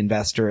minority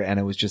investor and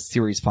it was just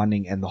series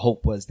funding, and the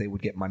hope was they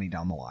would get money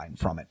down the line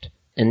from it.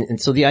 And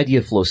so the idea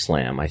of Flow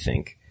Slam, I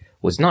think,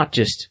 was not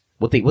just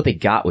what they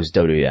got was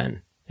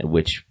WWN,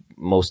 which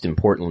most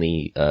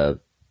importantly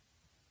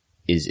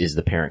is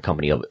the parent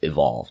company of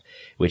Evolve,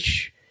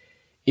 which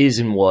is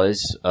and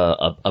was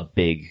a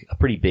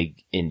pretty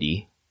big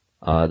indie.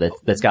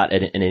 That's got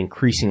an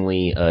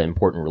increasingly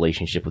important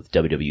relationship with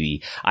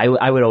WWE.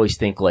 I would always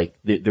think like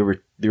there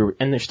were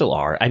and there still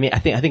are. I mean, I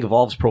think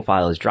Evolve's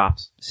profile has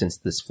dropped since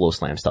this Flow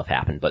Slam stuff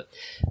happened, but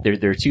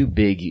there are two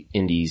big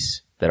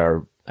indies that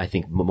are, I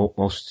think,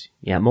 most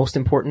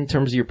important in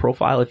terms of your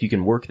profile if you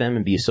can work them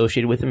and be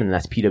associated with them, and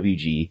that's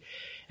PWG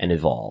and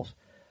Evolve.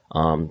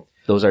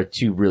 Those are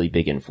two really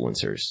big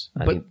influencers.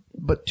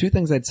 But two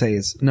things I'd say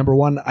is, number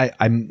one,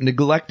 I'm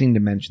neglecting to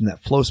mention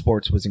that Flow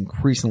Sports was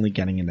increasingly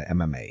getting into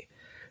MMA.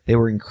 They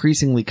were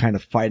increasingly kind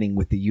of fighting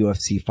with the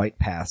UFC Fight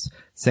Pass,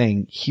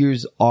 saying,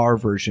 here's our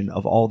version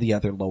of all the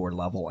other lower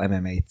level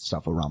MMA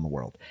stuff around the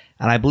world.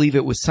 And I believe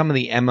it was some of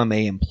the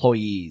MMA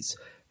employees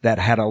that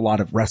had a lot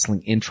of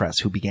wrestling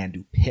interests who began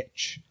to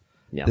pitch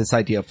this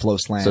idea of Flow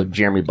Slam. So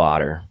Jeremy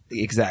Botter.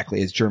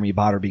 Exactly, as Jeremy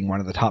Botter being one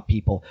of the top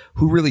people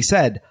who really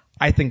said,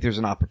 I think there's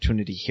an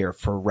opportunity here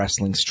for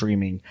wrestling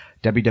streaming.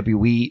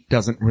 WWE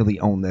doesn't really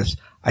own this.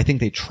 I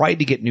think they tried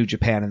to get New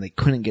Japan and they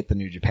couldn't get the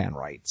New Japan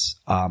rights.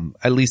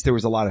 At least there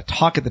was a lot of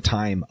talk at the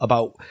time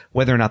about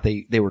whether or not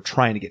they were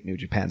trying to get New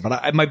Japan.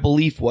 But my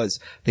belief was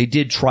they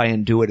did try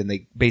and do it and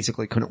they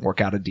basically couldn't work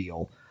out a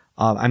deal.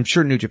 I'm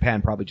sure New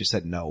Japan probably just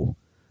said no.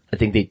 I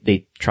think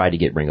they tried to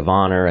get Ring of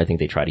Honor. I think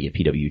they tried to get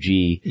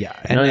PWG. Yeah.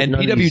 And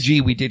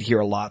PWG, we did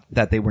hear a lot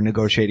that they were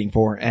negotiating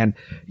for. And,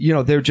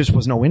 there just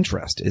was no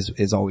interest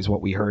is always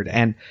what we heard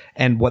and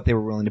what they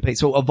were willing to pay.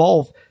 So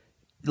Evolve,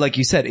 like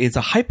you said, is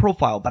a high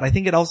profile, but I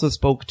think it also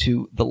spoke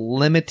to the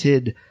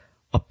limited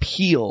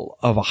appeal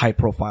of a high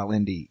profile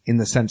indie in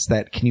the sense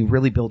that can you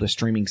really build a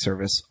streaming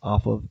service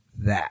off of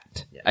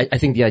that? I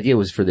think the idea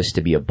was for this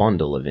to be a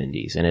bundle of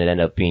indies, and it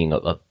ended up being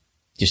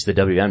just the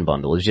WWN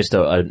bundle. It was just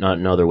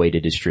another way to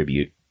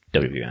distribute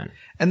WWN.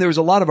 And there was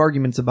a lot of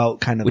arguments about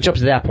kind of... Which up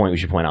to that point, we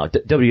should point out,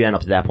 WWN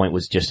up to that point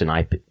was just an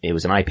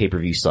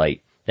iPay-per-view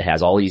site that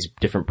has all these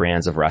different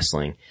brands of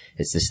wrestling.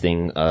 It's this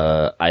thing,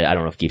 I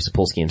don't know if Gabe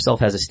Sapolsky himself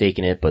has a stake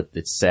in it, but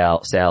it's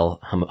Sal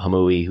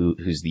Hamui,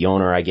 who's the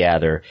owner, I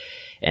gather.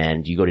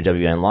 And you go to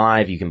WWN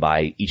Live, you can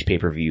buy each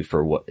pay-per-view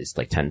for it's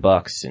like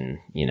 $10, and,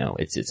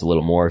 it's a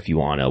little more if you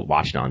want to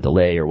watch it on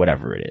delay or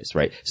whatever it is,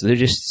 right? So they're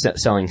just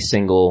selling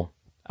single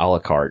a la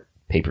carte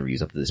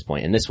pay-per-views up to this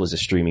point. And this was a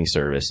streaming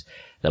service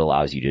that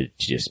allows you to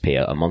just pay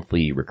a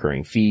monthly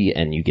recurring fee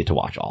and you get to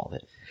watch all of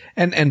it.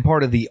 And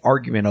part of the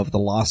argument of the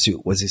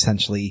lawsuit was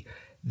essentially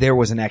there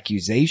was an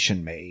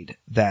accusation made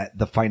that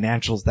the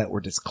financials that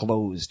were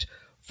disclosed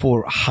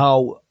for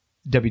how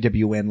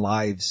WWN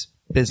Live's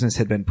business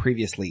had been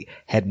previously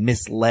had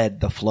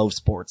misled the Flow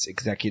Sports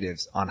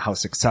executives on how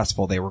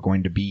successful they were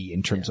going to be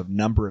in terms of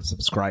number of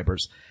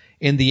subscribers.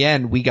 In the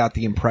end, we got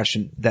the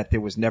impression that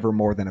there was never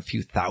more than a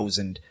few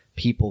thousand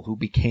people who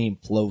became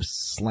Flow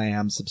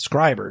Slam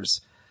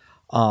subscribers,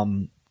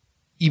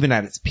 even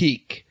at its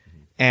peak.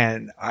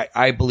 And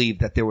I believe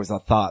that there was a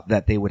thought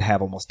that they would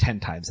have almost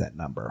 10 times that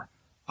number,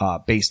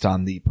 based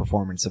on the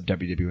performance of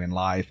WWN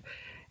Live.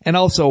 And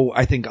also,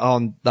 I think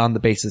on the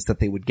basis that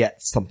they would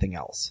get something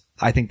else.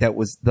 I think that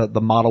was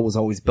the model was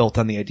always built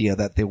on the idea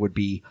that there would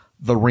be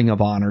the Ring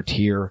of Honor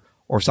tier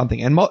or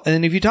something.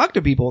 And if you talk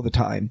to people at the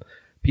time,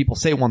 people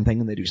say one thing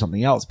and they do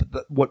something else.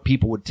 But what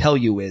people would tell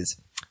you is,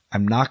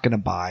 I'm not going to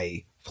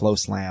buy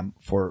FloSlam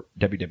for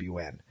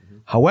WWN.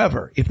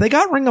 However, if they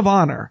got Ring of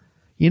Honor,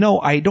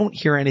 I don't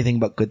hear anything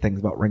but good things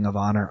about Ring of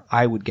Honor.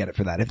 I would get it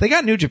for that. If they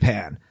got New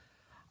Japan,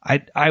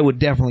 I would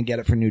definitely get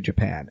it for New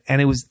Japan.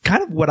 And it was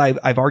kind of what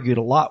I've argued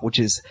a lot, which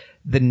is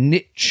the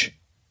niche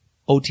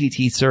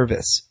OTT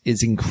service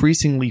is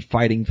increasingly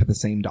fighting for the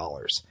same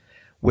dollars,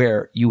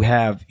 where you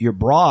have your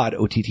broad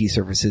OTT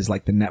services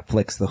like the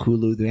Netflix, the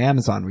Hulu, the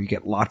Amazon, where you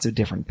get lots of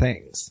different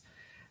things.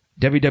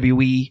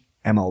 WWE,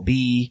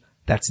 MLB,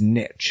 that's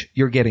niche.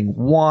 You're getting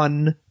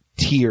one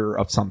tier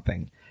of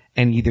something,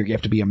 and either you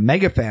have to be a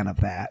mega fan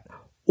of that,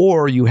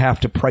 or you have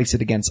to price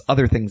it against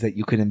other things that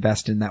you could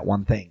invest in that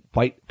one thing.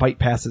 Fight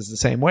Pass is the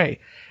same way.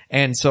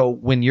 And so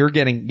when you're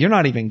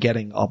not even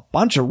getting a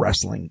bunch of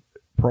wrestling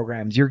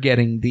programs, you're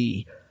getting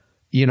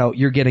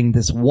you're getting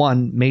this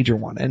one major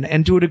one.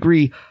 And to a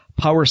degree,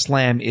 Power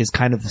Slam is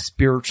kind of the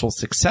spiritual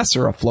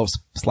successor of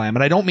FloSlam.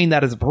 And I don't mean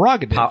that as a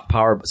prerogative.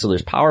 So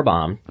there's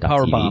Powerbomb.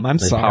 Powerbomb, I'm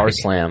sorry. Power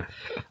Slam.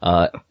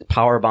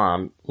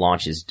 Powerbomb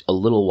launches a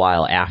little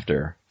while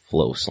after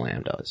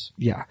FloSlam does.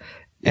 Yeah.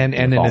 And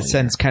in a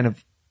sense, kind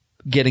of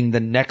getting the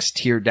next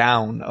tier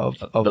down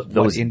of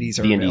those indies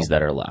are the indies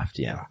that are left.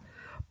 Yeah.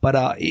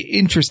 But,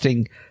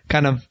 interesting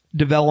kind of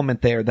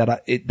development there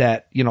that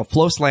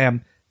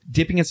FloSlam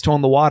dipping its toe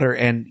in the water.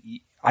 And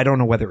I don't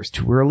know whether it was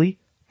too early.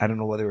 I don't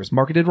know whether it was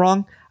marketed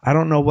wrong. I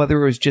don't know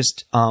whether it was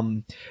just,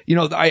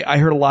 I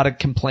heard a lot of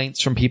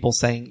complaints from people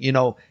saying,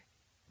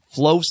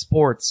 Flow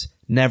Sports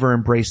never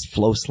embraced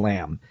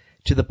FloSlam,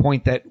 to the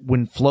point that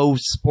when Flow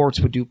Sports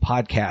would do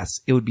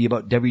podcasts, it would be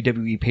about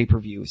WWE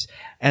pay-per-views,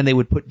 and they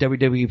would put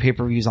WWE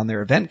pay-per-views on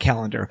their event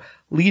calendar,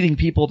 leading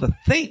people to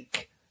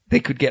think they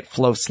could get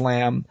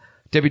FloSlam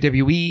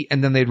WWE,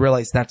 and then they'd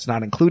realize that's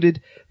not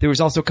included. There was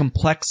also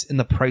complex in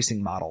the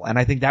pricing model, and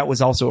I think that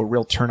was also a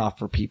real turnoff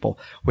for people,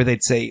 where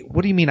they'd say,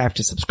 what do you mean I have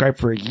to subscribe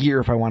for a year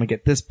if I want to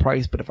get this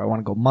price, but if I want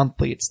to go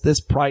monthly, it's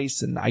this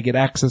price, and I get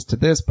access to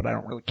this, but I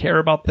don't really care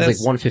about this.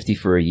 It's like $150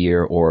 for a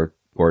year or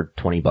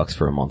 $20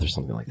 for a month or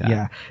something like that.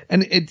 Yeah.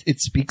 And it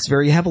speaks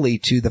very heavily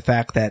to the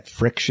fact that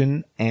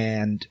friction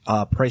and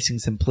pricing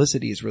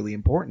simplicity is really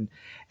important.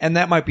 And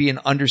that might be an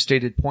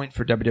understated point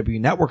for WWE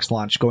Network's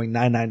launch, going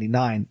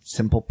 $9.99,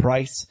 simple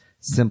price,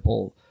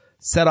 simple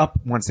setup.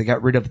 Once they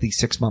got rid of the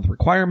 6-month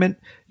requirement,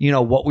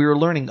 what we were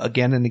learning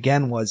again and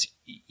again was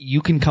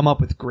you can come up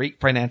with great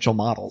financial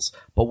models,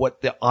 but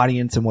what the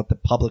audience and what the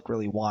public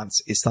really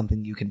wants is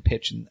something you can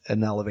pitch in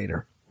an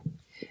elevator.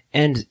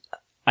 And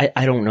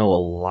I don't know a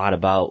lot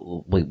about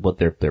what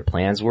their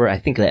plans were. I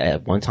think that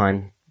at one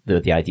time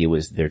the idea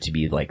was there to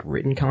be like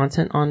written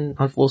content on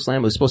FloSlam.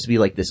 It was supposed to be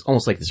like this,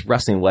 almost like this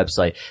wrestling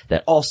website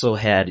that also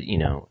had,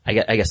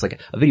 I guess like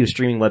a video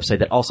streaming website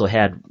that also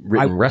had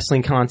written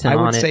wrestling content on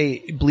it. I would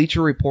say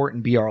Bleacher Report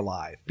and BR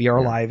Live. BR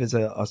Live is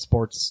a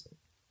sports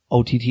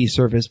OTT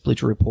service.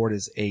 Bleacher Report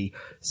is a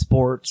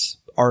sports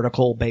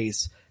article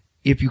base.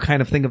 If you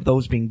kind of think of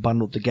those being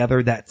bundled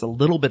together, that's a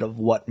little bit of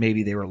what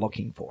maybe they were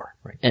looking for.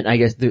 Right. And I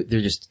guess there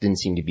just didn't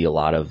seem to be a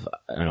lot of,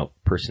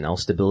 personnel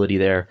stability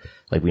there.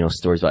 Like we know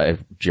stories about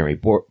Jeremy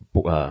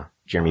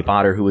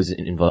Botter, who was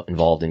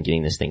involved in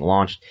getting this thing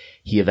launched.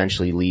 He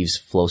eventually leaves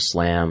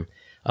FloSlam.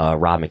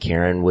 Rob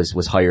McCarran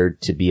was hired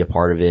to be a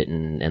part of it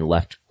and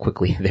left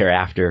quickly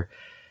thereafter.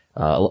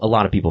 A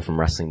lot of people from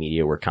wrestling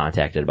media were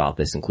contacted about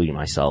this, including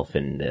myself,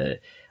 and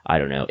I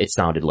don't know. It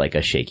sounded like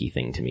a shaky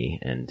thing to me,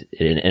 and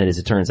as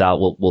it turns out,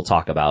 we'll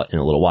talk about in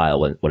a little while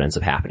what ends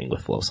up happening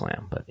with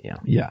FloSlam. But yeah.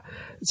 Yeah.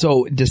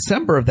 So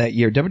December of that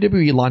year,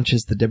 WWE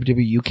launches the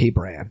WWE UK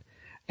brand,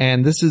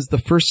 and this is the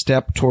first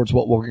step towards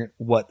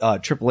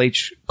what Triple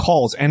H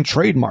calls, and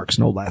trademarks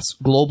no less,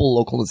 global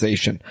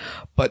localization.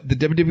 But the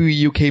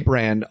WWE UK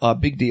brand,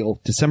 big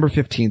deal, December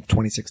 15th,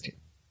 2016.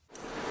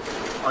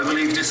 I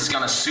believe this is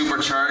going to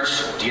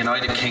supercharge the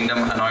United Kingdom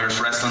and Irish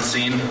wrestling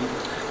scene,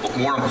 but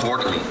more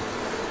importantly,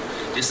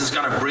 this is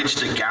going to bridge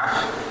the gap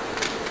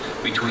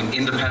between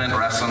independent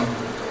wrestling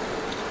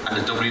and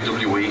the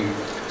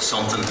WWE,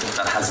 something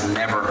that has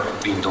never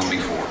been done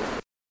before.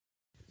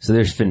 So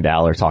there's Finn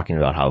Balor talking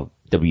about how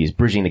WWE is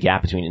bridging the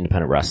gap between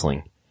independent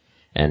wrestling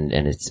and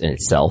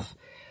itself.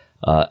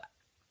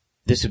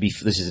 This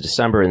is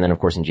December, and then of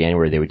course in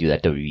January they would do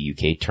that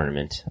WWE UK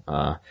tournament.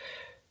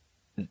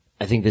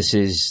 I think this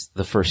is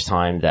the first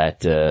time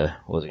that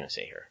what was I going to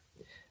say here?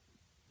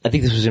 I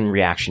think this was in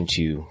reaction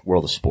to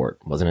World of Sport,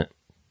 wasn't it?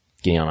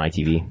 Getting on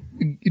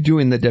ITV,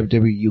 doing the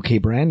WWE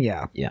UK brand,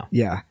 yeah,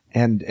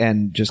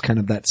 and just kind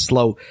of that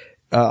slow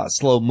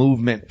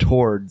movement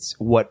towards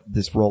what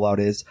this rollout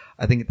is.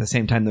 I think at the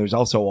same time, there's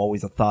also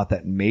always a thought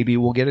that maybe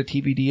we'll get a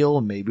TV deal,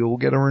 and maybe we'll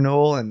get a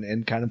renewal,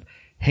 and kind of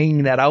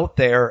hanging that out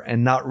there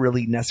and not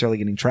really necessarily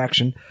getting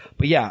traction.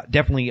 But yeah,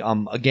 definitely,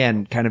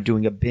 again, kind of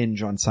doing a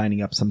binge on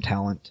signing up some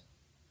talent.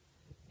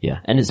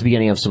 Yeah, and it's the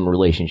beginning of some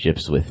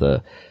relationships with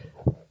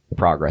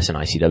progress in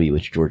ICW,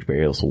 which George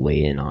Barrios will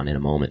weigh in on in a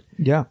moment.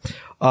 Yeah.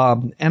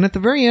 And at the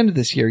very end of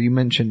this year, you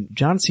mentioned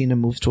John Cena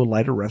moves to a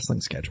lighter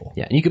wrestling schedule.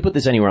 Yeah, and you could put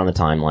this anywhere on the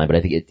timeline, but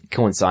I think it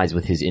coincides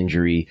with his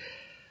injury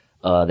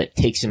that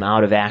takes him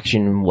out of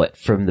action.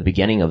 From the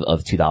beginning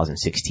of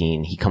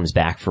 2016, he comes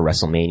back for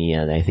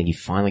WrestleMania, and I think he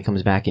finally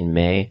comes back in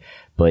May,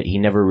 but he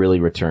never really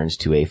returns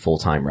to a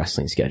full-time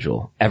wrestling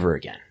schedule ever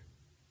again.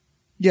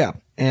 Yeah,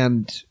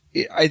 and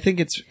I think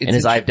it's and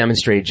as I've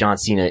demonstrated, John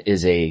Cena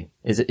is a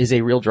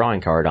real drawing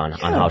card on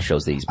house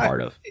shows that he's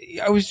part of.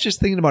 I was just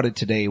thinking about it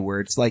today, where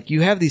it's like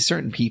you have these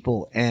certain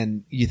people,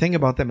 and you think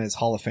about them as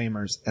Hall of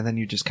Famers, and then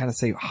you just kind of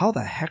say, how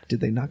the heck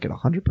did they not get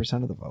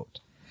 100% of the vote?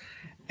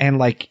 And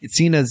like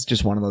Cena's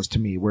just one of those to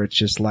me, where it's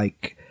just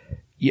like,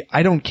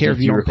 I don't care if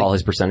you recall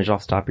his percentage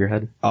off the top of your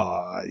head.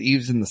 He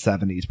was in the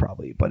 70s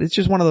probably, but it's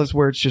just one of those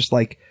where it's just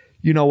like,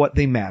 you know what,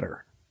 they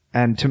matter,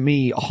 and to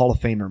me, a Hall of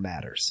Famer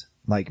matters.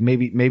 Like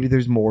maybe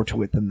there's more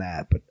to it than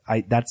that, but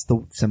that's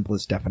the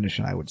simplest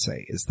definition I would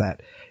say, is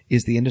that,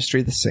 is the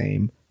industry the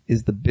same?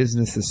 Is the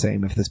business the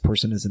same if this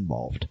person is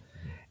involved?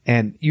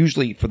 And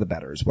usually for the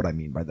better is what I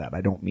mean by that.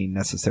 I don't mean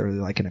necessarily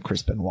like in a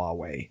Chris Benoit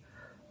way.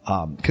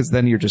 Cause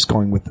then you're just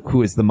going with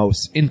who is the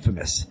most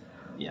infamous.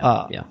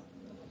 Yeah.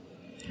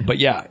 But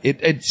yeah,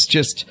 it's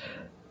just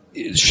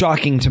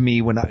shocking to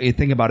me when I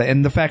think about it.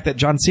 And the fact that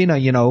John Cena,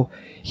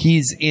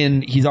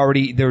 he's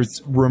already,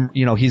 there's room,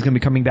 he's going to be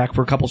coming back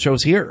for a couple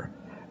shows here.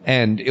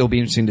 And it'll be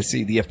interesting to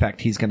see the effect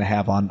he's going to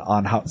have on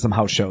some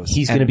house shows.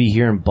 He's going to be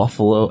here in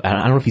Buffalo. I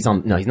don't know if he's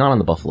on, no, he's not on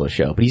the Buffalo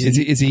show, but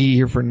is he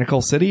here for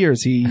Nickel City, or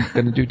is he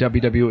going to do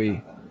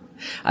WWE?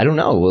 I don't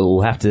know.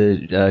 We'll have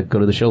to go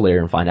to the show later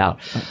and find out.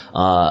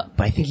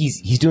 But I think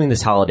he's doing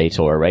this holiday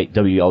tour, right?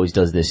 WWE always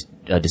does this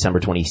December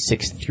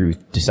 26th through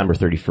December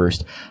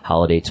 31st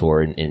holiday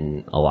tour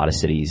in a lot of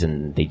cities,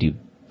 and they do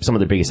some of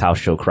the biggest house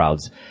show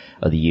crowds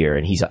of the year,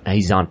 and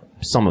he's on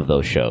some of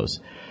those shows.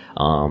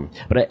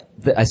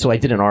 So I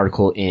did an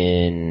article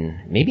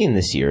maybe in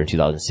this year, in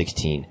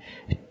 2016,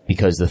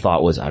 because the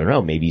thought was, I don't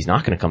know, maybe he's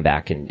not going to come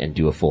back and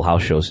do a full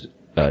house shows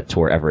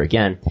tour ever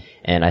again.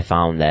 And I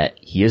found that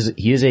he is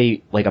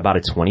about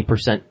a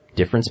 20%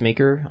 difference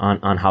maker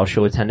on house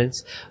show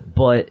attendance.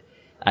 But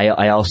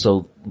I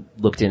also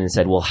looked in and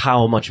said, well,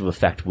 how much of an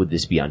effect would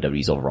this be on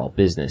WWE's overall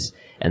business?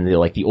 And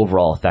the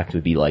overall effect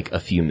would be like a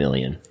few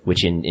million,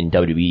 which in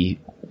WWE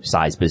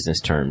size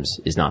business terms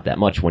is not that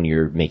much when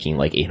you're making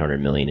like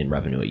 $800 million in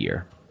revenue a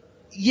year.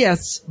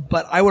 Yes,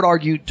 but I would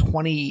argue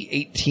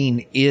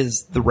 2018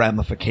 is the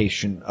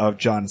ramification of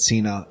John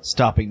Cena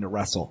stopping to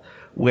wrestle,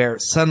 where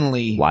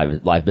suddenly live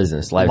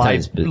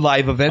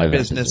event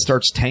business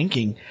starts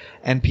tanking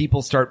and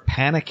people start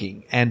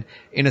panicking. And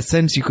in a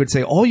sense, you could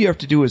say all you have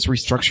to do is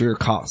restructure your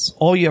costs.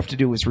 All you have to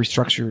do is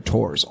restructure your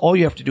tours. All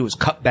you have to do is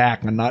cut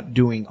back on not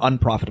doing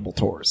unprofitable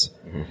tours.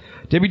 Mm-hmm.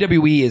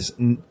 WWE is,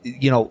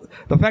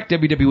 the fact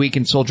WWE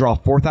can still draw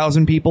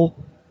 4,000 people,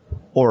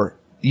 or,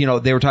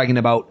 they were talking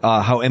about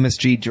how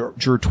MSG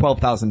drew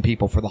 12,000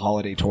 people for the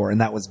holiday tour,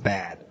 and that was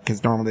bad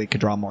because normally they could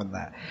draw more than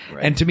that.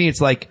 Right. And to me, it's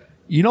like,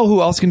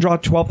 who else can draw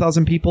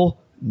 12,000 people?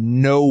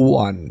 No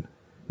one.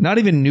 Not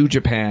even New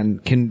Japan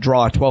can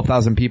draw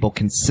 12,000 people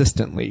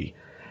consistently.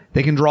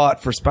 They can draw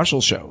it for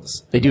special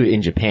shows. They do it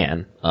in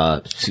Japan,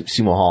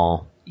 Sumo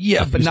Hall.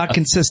 Yeah, but not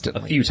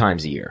consistently. A few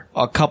times a year.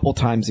 A couple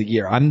times a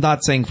year. I'm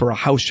not saying for a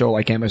house show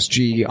like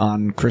MSG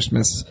on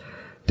Christmas,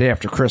 day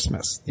after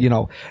Christmas.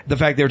 The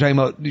fact they were talking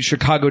about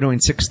Chicago doing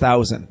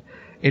 6,000.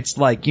 It's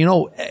like,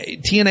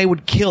 TNA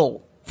would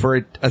kill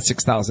for a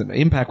 6,000.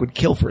 Impact would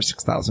kill for a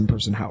 6,000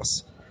 person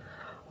house.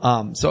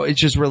 So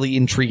it's just really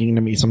intriguing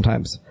to me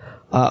sometimes.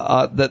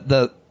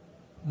 The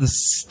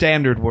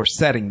standard we're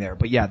setting there,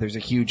 but yeah, there's a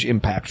huge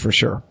impact for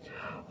sure.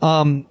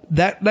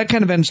 That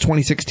kind of ends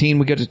 2016.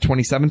 We get to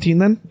 2017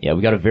 then? Yeah,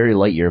 we got a very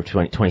light year of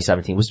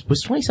 2017. Was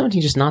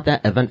 2017 just not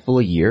that eventful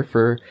a year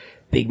for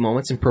big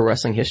moments in pro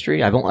wrestling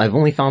history? I've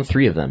only found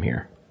 3 of them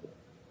here.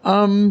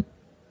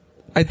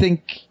 I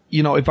think,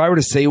 if I were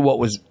to say what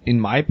was, in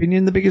my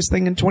opinion, the biggest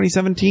thing in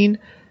 2017,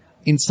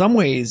 in some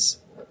ways,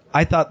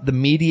 I thought the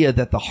media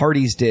that the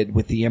Hardys did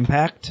with the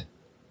Impact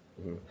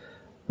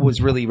was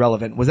really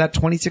relevant. Was that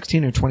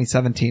 2016 or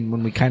 2017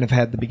 when we kind of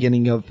had the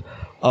beginning of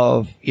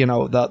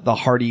the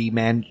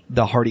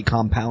Hardy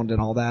compound and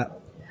all that?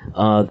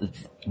 One of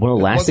the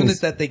last Wasn't things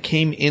it that they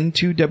came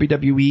into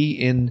WWE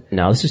in?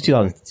 No, this was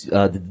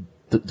 2000.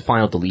 The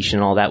final deletion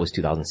and all that was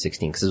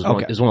 2016 because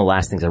it was one of the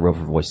last things I wrote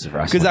for Voices of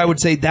Wrestling. Because I would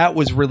say that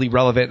was really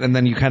relevant, and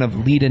then you kind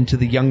of lead into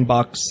the Young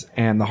Bucks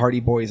and the Hardy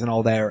Boys and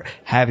all that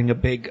having a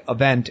big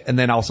event, and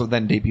then also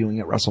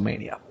debuting at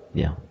WrestleMania.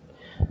 Yeah.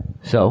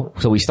 So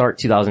we start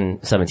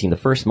 2017. The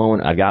first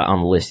moment I got on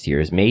the list here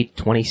is May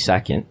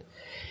 22nd,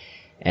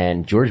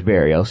 and George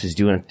Barrios is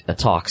doing a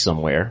talk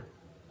somewhere,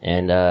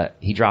 and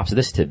he drops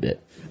this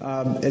tidbit.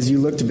 As you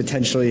look to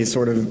potentially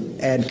sort of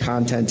add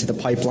content to the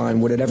pipeline,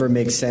 would it ever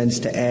make sense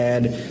to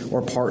add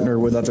or partner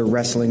with other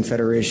wrestling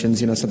federations,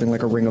 something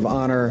like a Ring of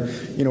Honor,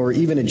 or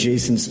even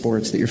adjacent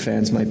sports that your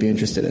fans might be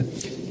interested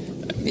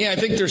in? Yeah, I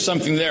think there's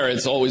something there.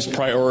 It's always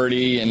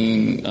priority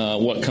and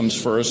what comes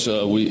first.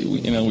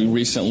 We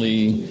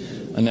recently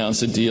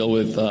announced a deal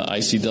with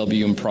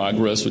ICW and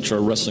Progress, which are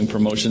wrestling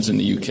promotions in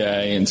the UK,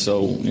 and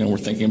so we're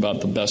thinking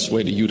about the best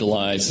way to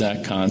utilize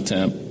that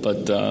content.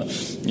 But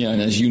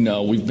and as you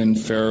know, we've been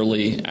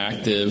fairly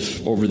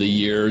active over the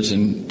years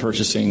in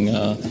purchasing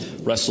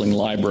wrestling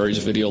libraries,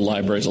 video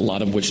libraries, a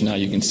lot of which now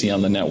you can see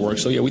on the network.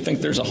 So we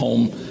think there's a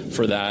home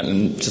for that,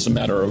 and it's just a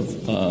matter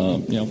of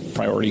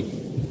priority.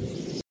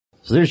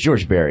 So there's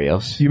George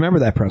Barrios. You remember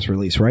that press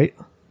release, right?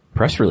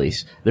 Press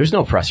release? There's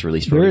no press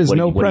release for There is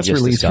no press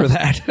release for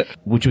that.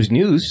 Which was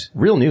news,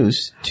 real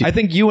news. I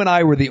think you and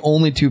I were the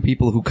only two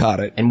people who caught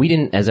it. And we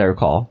didn't, as I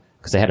recall,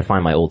 because I had to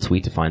find my old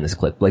tweet to find this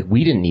clip. Like,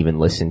 we didn't even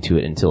listen to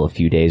it until a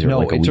few days or like a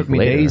week later. No, it took me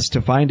days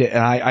to find it.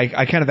 And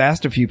I kind of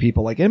asked a few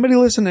people, like, anybody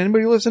listen?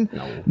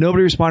 No.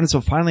 Nobody responded.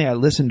 So finally I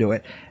listened to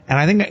it. And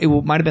I think it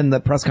might have been the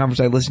press conference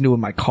I listened to in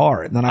my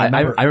car. And then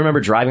I remember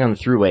driving on the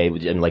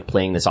throughway and like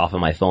playing this off on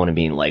my phone and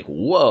being like,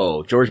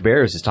 whoa, George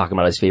Barrios is talking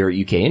about his favorite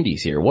UK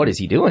indies here. What is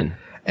he doing?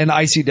 And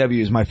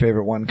ICW is my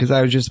favorite one because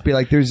I would just be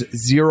like, there's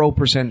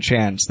 0%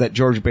 chance that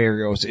George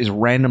Barrios is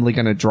randomly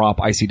going to drop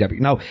ICW.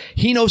 Now,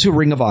 he knows who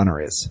Ring of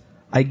Honor is.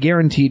 I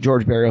guarantee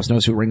George Barrios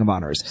knows who Ring of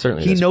Honor is.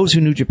 Certainly he knows who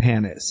New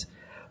Japan is.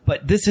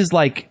 But this is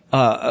like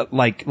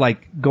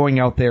going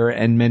out there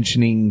and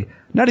mentioning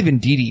not even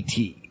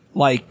DDT.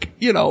 Like,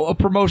 a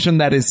promotion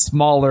that is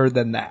smaller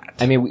than that.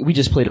 I mean, we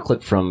just played a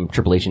clip from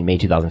Triple H in May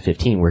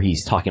 2015 where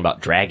he's talking about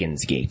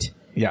Dragon's Gate.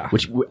 Yeah.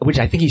 Which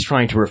I think he's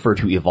trying to refer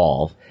to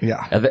Evolve.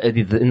 Yeah.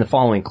 In the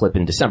following clip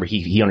in December,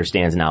 he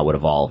understands now what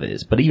Evolve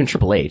is. But even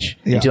Triple H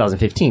in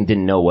 2015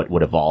 didn't know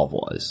what Evolve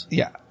was.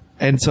 Yeah.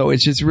 And so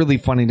it's just really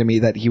funny to me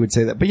that he would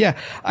say that. But yeah,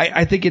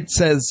 I think it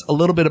says a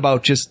little bit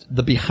about just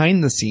the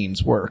behind the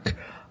scenes work.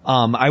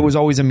 I was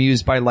always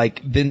amused by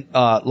like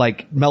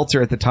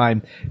Meltzer at the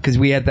time because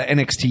we had the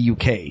NXT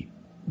UK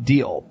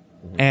deal.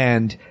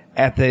 And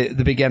at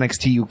the big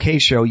NXT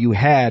UK show you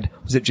had,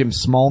 was it Jim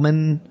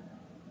Smallman?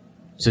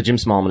 So Jim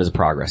Smallman is a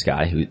Progress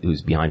guy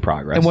who's behind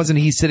Progress. And wasn't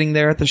he sitting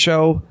there at the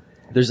show?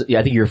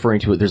 I think you're referring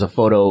to it. There's a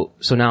photo.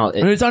 So now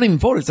it's not even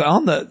photo. It's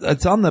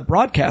on the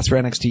broadcast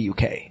for NXT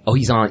UK. Oh,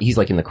 he's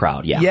like in the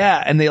crowd. Yeah.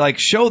 Yeah. And they like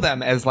show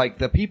them as like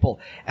the people.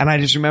 And I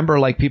just remember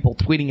like people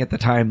tweeting at the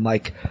time,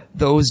 like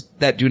those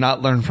that do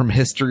not learn from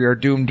history are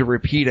doomed to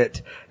repeat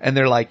it. And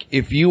they're like,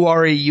 if you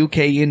are a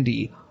UK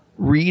indie,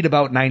 read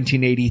about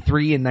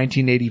 1983 and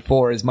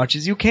 1984 as much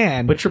as you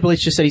can. But Triple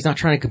H just said he's not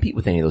trying to compete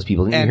with any of those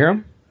people. Didn't you hear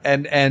him?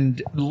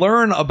 And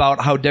learn about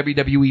how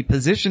WWE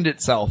positioned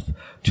itself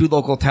to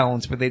local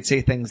talents, where they'd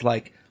say things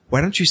like,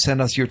 why don't you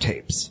send us your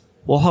tapes?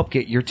 We'll help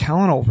get your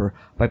talent over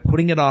by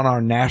putting it on our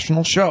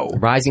national show.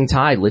 Rising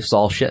tide lifts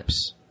all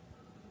ships.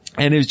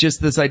 And it was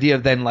just this idea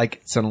of then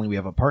like suddenly we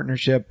have a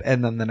partnership,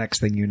 and then the next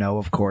thing you know,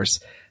 of course,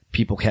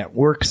 people can't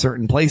work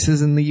certain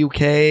places in the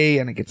UK,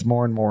 and it gets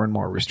more and more and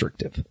more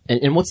restrictive.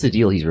 And what's the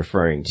deal he's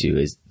referring to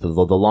is the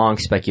long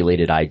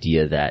speculated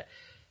idea that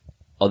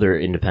other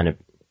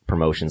independent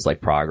promotions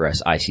like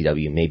Progress,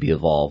 ICW, maybe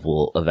Evolve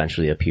will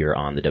eventually appear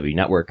on the W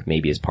Network,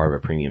 maybe as part of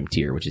a premium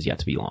tier, which is yet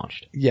to be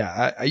launched.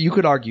 Yeah, you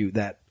could argue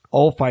that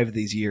all 5 of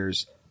these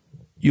years,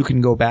 you can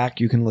go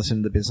back, you can listen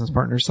to the Business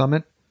Partners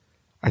Summit.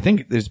 I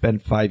think there's been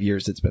 5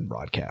 years it's been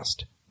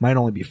broadcast. Might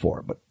only be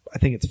 4, but I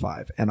think it's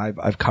 5, and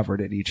I've covered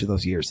it each of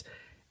those years.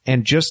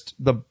 And just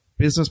the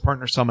Business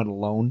Partner Summit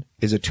alone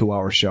is a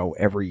 2-hour show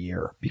every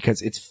year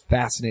because it's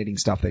fascinating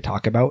stuff they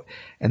talk about,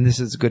 and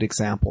this is good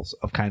examples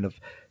of kind of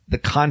the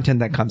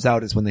content that comes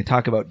out is when they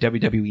talk about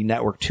WWE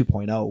Network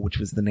 2.0, which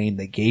was the name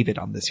they gave it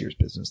on this year's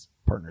Business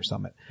Partner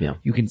Summit. Yeah.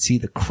 You can see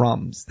the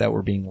crumbs that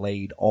were being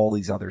laid all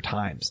these other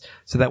times,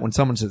 so that when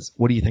someone says,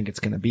 what do you think it's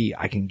going to be?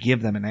 I can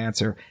give them an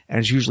answer, and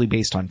it's usually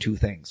based on 2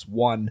 things.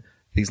 1,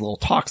 these little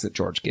talks that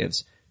George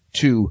gives.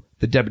 2,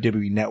 the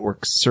WWE Network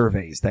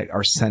surveys that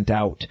are sent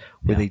out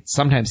where they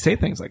sometimes say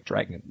things like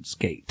Dragon's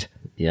Gate.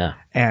 Yeah.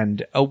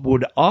 And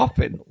would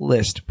often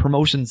list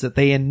promotions that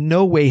they in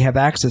no way have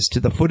access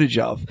to the footage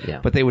of. Yeah.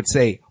 But they would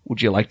say,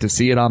 would you like to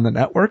see it on the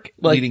network?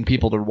 Leading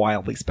people to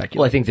wildly speculate.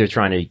 Well, I think they're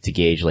trying to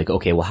gauge like,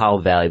 okay, well, how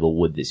valuable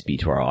would this be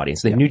to our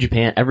audience? Like New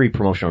Japan, every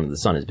promotion under the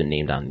sun has been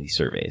named on these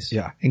surveys.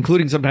 Yeah.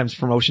 Including sometimes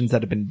promotions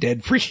that have been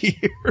dead for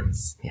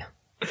years. Yeah.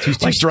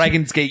 Like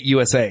Dragon's Gate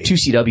USA.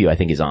 2CW, I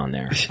think, is on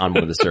there on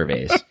one of the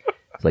surveys.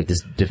 It's like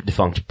this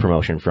defunct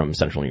promotion from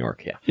Central New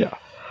York. Yeah.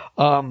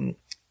 Yeah.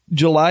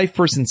 July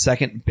 1st and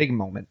 2nd, big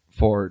moment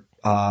for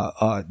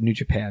New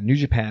Japan. New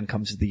Japan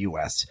comes to the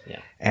U.S.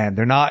 Yeah. And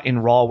they're not in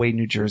Rahway,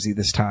 New Jersey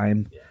this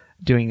time,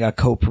 doing a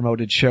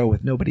co-promoted show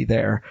with nobody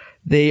there.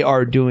 They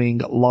are doing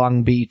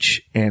Long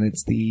Beach, and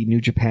it's the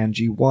New Japan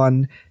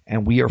G1,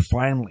 and we are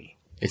finally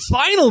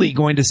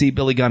going to see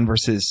Billy Gunn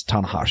versus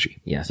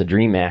Tanahashi. Yeah, it's a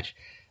dream match.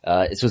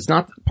 So it's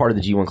not part of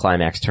the G1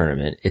 Climax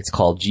tournament. It's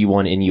called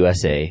G1 in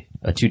USA,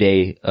 a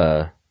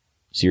 2-day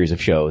series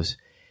of shows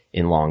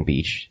in Long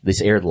Beach.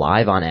 This aired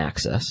live on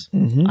Access.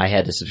 Mm-hmm. I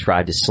had to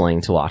subscribe to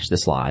Sling to watch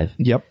this live.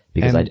 Yep.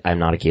 Because I'm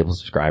not a cable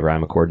subscriber.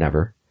 I'm a cord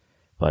never.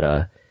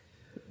 But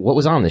what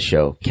was on the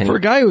show? For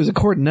a guy who's a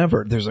cord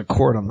never, there's a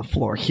cord on the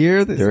floor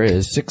here. There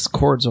is 6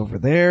 cords over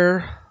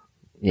there.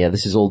 Yeah,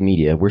 this is old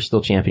media. We're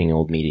still championing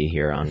old media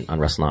here on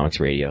WrestleNomics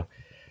Radio.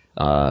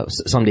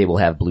 Someday we'll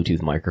have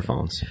Bluetooth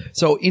microphones.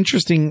 So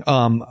interesting,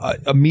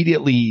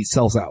 immediately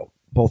sells out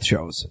both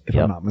shows, if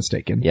I'm not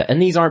mistaken. Yeah,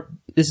 and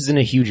this isn't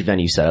a huge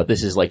venue setup.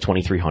 This is like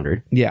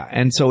 2,300. Yeah,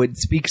 and so it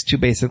speaks to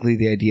basically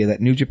the idea that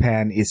New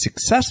Japan is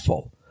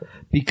successful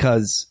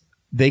because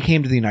they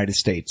came to the United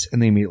States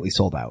and they immediately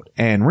sold out.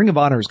 And Ring of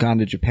Honor has gone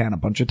to Japan a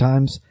bunch of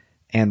times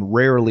and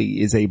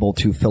rarely is able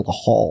to fill a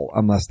hall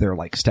unless they're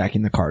like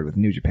stacking the card with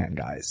New Japan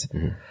guys.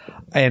 Mm-hmm.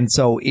 And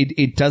so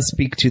it does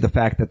speak to the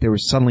fact that there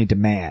was suddenly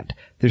demand.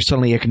 There's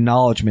suddenly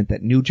acknowledgement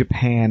that New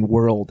Japan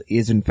World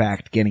is in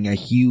fact getting a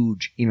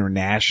huge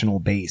international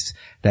base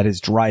that is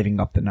driving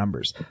up the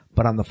numbers.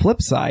 But on the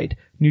flip side,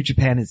 New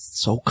Japan is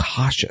so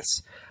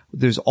cautious.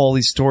 There's all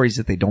these stories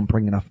that they don't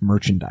bring enough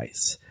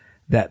merchandise,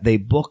 that they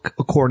book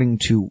according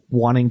to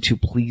wanting to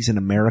please an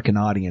American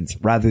audience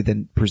rather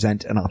than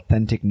present an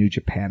authentic New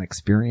Japan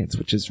experience,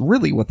 which is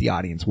really what the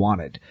audience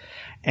wanted.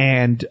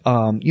 And,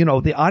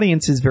 the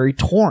audience is very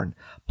torn,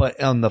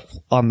 but on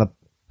the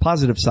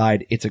positive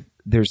side,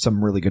 there's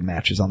some really good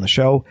matches on the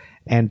show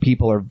and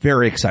people are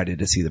very excited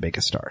to see the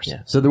biggest stars.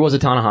 Yeah. So there was a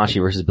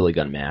Tanahashi versus Billy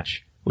Gunn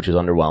match, which was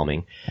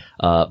underwhelming.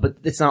 But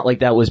it's not like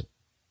that was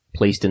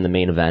placed in the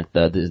main event.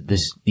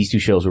 These two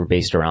shows were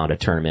based around a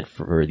tournament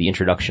for the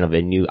introduction of a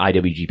new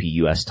IWGP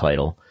US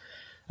title.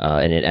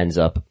 And it ends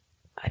up,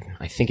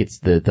 I think it's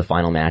the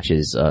final match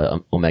is,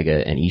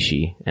 Omega and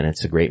Ishii, and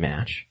it's a great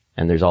match.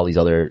 And there's all these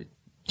other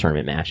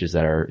tournament matches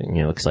that are,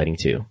 exciting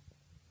too.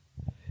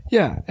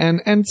 Yeah.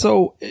 And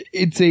so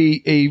it's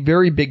a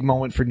very big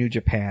moment for New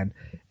Japan.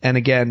 And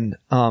again,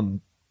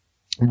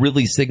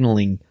 really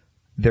signaling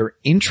their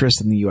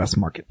interest in the U.S.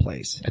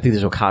 marketplace. I think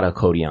there's Okada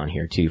Cody on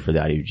here too for the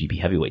IWGP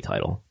heavyweight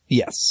title.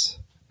 Yes.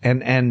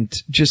 And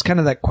just kind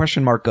of that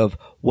question mark of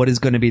what is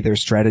going to be their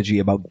strategy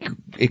about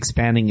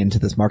expanding into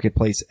this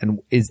marketplace, and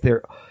is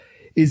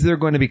there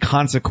going to be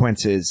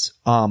consequences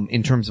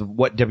in terms of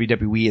what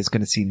WWE is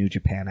going to see New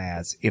Japan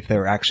as if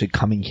they're actually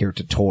coming here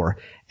to tour,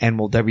 and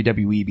will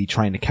WWE be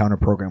trying to counter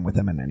program with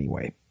them in any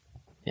way?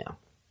 Yeah.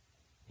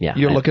 Yeah.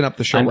 You're looking up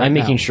the show. I'm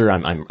making sure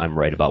I'm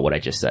right about what I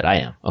just said. I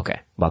am. Okay.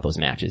 About those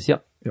matches.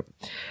 Yep.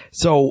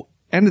 So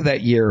end of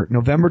that year,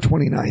 November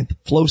 29th,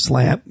 Flow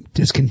Slam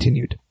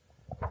discontinued.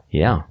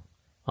 Yeah.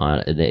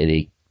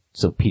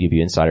 So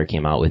PW Insider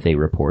came out with a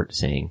report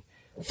saying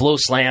Flow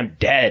Slam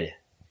dead.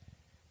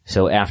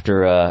 So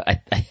after,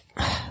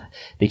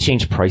 they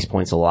changed price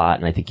points a lot,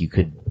 and I think you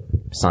could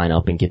sign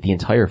up and get the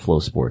entire Flow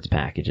Sports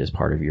package as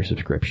part of your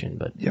subscription,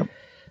 but. Yep.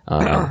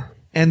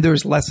 And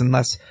there's less and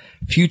less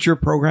future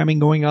programming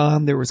going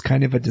on. There was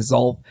kind of a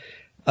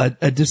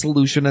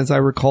dissolution, as I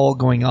recall,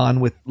 going on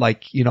with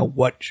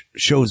what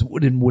shows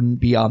would and wouldn't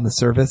be on the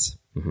service.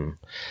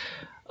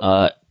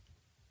 Mm-hmm.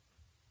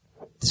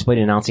 Despite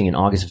announcing in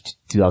August of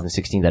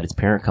 2016 that its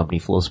parent company,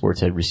 Flow Sports,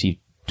 had received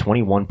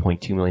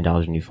 $21.2 million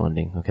in new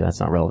funding. Okay,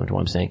 that's not relevant to what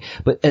I'm saying.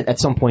 But at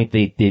some point,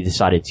 they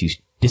decided to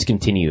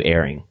discontinue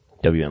airing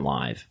WN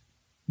Live.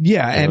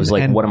 Yeah. And it was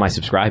like, what am I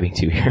subscribing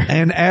to here?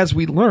 And as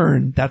we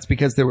learned, that's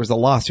because there was a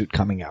lawsuit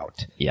coming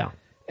out. Yeah.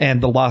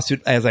 And the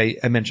lawsuit, as I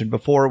mentioned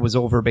before, was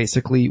over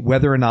basically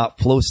whether or not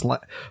Flow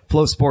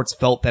Sports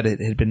felt that it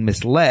had been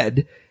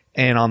misled.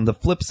 And on the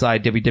flip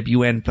side,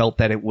 WWN felt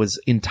that it was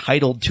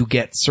entitled to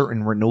get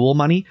certain renewal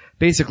money.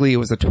 Basically, it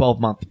was a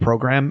 12-month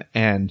program,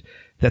 and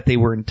that they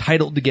were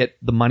entitled to get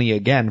the money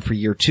again for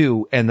year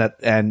 2,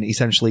 and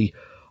essentially,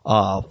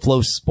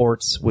 Flow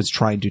Sports was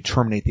trying to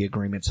terminate the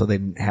agreement so they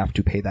didn't have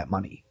to pay that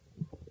money.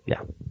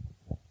 Yeah.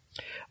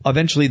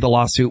 Eventually, the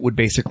lawsuit would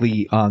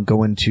basically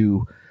go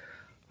into,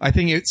 I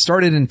think it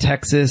started in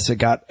Texas, it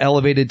got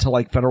elevated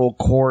to federal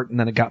court, and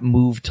then it got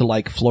moved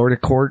to Florida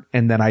court,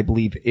 and then I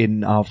believe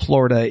in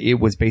Florida it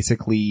was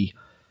basically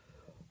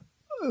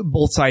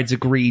both sides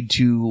agreed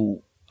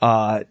to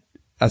a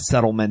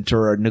settlement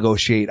or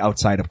negotiate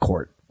outside of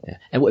court. Yeah.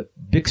 And what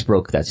Bix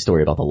broke that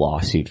story about the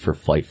lawsuit for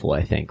Fightful,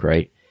 I think,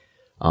 right?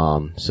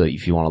 So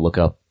if you want to look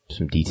up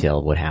some detail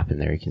of what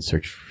happened there, you can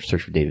search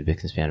for David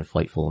Bixenspan and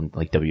Fightful and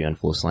WN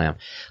Flow Slam.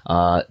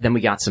 Then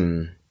we got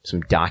some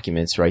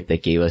documents, right,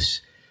 that gave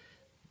us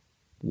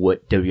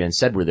what WN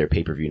said were their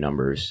pay-per-view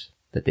numbers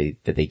that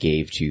they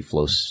gave to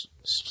Flow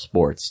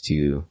Sports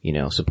to,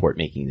 support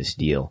making this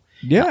deal.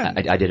 Yeah.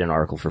 I did an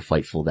article for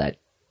Fightful that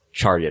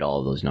charted all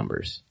of those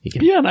numbers.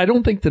 Yeah, and I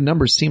don't think the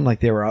numbers seemed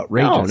like they were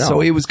outrageous. No. So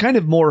it was kind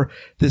of more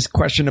this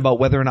question about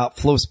whether or not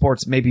Flow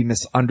Sports maybe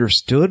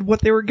misunderstood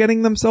what they were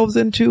getting themselves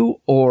into,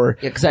 or...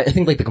 Yeah, because I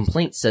think the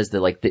complaint says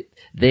that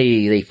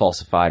they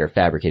falsified or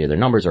fabricated their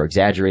numbers or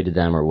exaggerated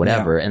them or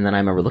whatever, and then I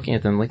remember looking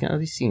at them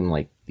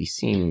these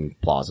seem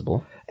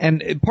plausible.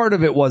 And part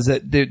of it was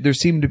that there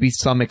seemed to be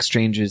some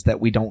exchanges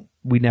that we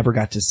never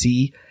got to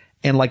see.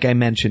 And like I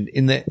mentioned,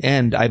 in the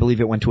end, I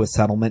believe it went to a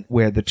settlement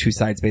where the two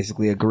sides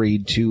basically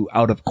agreed to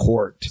out of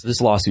court. So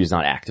this lawsuit is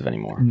not active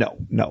anymore.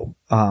 No.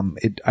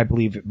 I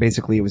believe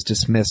basically it was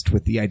dismissed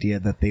with the idea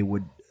that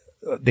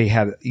they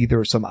had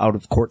either some out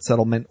of court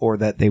settlement or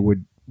that they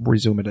would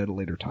resume it at a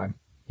later time.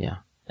 Yeah.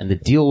 And the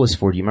deal was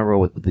for, do you remember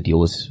what the deal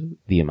was,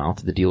 the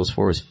amount the deal was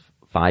for? Was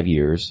 5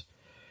 years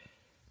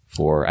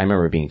for, I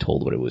remember being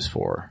told what it was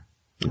for.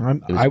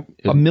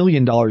 $1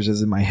 million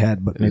is in my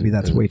head, but maybe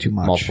that's way too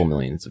much. Multiple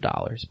millions of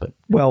dollars, but.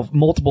 Well,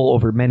 multiple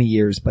over many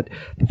years, but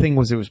the thing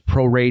was it was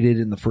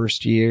prorated in the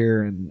first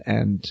year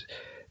and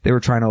they were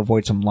trying to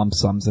avoid some lump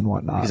sums and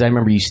whatnot. Because I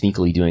remember you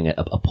sneakily doing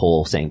a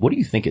poll saying, what do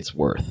you think it's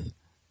worth?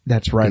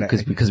 That's right.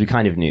 Because we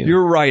kind of knew.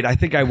 You're right. I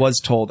think I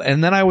was told.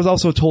 And then I was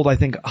also told, I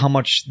think, how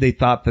much they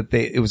thought that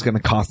it was going to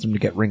cost them to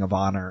get Ring of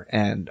Honor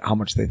and how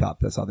much they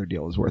thought this other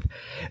deal was worth.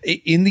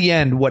 In the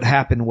end, what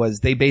happened was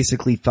they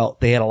basically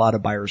felt they had a lot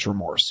of buyer's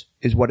remorse,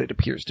 is what it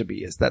appears to be,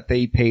 is that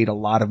they paid a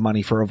lot of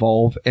money for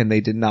Evolve and they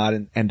did not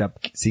end up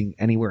seeing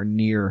anywhere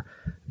near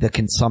the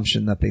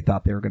consumption that they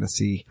thought they were going to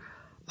see.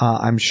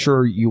 I'm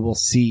sure you will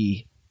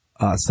see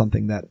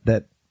something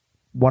that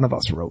one of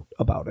us wrote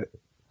about it.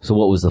 So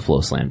what was the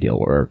Flow Slam deal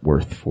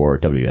worth for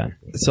WN?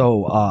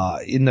 So,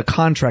 in the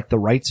contract, the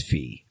rights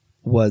fee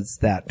was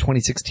that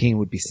 2016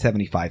 would be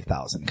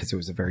 $75,000 because it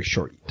was a very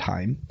short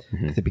time.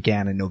 Mm-hmm. It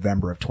began in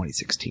November of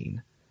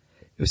 2016.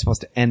 It was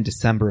supposed to end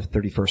December of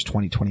 31st,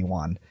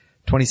 2021.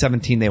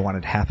 2017, they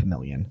wanted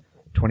 $500,000.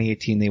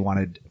 2018, they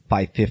wanted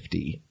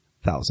 $550,000.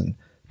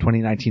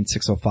 2019,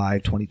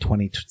 $605,000.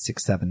 2020,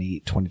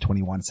 $670,000.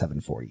 2021,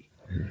 $740,000.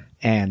 Mm-hmm.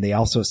 And they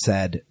also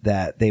said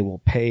that they will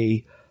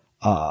pay,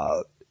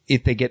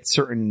 if they get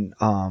certain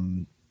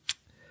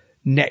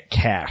net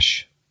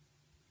cash,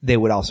 they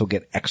would also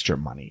get extra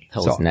money.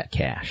 Hell is net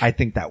cash? I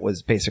think that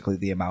was basically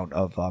the amount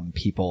of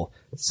people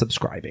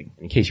subscribing.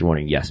 In case you're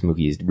wondering, yes,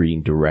 Mookie is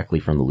reading directly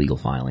from the legal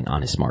filing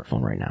on his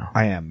smartphone right now.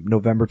 I am.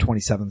 November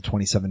 27th,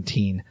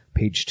 2017,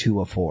 page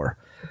 204.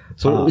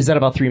 So is that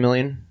about $3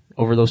 million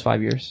over those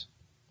 5 years?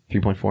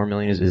 3.4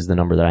 million is the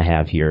number that I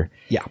have here.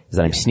 Yeah. Is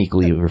that I'm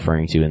sneakily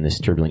referring to in this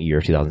Turbulent Year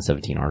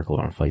 2017 article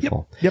on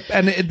Fightful. Yep.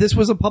 And this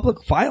was a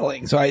public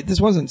filing, so this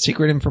wasn't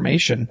secret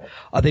information.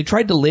 They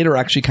tried to later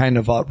actually kind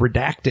of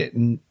redact it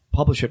and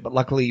publish it, but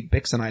luckily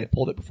Bix and I had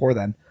pulled it before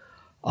then.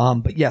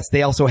 But yes,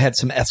 they also had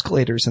some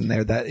escalators in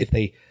there that if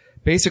they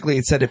basically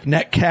it said if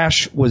net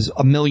cash was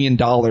 $1 million,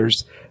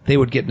 they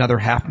would get another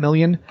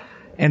 $500,000.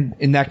 And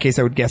in that case,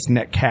 I would guess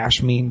net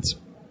cash means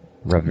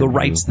revenue. The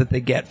rights that they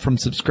get from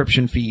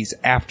subscription fees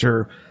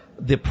after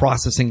the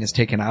processing is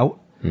taken out.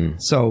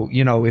 So,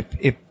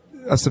 if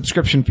a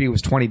subscription fee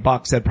was $20,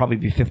 that'd probably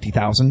be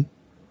 $50,000,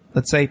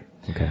 let's say.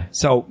 Okay.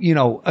 So,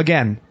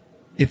 again,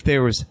 if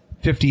there was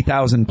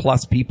 50,000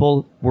 plus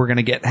people, we're going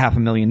to get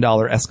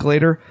 $500,000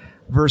 escalator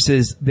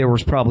versus there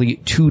was probably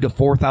 2,000 to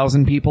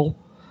 4,000 people.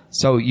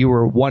 So you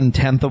were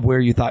 1/10 of where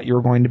you thought you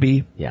were going to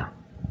be. Yeah.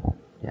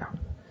 Yeah.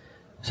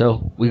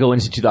 So we go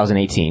into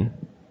 2018.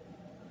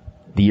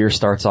 The year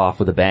starts off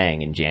with a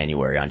bang in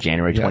January, on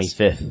January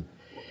 25th.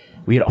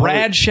 We had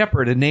Brad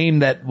Shepard, a name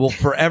that will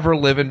forever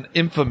live in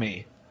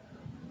infamy,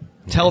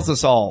 tells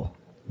us all.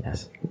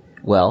 Yes.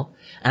 Well,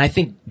 and I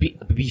think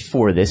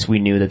before this, we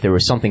knew that there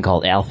was something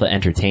called Alpha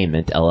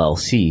Entertainment,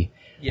 LLC.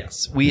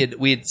 Yes. We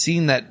had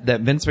seen that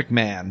Vince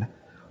McMahon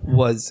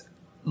was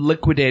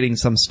liquidating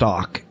some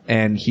stock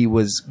and he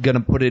was going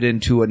to put it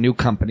into a new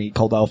company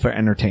called Alpha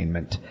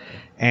Entertainment.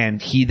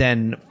 And he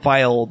then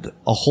filed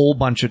a whole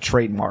bunch of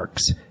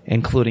trademarks,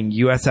 including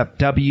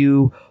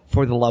USFW,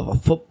 For the Love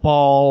of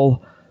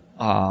Football.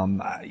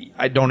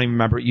 I don't even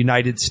remember.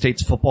 United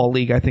States Football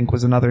League, I think,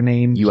 was another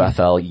name.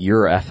 UFL,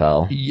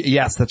 URFL.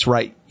 Yes, that's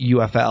right.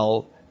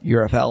 UFL.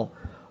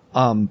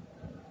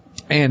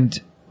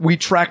 And we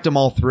tracked them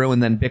all through,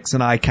 and then Bix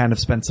and I kind of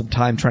spent some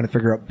time trying to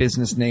figure out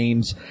business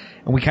names.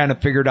 And we kind of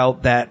figured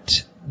out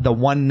that the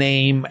one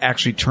name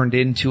actually turned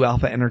into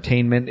Alpha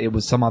Entertainment. It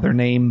was some other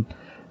name.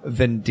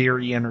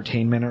 Vendiri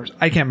Entertainment, or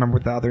I can't remember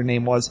what the other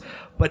name was,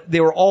 but they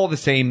were all the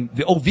same.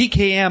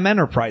 VKM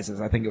Enterprises,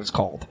 I think it was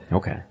called.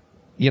 Okay.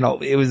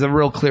 It was a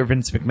real clear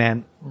Vince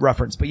McMahon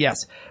reference. But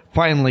yes,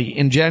 finally,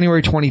 in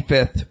January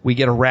 25th, we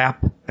get a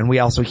wrap, and we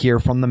also hear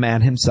from the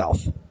man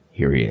himself.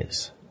 Here he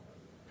is.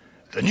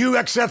 The new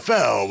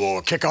XFL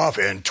will kick off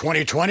in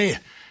 2020,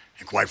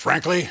 and quite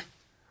frankly,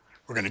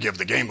 we're going to give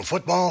the game of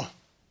football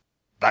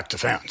back to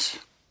fans.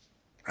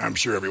 I'm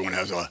sure everyone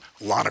has a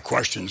lot of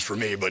questions for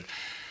me, but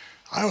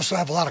I also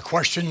have a lot of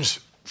questions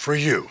for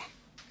you.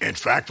 In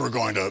fact, we're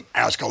going to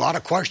ask a lot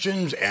of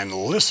questions and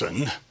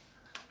listen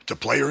to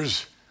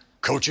players,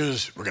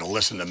 coaches. We're going to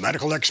listen to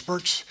medical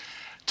experts,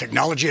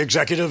 technology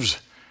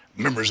executives,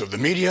 members of the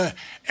media,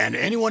 and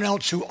anyone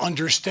else who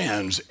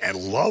understands and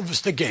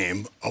loves the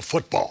game of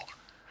football.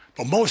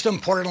 But most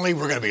importantly,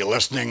 we're going to be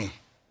listening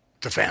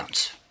to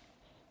fans.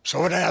 So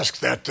I would ask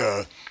that,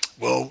 the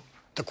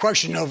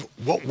question of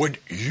what would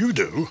you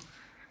do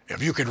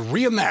if you could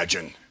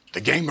reimagine the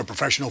game of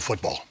professional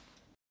football?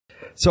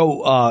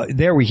 So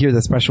there we hear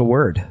the special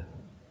word.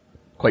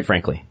 Quite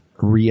frankly.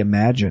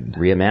 Reimagine.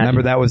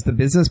 Remember, that was the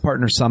Business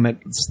Partner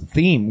Summit's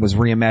theme, was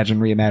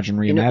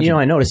reimagine.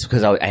 I noticed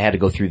because I had to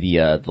go through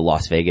the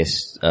Las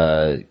Vegas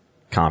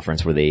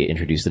conference where they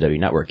introduced the W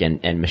Network,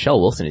 and Michelle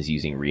Wilson is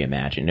using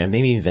Reimagine, and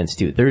maybe even Vince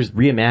too. There's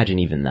Reimagine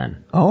even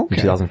then. Oh, okay.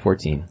 In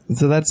 2014.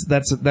 So that's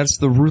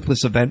the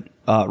ruthless event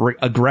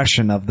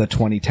aggression of the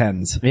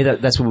 2010s. Maybe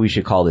that's what we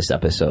should call this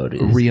episode.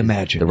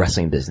 Reimagine. The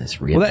wrestling business.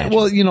 Reimagine.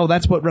 Well,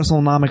 that's what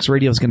WrestleNomics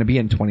Radio is going to be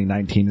in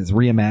 2019 is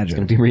Reimagine. It's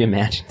going to be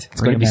reimagined.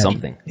 It's going to be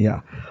something.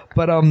 Yeah.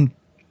 But,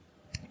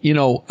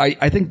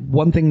 I think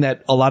one thing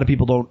that a lot of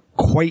people don't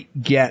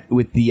quite get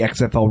with the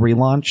XFL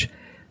relaunch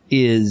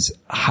is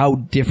how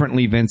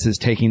differently Vince is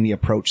taking the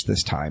approach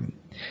this time.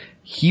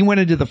 He went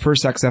into the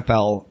first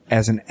XFL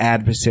as an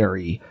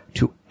adversary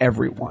to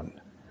everyone,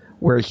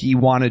 where he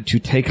wanted to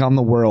take on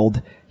the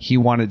world, he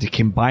wanted to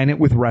combine it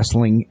with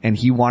wrestling, and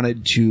he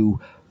wanted to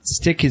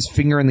stick his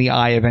finger in the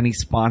eye of any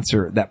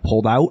sponsor that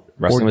pulled out.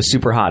 Wrestling was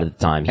super hot at the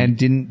time. And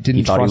didn't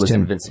he thought trust he was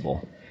him.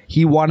 invincible.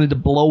 He wanted to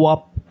blow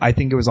up, I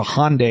think it was a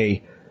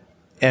Hyundai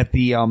at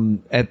the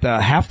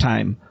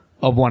halftime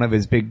of one of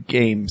his big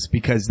games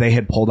because they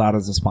had pulled out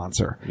as a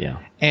sponsor. Yeah.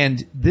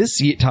 And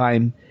this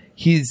time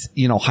he's,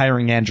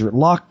 hiring Andrew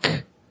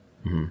Luck.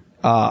 Mm-hmm.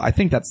 I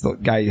think that's the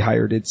guy he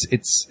hired.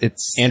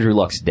 It's Andrew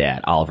Luck's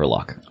dad, Oliver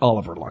Luck.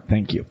 Oliver Luck.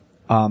 Thank you.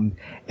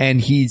 And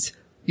he's,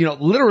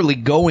 literally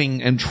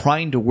going and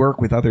trying to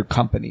work with other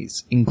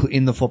companies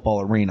in the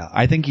football arena.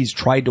 I think he's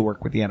tried to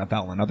work with the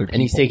NFL and other people.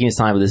 And he's taking his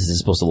time, but this is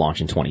supposed to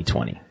launch in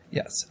 2020.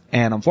 Yes.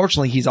 And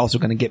unfortunately, he's also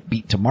going to get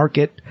beat to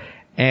market.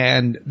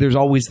 And there's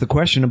always the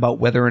question about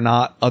whether or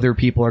not other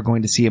people are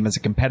going to see him as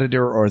a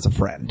competitor or as a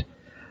friend.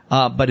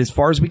 But as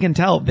far as we can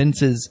tell,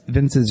 Vince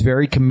is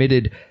very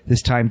committed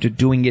this time to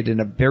doing it in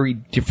a very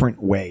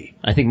different way.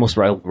 I think most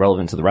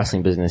relevant to the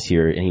wrestling business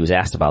here, and he was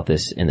asked about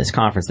this in this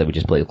conference that we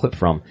just played a clip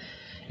from,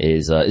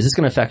 is this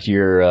going to affect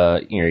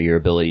your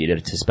ability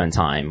to spend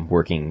time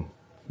working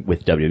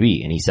with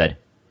WWE? And he said,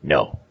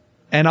 no.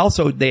 And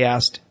also they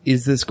asked,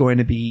 is this going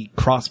to be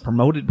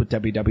cross-promoted with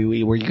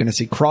WWE where you're going to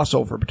see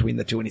crossover between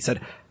the two? And he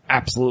said,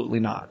 absolutely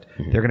not.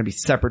 Mm-hmm. They're going to be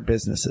separate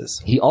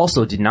businesses. He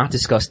also did not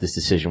discuss this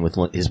decision with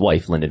his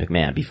wife, Linda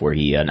McMahon, before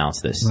he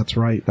announced this. That's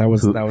right. That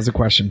was a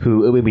question.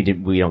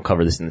 We don't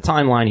cover this in the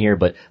timeline here,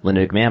 but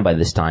Linda McMahon by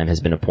this time has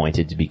been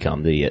appointed to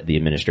become the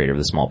administrator of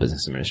the Small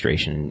Business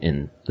Administration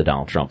in the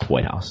Donald Trump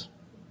White House.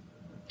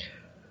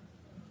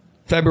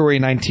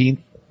 February 19th.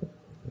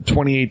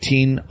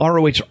 2018,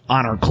 ROH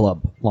Honor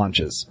Club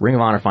launches. Ring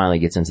of Honor finally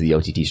gets into the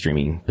OTT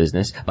streaming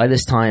business. By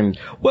this time...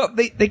 Well,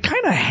 they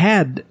kind of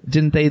had,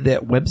 didn't they,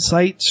 that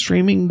website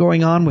streaming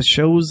going on with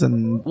shows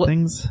and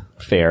things?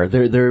 Fair.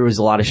 There was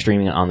a lot of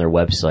streaming on their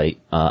website.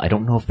 I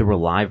don't know if there were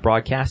live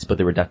broadcasts, but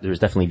there was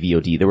definitely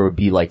VOD. There would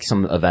be like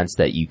some events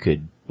that you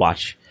could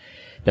watch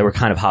that were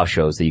kind of house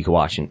shows that you could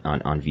watch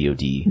on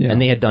VOD. Yeah.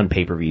 And they had done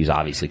pay-per-views,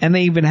 obviously. And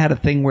they even had a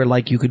thing where,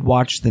 like, you could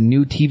watch the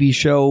new TV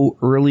show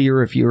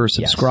earlier if you were a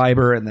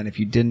subscriber, yes. And then if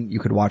you didn't, you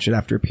could watch it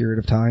after a period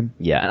of time.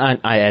 Yeah, and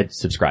I had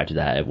subscribed to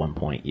that at one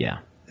point,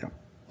 yeah.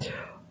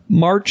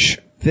 March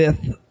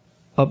 5th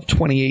of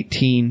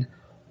 2018,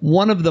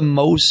 one of the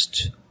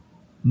most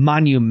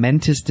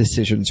monumentous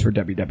decisions for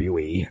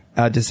WWE,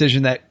 a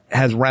decision that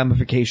has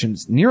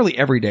ramifications nearly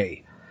every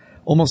day.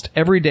 Almost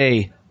every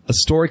day, a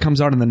story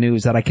comes out in the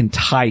news that I can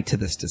tie to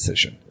this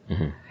decision.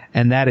 Mm-hmm.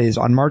 And that is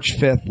on March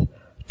 5th,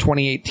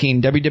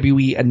 2018,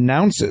 WWE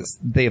announces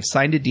they have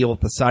signed a deal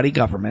with the Saudi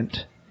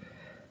government.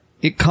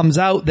 It comes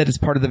out that it's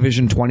part of the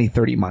Vision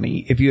 2030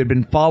 money. If you had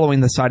been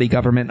following the Saudi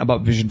government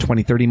about Vision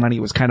 2030 money,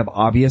 it was kind of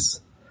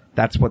obvious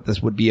that's what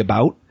this would be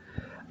about.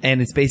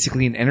 And it's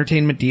basically an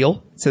entertainment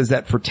deal. It says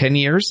that for 10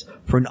 years,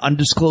 for an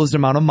undisclosed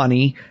amount of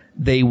money,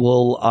 they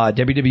will,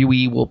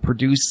 WWE will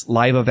produce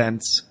live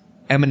events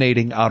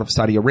emanating out of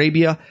Saudi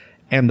Arabia.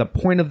 And the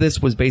point of this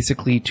was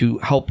basically to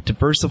help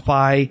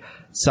diversify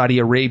Saudi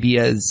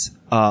Arabia's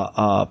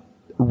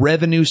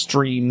revenue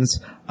streams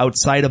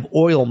outside of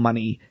oil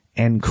money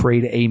and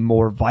create a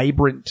more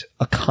vibrant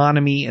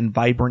economy and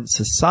vibrant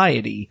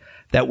society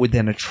that would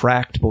then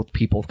attract both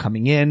people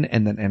coming in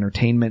and then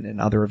entertainment and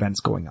other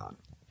events going on.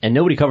 And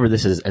nobody covered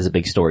this as a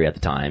big story at the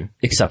time,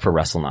 except for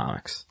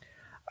WrestleNomics.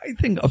 I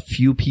think a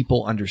few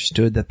people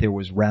understood that there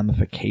was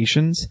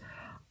ramifications.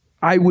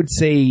 I would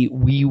say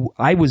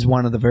I was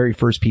one of the very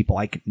first people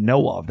I could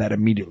know of that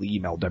immediately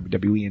emailed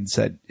WWE and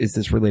said, is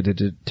this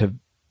related to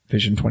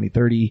Vision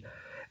 2030?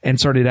 And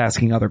started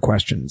asking other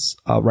questions,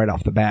 right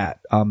off the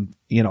bat. And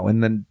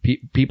then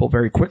people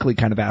very quickly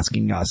kind of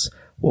asking us,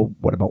 well,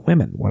 what about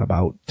women? What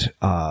about,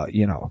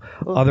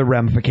 other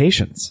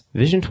ramifications?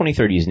 Vision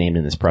 2030 is named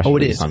in this press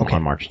release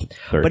on March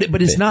 3rd.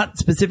 But it's not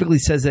specifically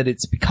says that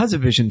it's because of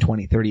Vision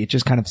 2030. It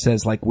just kind of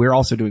says like, we're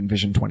also doing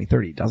Vision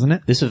 2030, doesn't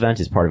it? This event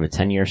is part of a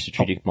 10-year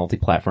strategic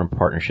multi-platform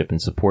partnership in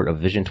support of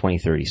Vision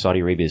 2030, Saudi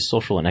Arabia's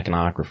social and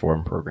economic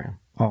reform program.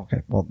 Oh,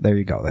 okay. Well, there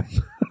you go then.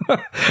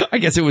 I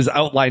guess it was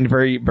outlined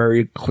very,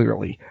 very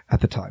clearly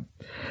at the time.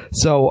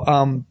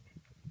 So,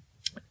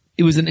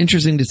 it was an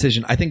interesting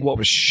decision. I think what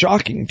was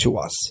shocking to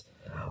us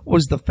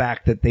was the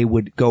fact that they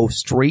would go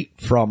straight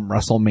from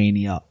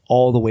WrestleMania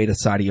all the way to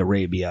Saudi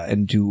Arabia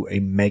and do a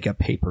mega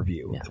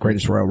pay-per-view, the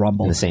Greatest Royal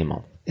Rumble. In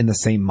the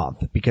same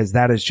month. Because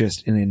that is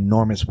just an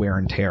enormous wear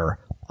and tear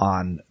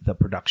on the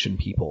production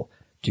people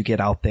to get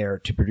out there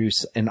to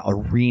produce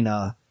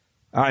a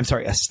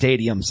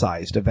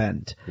stadium-sized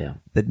event. Yeah.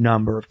 The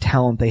number of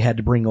talent they had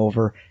to bring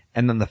over,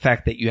 and then the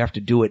fact that you have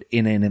to do it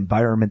in an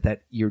environment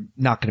that you're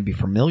not going to be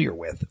familiar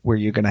with, where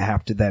you're going to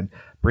have to then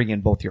bring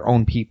in both your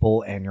own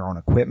people and your own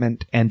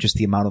equipment, and just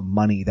the amount of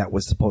money that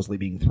was supposedly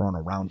being thrown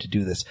around to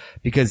do this.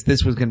 Because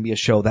this was going to be a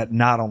show that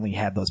not only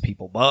had those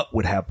people, but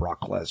would have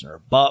Brock Lesnar,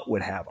 but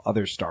would have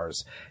other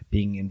stars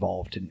being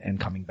involved and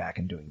coming back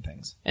and doing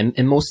things.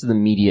 And most of the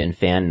media and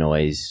fan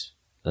noise,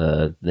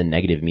 the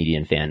negative media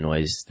and fan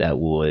noise that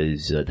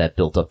was, that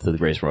built up to the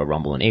Greatest Royal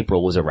Rumble in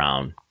April was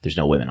around, there's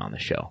no women on the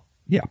show.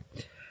 Yeah.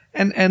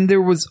 And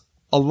there was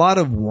a lot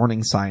of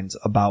warning signs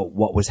about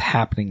what was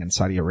happening in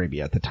Saudi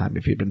Arabia at the time,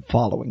 if you'd been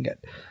following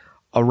it,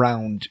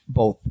 around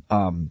both,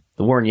 the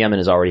war in Yemen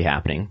is already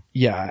happening.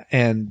 Yeah.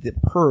 And the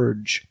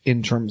purge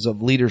in terms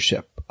of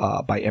leadership,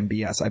 by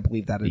MBS. I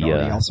believe that had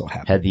already also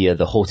happened. Had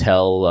the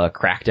hotel,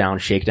 crackdown,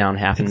 shakedown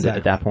happened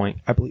at that point?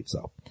 I believe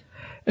so.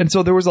 And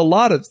so there was a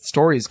lot of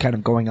stories kind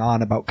of going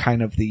on about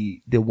kind of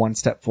the one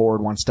step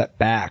forward, one step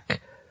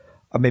back,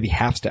 or maybe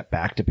half step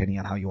back, depending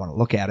on how you want to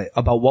look at it,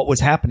 about what was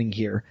happening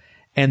here.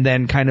 And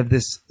then kind of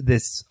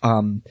this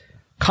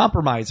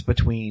compromise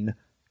between,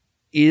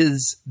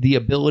 is the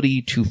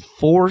ability to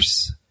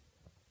force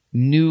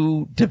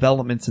new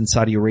developments in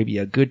Saudi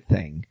Arabia a good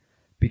thing?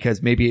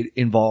 Because maybe it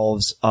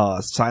involves,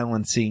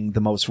 silencing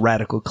the most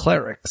radical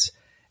clerics.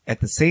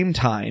 At the same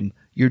time,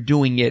 you're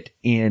doing it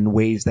in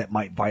ways that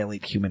might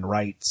violate human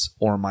rights,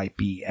 or might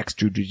be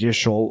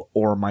extrajudicial,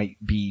 or might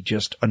be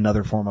just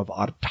another form of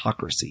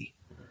autocracy.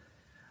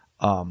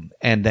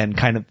 And then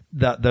kind of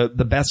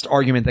the best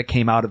argument that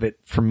came out of it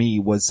for me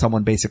was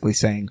someone basically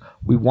saying,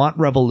 we want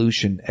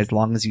revolution as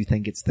long as you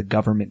think it's the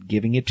government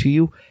giving it to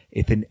you.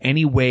 If in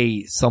any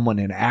way someone,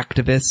 an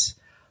activist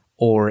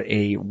or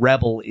a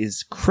rebel,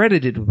 is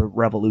credited with a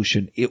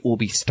revolution, it will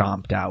be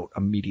stomped out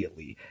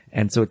immediately.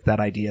 And so it's that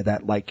idea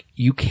that, like,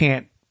 you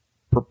can't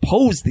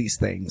propose these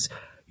things.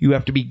 You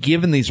have to be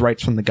given these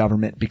rights from the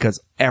government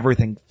because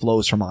everything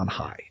flows from on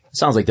high.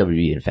 Sounds like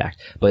WWE, in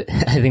fact. But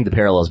I think the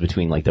parallels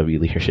between like WWE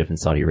leadership and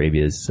Saudi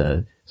Arabia's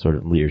sort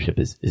of leadership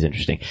is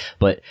interesting.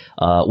 But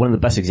one of the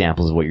best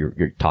examples of what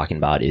you're talking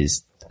about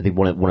is, I think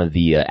one of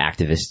the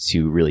activists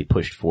who really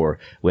pushed for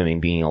women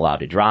being allowed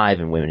to drive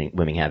and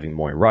women having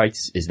more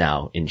rights is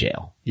now in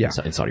jail. Yeah.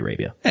 In Saudi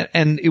Arabia.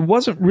 And it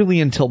wasn't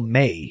really until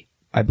May,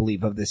 I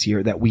believe, of this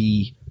year that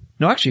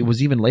no, actually, it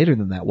was even later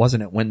than that,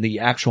 wasn't it? When the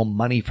actual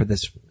money for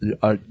this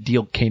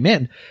deal came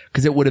in,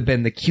 because it would have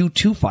been the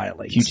Q2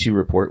 filings. Q2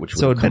 report, which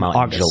would have come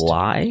out in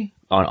July?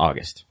 On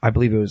August. I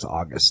believe it was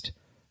August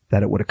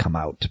that it would have come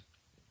out.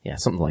 Yeah,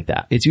 something like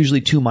that. It's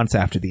usually 2 months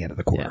after the end of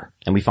the quarter.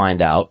 Yeah. And we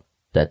find out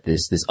that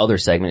this other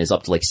segment is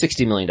up to like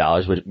 $60 million,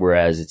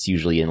 whereas it's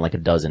usually in like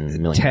 $12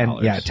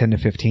 million. 10 to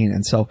 15.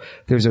 And so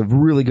there's a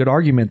really good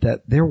argument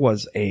that there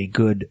was a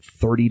good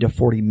 $30 to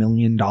 $40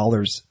 million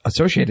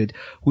associated,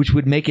 which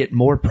would make it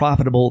more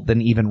profitable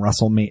than even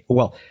WrestleMania.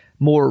 Well,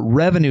 more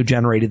revenue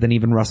generated than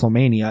even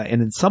WrestleMania,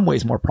 and in some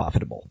ways more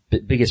profitable.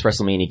 Biggest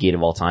WrestleMania gate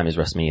of all time is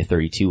WrestleMania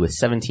 32 with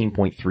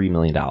 $17.3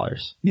 million.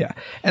 Yeah.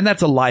 And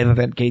that's a live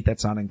event gate.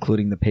 That's not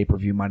including the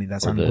pay-per-view money.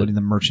 That's not including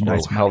the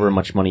merchandise money. However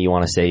much money you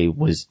want to say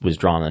was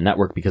drawn on the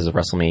network because of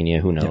WrestleMania.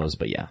 Who knows? Yeah.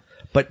 But yeah.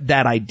 But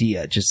that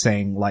idea, just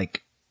saying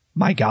like,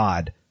 my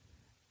God,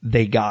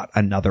 they got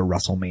another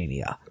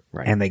WrestleMania.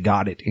 Right. And they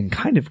got it in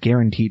kind of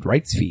guaranteed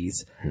rights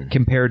fees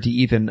compared to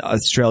even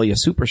Australia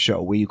Super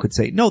Show, where you could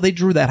say, no, they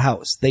drew that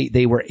house.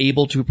 They were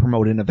able to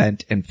promote an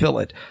event and fill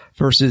it,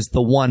 versus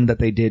the one that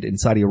they did in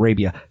Saudi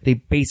Arabia. They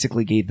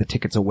basically gave the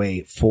tickets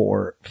away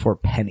for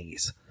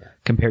pennies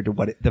compared to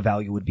what the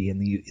value would be in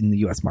the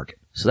U.S. market.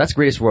 So that's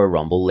Greatest Royal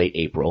Rumble, late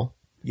April.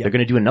 Yep. They're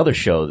going to do another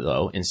show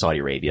though in Saudi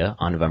Arabia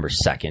on November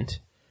 2nd.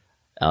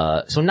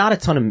 So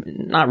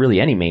not really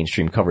any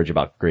mainstream coverage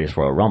about Greatest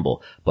Royal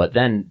Rumble, but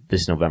then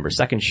this November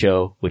 2nd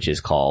show, which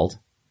is called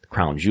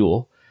Crown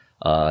Jewel,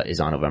 is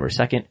on November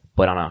 2nd,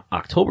 but on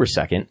October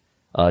 2nd,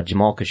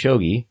 Jamal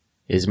Khashoggi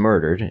is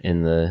murdered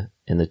in the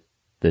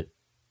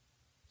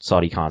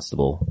Saudi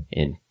constable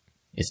in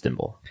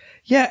Istanbul.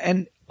 Yeah.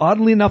 And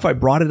oddly enough, I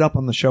brought it up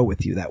on the show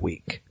with you that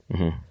week.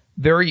 Mm-hmm.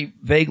 Very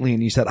vaguely.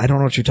 And you said, I don't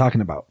know what you're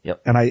talking about.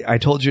 Yep. And I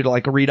told you to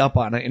like read up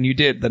on it, and you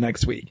did the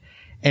next week.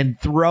 And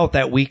throughout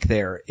that week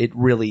there, it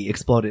really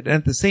exploded. And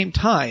at the same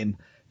time,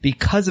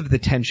 because of the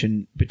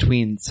tension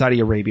between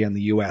Saudi Arabia and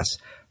the U.S.,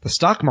 the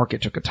stock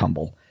market took a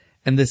tumble.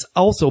 And this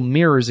also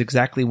mirrors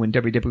exactly when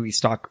WWE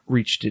stock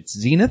reached its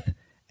zenith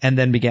and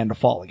then began to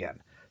fall again.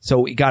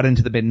 So it got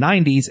into the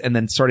mid-90s and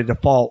then started to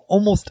fall,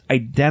 almost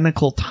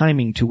identical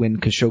timing to when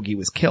Khashoggi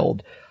was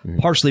killed,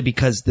 partially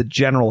because the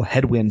general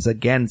headwinds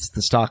against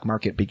the stock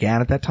market began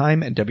at that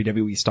time, and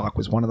WWE stock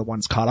was one of the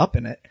ones caught up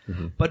in it.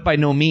 But by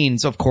no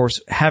means, of course,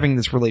 having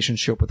this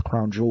relationship with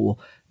Crown Jewel,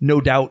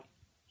 no doubt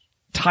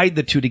tied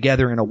the two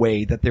together in a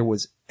way that there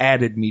was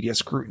added media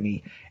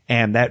scrutiny.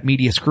 And that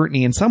media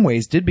scrutiny in some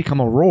ways did become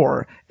a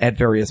roar at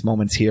various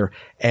moments here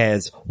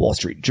as Wall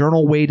Street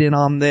Journal weighed in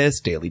on this,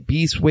 Daily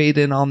Beast weighed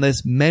in on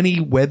this. Many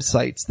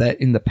websites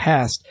that in the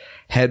past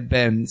had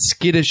been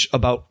skittish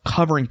about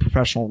covering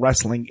professional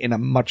wrestling in a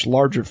much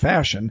larger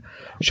fashion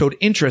showed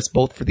interest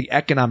both for the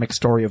economic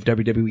story of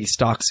WWE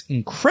stock's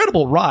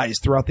incredible rise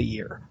throughout the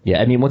year.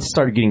 Yeah, I mean, once it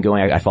started getting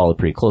going, I followed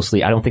pretty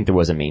closely. I don't think there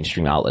was a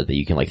mainstream outlet that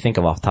you can think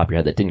of off the top of your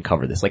head that didn't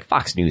cover this. Like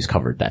Fox News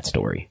covered that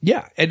story.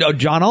 Yeah, and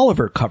John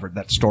Oliver covered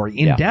that story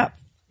in depth.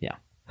 Yeah.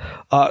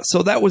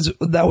 So that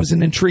was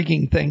an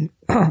intriguing thing.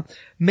 March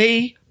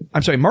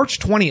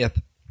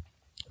 20th,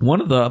 one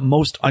of the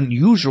most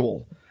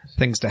unusual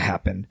things to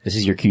happen. This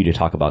is your cue to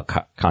talk about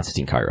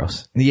Konstantin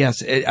Kairos.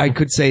 Yes, I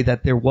could say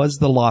that there was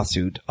the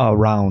lawsuit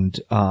around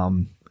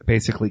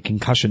basically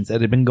concussions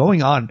that had been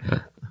going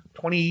on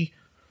 20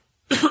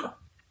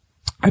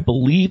 I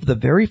believe the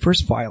very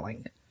first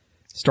filing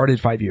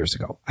started 5 years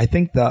ago. I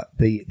think the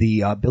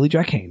Billy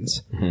Jack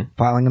Haynes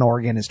filing in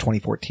Oregon is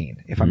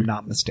 2014, if I'm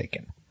not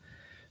mistaken.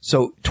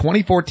 So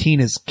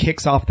 2014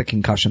 kicks off the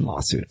concussion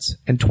lawsuits,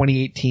 and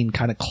 2018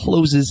 kind of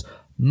closes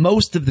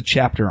most of the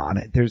chapter on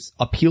it. There's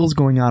appeals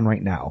going on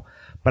right now,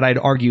 but I'd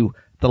argue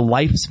the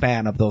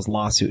lifespan of those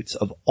lawsuits,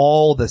 of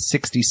all the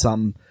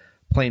 60-some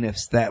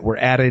plaintiffs that were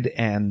added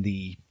and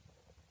the,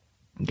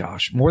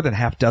 more than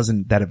half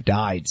dozen that have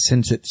died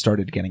since it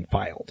started getting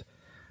filed,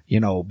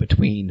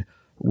 between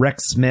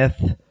Rex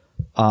Smith,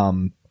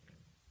 Mr.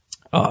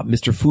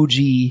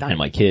 Fuji,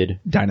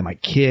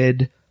 Dynamite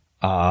Kid,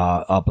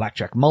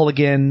 Blackjack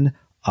Mulligan.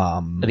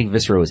 I think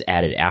Viscera was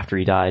added after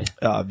he died.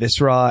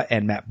 Viscera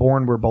and Matt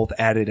Bourne were both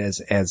added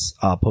as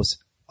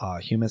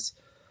posthumous.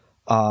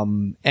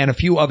 And a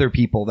few other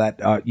people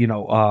that, are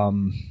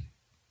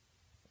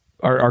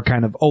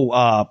kind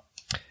of,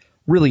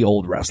 really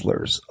old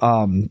wrestlers.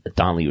 Don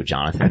Leo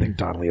Jonathan. I think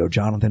Don Leo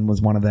Jonathan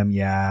was one of them.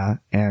 Yeah.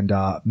 And,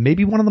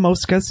 maybe one of the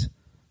Moscas.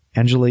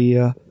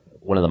 Angelia.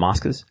 One of the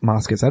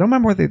Moscas? I don't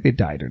remember whether they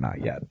died or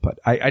not yet, but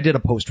I did a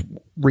post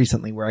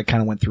recently where I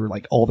kind of went through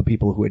all the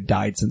people who had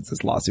died since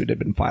this lawsuit had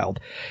been filed.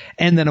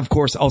 And then of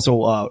course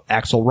also,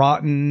 Axel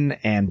Rotten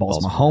and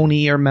Balls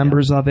Mahoney are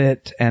members of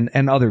it and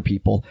other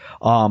people.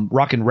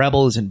 Rockin'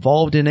 Rebel is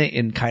involved in it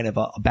in kind of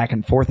a back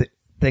and forth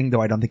thing,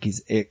 though I don't think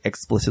he's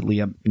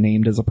explicitly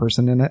named as a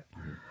person in it.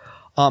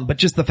 But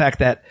just the fact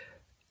that,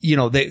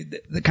 they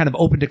kind of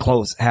open to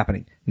close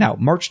happening. Now,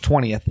 March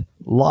 20th, a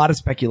lot of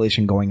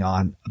speculation going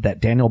on that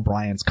Daniel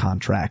Bryan's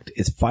contract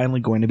is finally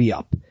going to be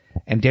up.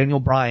 And Daniel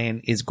Bryan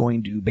is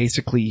going to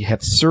basically have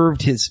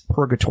served his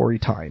purgatory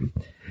time.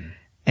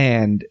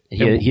 And he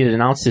had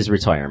announced his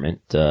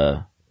retirement,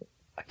 I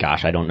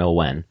don't know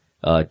when,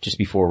 just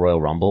before Royal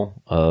Rumble,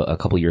 a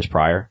couple years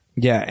prior.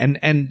 Yeah.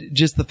 And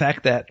just the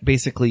fact that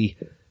basically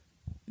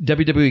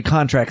WWE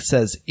contract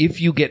says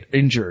if you get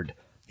injured,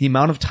 the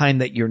amount of time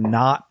that you're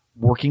not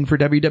working for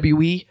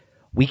WWE,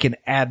 we can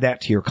add that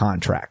to your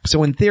contract.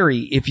 So in theory,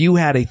 if you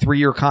had a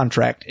 3-year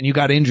contract and you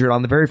got injured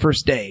on the very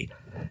first day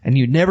and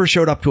you never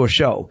showed up to a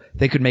show,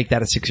 they could make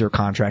that a 6-year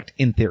contract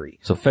in theory.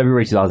 So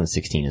February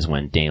 2016 is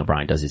when Daniel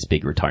Bryan does his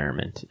big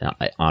retirement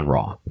on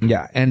Raw.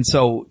 Yeah. And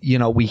so,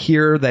 we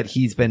hear that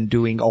he's been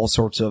doing all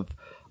sorts of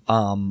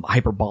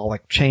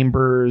hyperbolic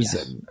chambers,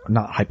 and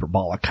not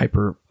hyperbolic,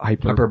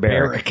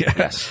 hyperbaric.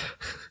 Yes.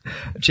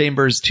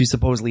 Chambers to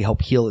supposedly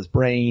help heal his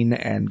brain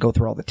and go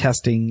through all the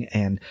testing,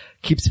 and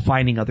keeps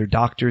finding other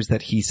doctors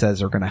that he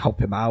says are going to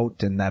help him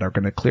out and that are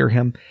going to clear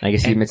him. I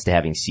guess he admits to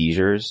having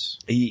seizures.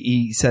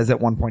 He says at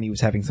one point he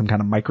was having some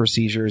kind of micro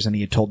seizures and he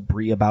had told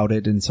Brie about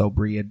it, and so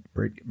Brie had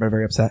been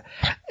very upset.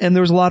 And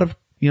there was a lot of,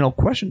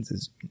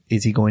 questions.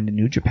 Is he going to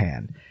New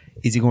Japan?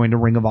 Is he going to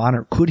Ring of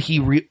Honor? Could he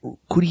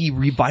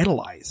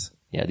revitalize?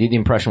 Yeah, the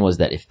impression was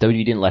that if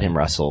WWE didn't let him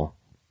wrestle,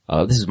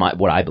 this is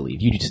what I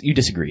believe. You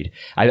disagreed.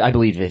 I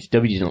believe if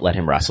WWE didn't let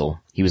him wrestle,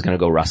 he was going to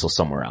go wrestle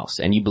somewhere else.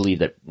 And you believe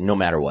that no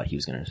matter what, he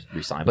was going to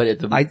resign.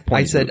 But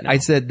I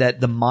said that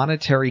the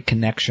monetary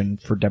connection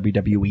for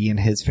WWE and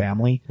his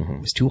family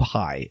was too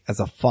high as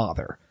a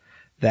father,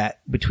 that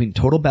between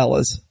Total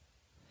Bellas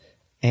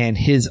and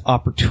his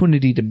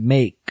opportunity to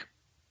make,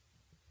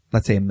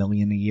 let's say $1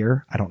 million a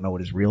year. I don't know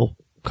what his real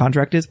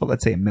contract is, but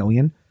let's say $1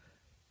 million.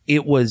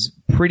 It was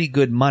pretty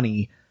good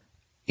money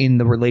in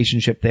the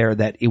relationship there,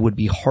 that it would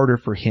be harder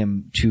for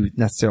him to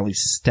necessarily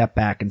step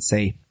back and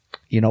say,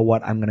 you know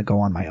what, I'm going to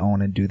go on my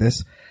own and do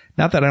this.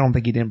 Not that I don't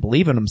think he didn't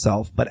believe in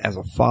himself, but as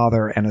a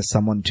father and as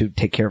someone to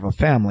take care of a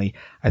family,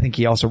 I think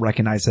he also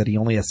recognized that he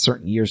only has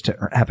certain years to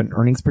have an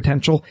earnings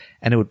potential,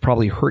 and it would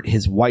probably hurt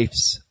his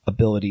wife's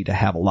ability to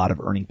have a lot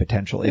of earning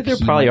potential. They're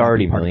probably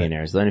already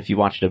millionaires. Then if you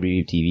watched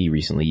WTV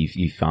recently,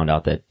 you found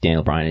out that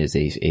Daniel Bryan is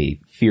a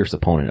fierce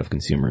opponent of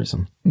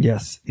consumerism.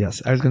 Yes.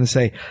 I was going to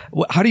say,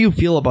 how do you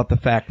feel about the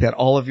fact that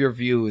all of your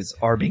views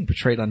are being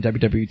portrayed on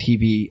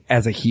WWTV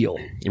as a heel?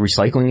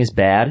 Recycling is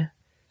bad.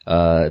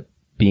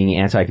 Being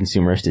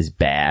anti-consumerist is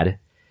bad.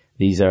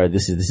 This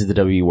is the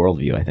WWE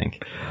worldview, I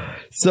think.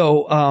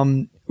 So,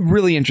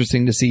 really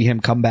interesting to see him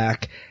come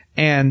back.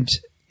 And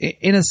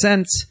in a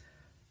sense,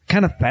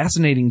 kind of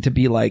fascinating to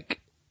be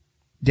like,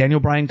 Daniel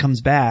Bryan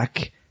comes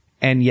back,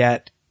 and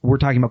yet we're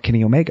talking about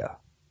Kenny Omega.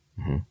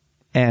 Mm-hmm.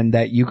 And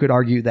that you could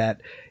argue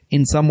that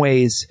in some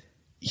ways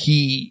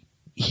he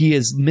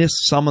has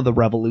missed some of the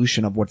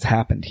revolution of what's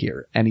happened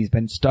here. And he's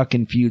been stuck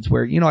in feuds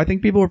where, I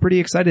think people were pretty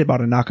excited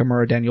about a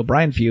Nakamura-Daniel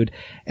Bryan feud.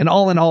 And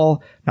all in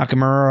all,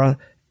 Nakamura,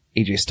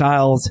 AJ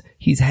Styles,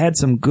 he's had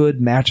some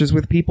good matches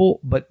with people,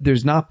 but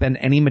there's not been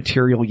any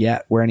material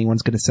yet where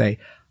anyone's going to say,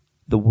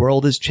 the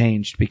world has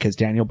changed because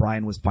Daniel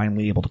Bryan was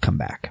finally able to come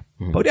back.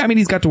 Mm-hmm. But I mean,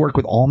 he's got to work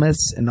with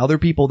Almas and other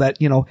people that,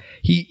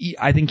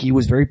 I think he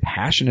was very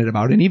passionate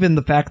about. And even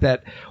the fact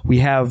that we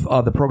have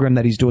the program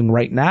that he's doing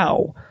right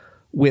now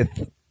with,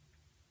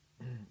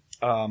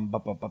 who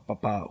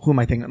am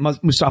I thinking?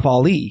 Mustafa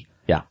Ali.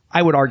 Yeah.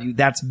 I would argue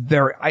that's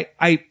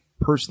I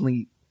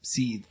personally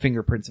see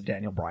fingerprints of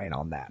Daniel Bryan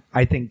on that.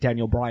 I think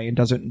Daniel Bryan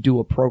doesn't do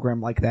a program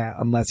like that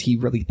unless he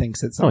really thinks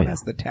that someone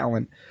has the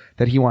talent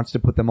that he wants to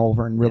put them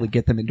over and really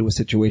get them into a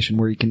situation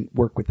where he can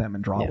work with them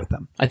and draw with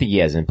them. I think he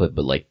has input,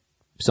 but like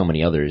so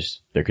many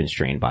others, they're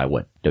constrained by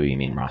what WWE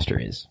main roster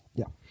is.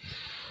 Yeah.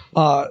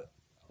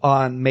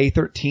 On May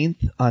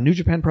 13th, New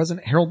Japan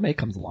president Harold May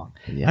comes along.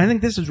 Yeah. And I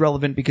think this is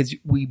relevant because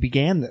we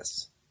began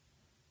this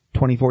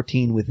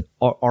 2014 with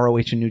ROH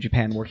and New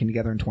Japan working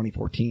together in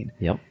 2014.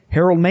 Yep.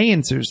 Harold May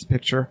enters the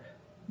picture,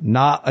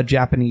 not a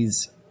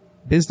Japanese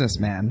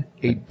businessman,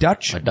 a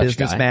Dutch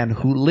businessman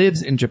who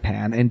lives in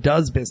Japan and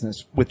does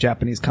business with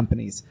Japanese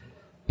companies.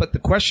 But the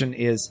question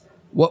is,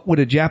 what would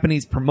a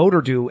Japanese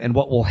promoter do and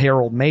what will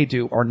Harold May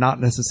do are not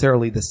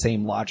necessarily the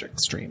same logic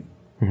stream.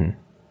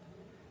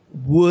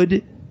 Mm-hmm.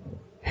 Would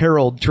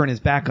Harold turn his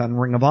back on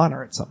Ring of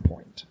Honor at some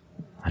point?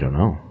 I don't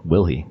know.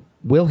 Will he?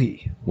 Will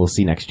he? We'll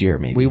see next year,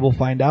 maybe. We will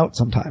find out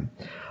sometime.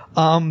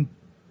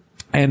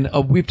 And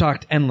we've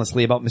talked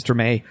endlessly about Mr.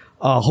 May.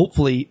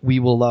 Hopefully we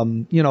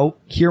will,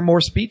 hear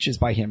more speeches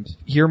by him,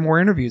 hear more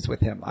interviews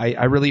with him.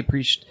 I really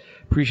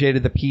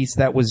appreciated the piece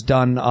that was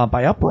done,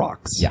 by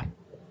Uprocks. Yeah.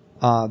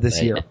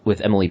 This year.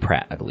 With Emily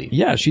Pratt, I believe.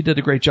 Yeah, she did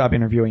a great job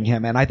interviewing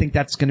him. And I think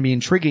that's going to be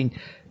intriguing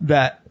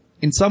that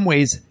in some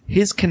ways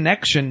his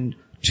connection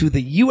to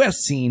the U.S.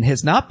 scene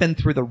has not been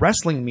through the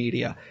wrestling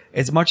media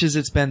as much as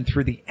it's been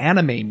through the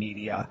anime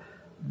media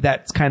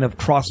that's kind of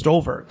crossed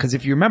over. Because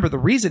if you remember, the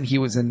reason he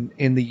was in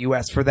the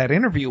U.S. for that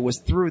interview was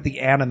through the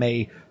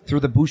anime,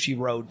 through the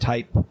Bushiroad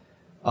type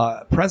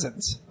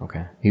presence.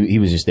 Okay. He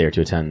was just there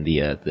to attend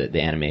the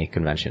anime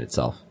convention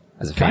itself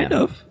as a fan. Kind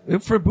of.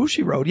 For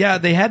Bushiroad. Yeah,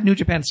 they had New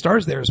Japan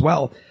Stars there as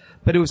well.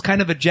 But it was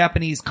kind of a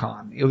Japanese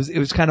con. It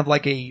was kind of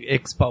like a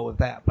expo of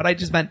that. But I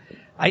just meant,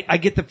 I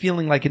get the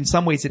feeling like in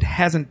some ways it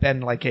hasn't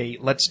been like a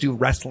let's do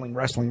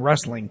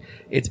wrestling.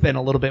 It's been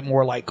a little bit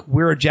more like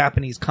we're a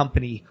Japanese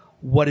company.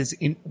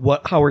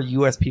 How are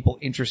U.S. people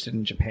interested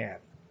in Japan?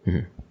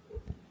 Mm-hmm.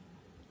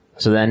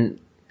 So then,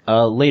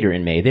 later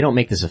in May, they don't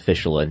make this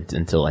official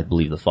until I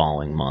believe the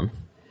following month.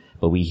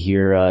 But we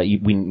hear,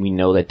 we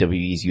know that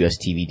WWE's US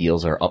TV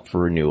deals are up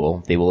for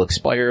renewal. They will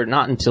expire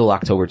not until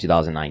October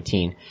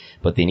 2019,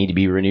 but they need to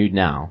be renewed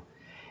now.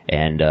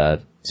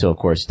 And, so of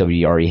course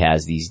WWE already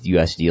has these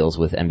US deals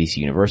with NBC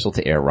Universal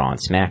to air Raw and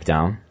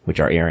SmackDown, which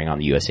are airing on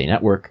the USA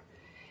Network.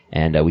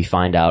 And, we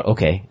find out,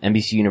 okay,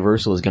 NBC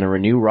Universal is going to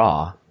renew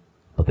Raw,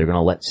 but they're going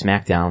to let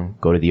SmackDown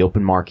go to the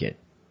open market.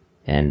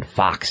 And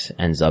Fox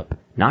ends up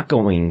not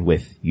going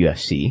with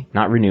UFC,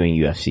 not renewing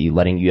UFC,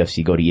 letting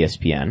UFC go to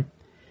ESPN.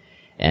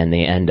 And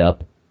they end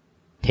up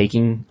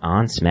taking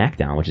on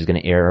SmackDown, which is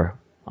going to air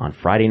on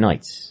Friday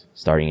nights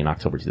starting in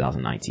October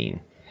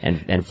 2019.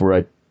 And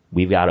for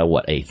we've got a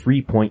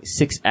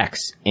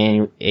 3.6x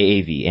annual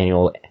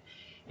AAV,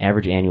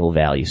 average annual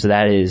value. So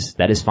that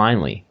is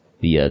finally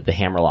the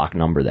Hammerlock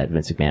number that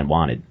Vince McMahon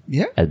wanted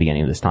at the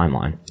beginning of this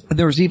timeline.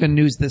 There was even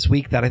news this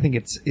week that I think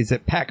is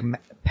it Pat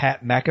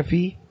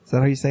McAfee? Is that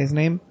how you say his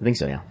name? I think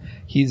so, yeah.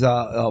 He's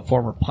a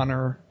former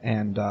punter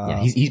and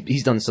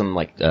he's done some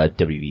like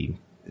WWE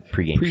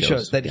pre-game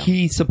shows that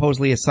he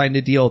supposedly has signed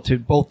a deal to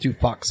both do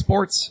Fox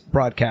Sports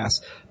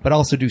broadcasts, but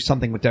also do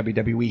something with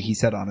WWE, he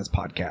said on his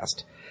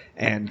podcast.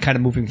 And kind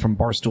of moving from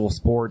Barstool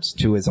Sports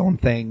to his own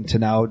thing to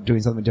now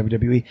doing something with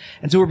WWE.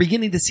 And so we're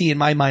beginning to see, in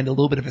my mind, a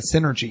little bit of a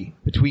synergy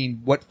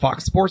between what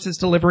Fox Sports is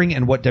delivering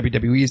and what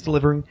WWE is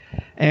delivering.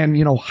 And,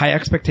 high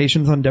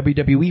expectations on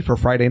WWE for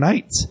Friday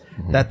nights.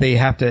 Mm-hmm. That they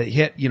have to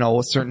hit,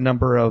 a certain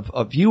number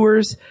of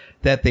viewers,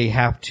 that they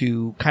have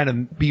to kind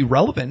of be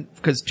relevant,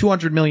 because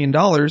 $200 million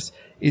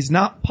is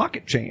not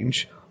pocket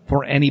change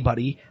for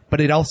anybody, but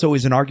it also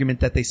is an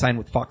argument that they sign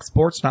with Fox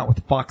Sports, not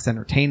with Fox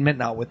Entertainment,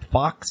 not with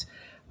Fox.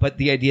 But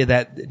the idea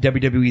that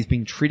WWE is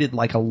being treated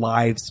like a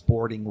live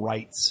sporting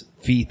rights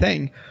fee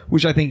thing,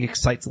 which I think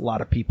excites a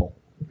lot of people.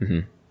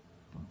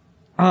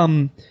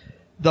 Mm-hmm.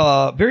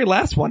 The very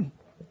last one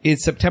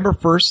is September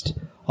 1st.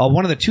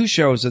 One of the two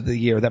shows of the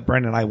year that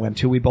Brent and I went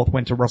to. We both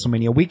went to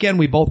WrestleMania weekend.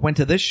 We both went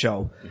to this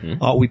show.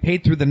 Mm-hmm. We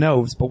paid through the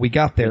nose, but we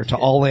got there to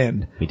All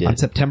In on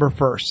September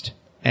 1st.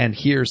 And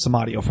here's some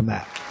audio from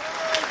that.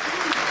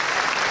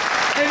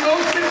 And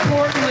most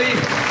importantly,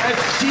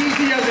 as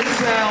cheesy as it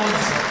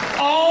sounds,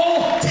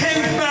 all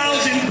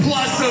 10,000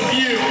 plus of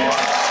you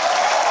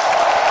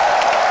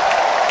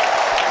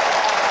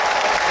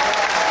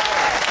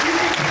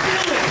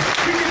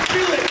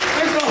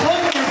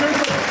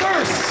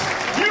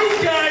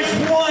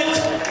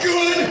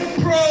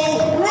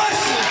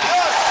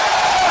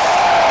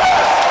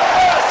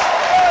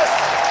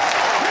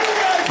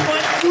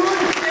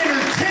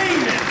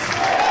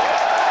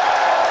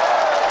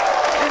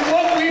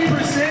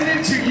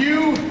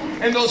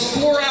goes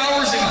 4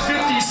 hours and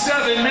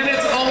 57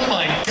 minutes. Oh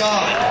my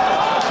God.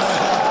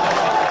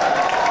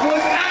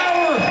 Was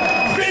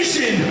our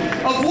vision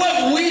of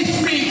what we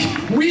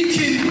think we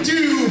can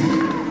do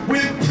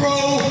with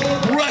pro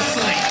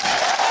wrestling.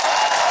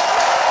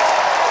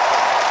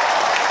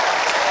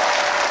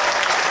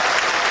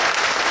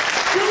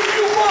 Do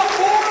you want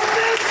more of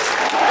this?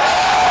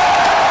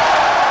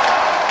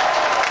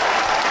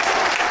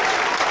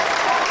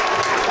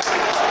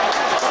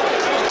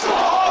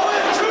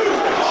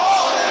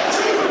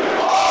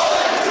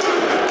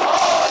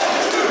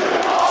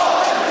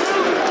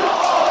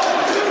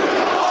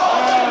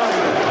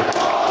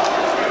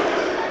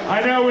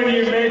 I know when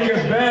you make a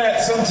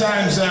bet,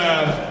 sometimes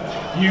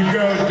you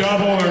go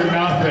double or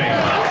nothing.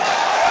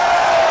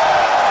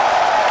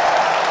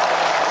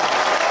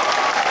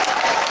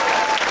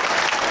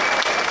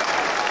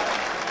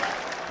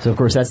 So, of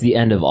course, that's the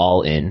end of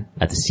All In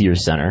at the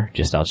Sears Center,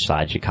 just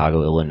outside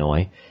Chicago,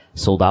 Illinois.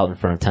 Sold out in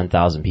front of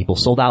 10,000 people.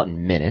 Sold out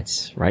in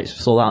minutes, right?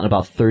 Sold out in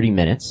about 30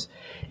 minutes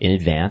in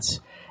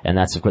advance. And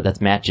that's, of course,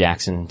 that's Matt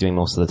Jackson doing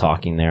most of the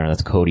talking there.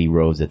 That's Cody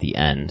Rhodes at the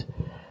end.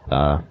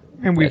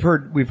 And we've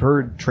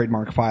heard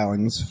trademark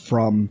filings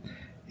from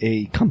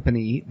a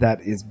company that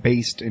is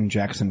based in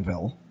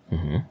Jacksonville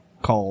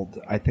called,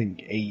 I think,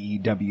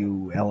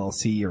 AEW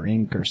LLC or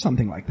Inc. or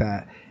something like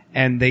that.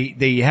 And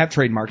they have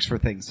trademarks for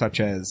things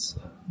such as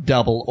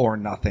Double or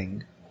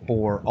Nothing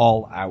or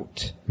All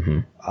Out.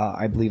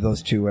 I believe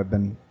those two have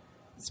been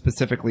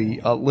specifically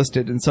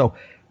listed. And so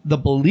the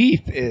belief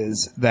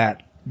is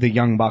that the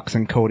Young Bucks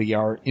and Cody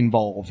are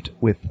involved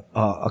with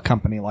a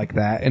company like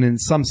that. And in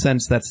some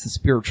sense, that's the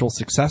spiritual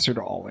successor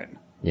to All In.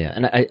 Yeah,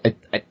 and I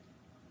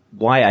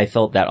why I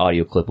felt that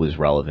audio clip was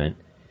relevant,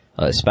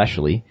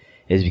 especially,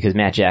 is because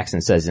Matt Jackson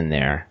says in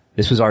there,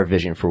 this was our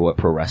vision for what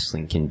pro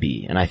wrestling can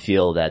be. And I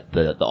feel that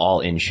the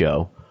All In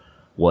show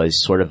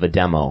was sort of a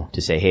demo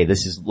to say, hey,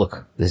 this is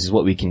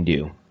what we can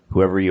do.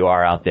 Whoever you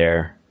are out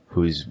there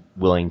who's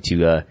willing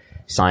to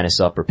sign us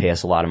up or pay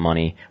us a lot of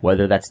money,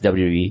 whether that's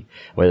WWE,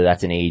 whether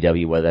that's an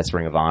AEW, whether that's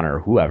Ring of Honor or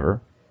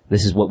whoever,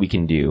 this is what we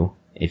can do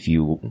if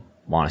you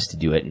want us to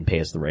do it and pay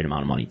us the right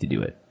amount of money to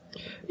do it.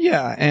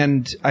 Yeah,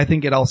 and I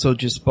think it also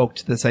just spoke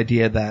to this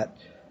idea that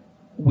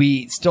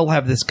we still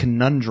have this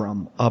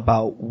conundrum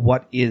about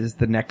what is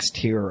the next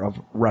tier of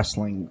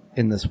wrestling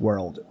in this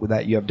world.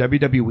 That you have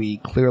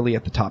WWE clearly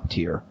at the top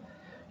tier.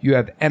 You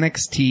have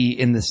NXT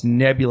in this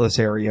nebulous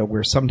area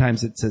where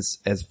sometimes it's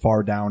as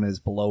far down as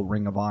below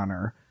Ring of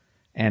Honor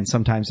and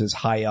sometimes as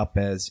high up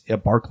as a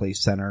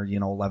Barclays Center,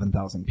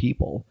 11,000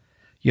 people.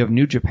 You have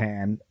New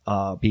Japan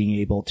being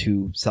able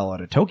to sell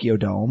at a Tokyo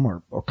Dome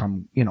or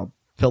come,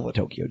 fill a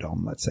Tokyo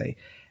Dome, let's say.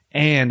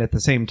 And at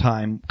the same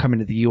time, coming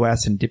to the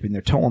U.S. and dipping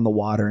their toe in the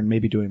water and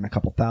maybe doing a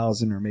couple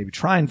thousand or maybe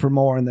trying for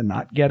more and then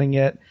not getting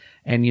it.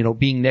 And,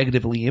 being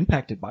negatively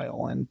impacted by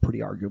All In, pretty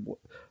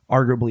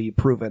arguably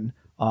proven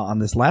on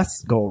this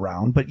last go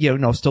around. But,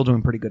 still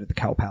doing pretty good at the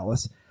Cow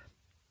Palace.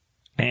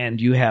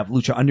 And you have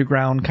Lucha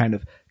Underground kind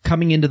of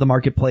coming into the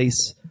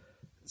marketplace,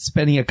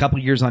 spending a couple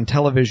years on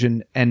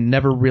television and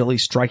never really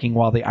striking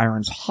while the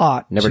iron's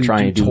hot. Never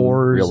trying to do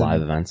tours real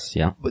live events,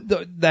 yeah. But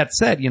that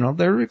said,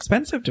 they're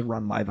expensive to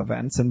run live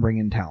events and bring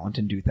in talent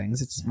and do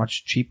things. It's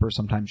much cheaper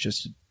sometimes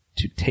just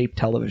to tape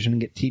television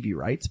and get TV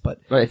rights. But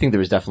I think there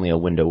was definitely a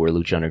window where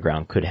Lucha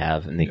Underground could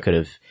have, and they could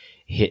have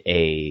hit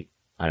a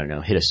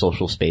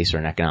social space or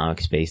an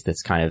economic space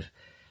that's kind of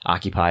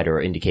occupied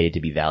or indicated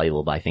to be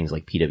valuable by things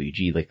like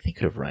PWG. Like they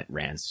could have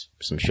ran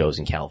some shows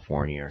in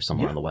California or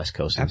somewhere on the West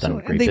Coast and done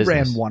great business. And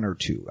they ran one or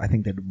two. I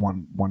think they did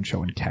one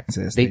show in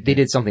Texas. They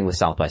did something with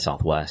South by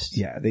Southwest.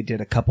 Yeah, they did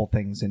a couple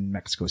things in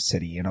Mexico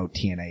City,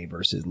 TNA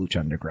versus Lucha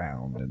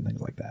Underground and things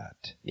like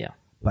that. Yeah.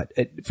 But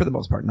for the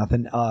most part,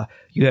 nothing.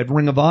 You had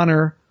Ring of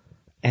Honor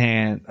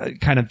and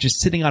kind of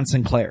just sitting on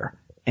Sinclair.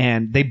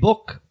 And they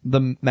book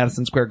the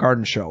Madison Square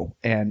Garden show.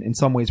 And in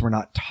some ways, we're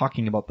not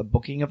talking about the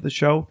booking of the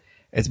show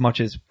as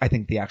much as I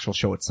think the actual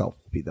show itself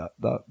will be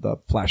the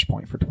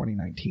flashpoint for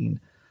 2019.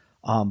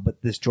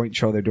 But this joint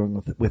show they're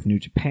doing with New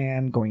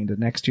Japan going into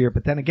next year.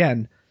 But then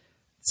again,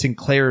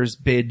 Sinclair's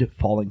bid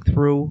falling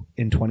through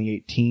in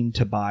 2018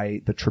 to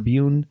buy the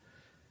Tribune.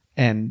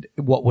 And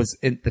what was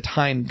at the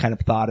time kind of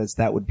thought is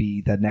that would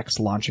be the next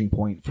launching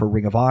point for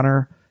Ring of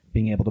Honor,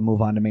 being able to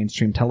move on to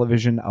mainstream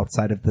television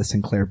outside of the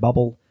Sinclair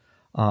bubble.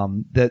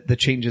 The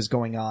changes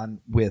going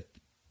on with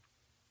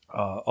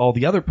all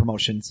the other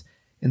promotions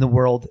in the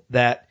world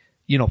that,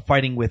 are you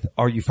fighting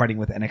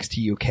with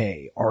NXT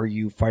UK? Are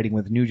you fighting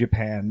with New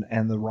Japan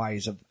and the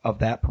rise of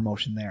that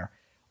promotion there?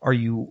 Are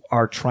you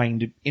trying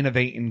to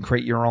innovate and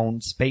create your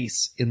own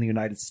space in the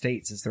United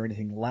States? Is there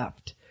anything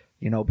left,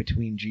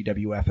 between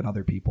GWF and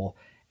other people?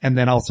 And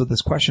then also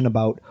this question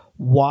about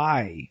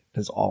why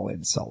does All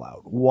In sell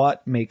out?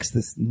 What makes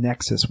this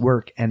nexus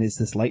work? And is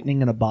this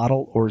lightning in a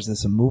bottle or is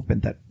this a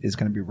movement that is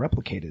going to be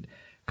replicated?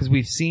 Because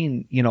we've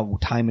seen,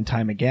 time and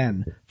time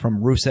again,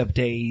 from Rusev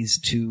Days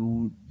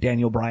to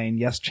Daniel Bryan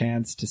Yes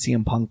Chance to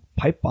CM Punk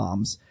Pipe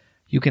Bombs,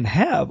 you can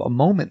have a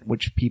moment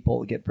which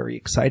people get very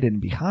excited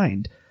and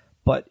behind,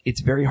 but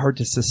it's very hard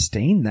to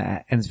sustain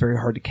that, and it's very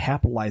hard to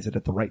capitalize it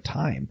at the right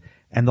time.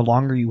 And the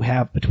longer you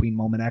have between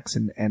moment X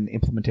and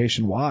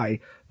implementation Y,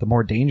 the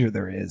more danger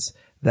there is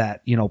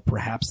that,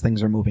 perhaps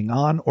things are moving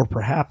on, or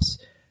perhaps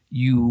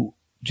you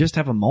just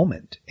have a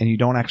moment and you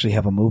don't actually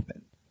have a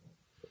movement.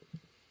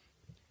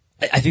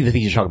 I think the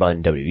things you talk about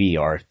in WWE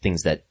are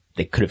things that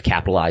they could have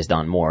capitalized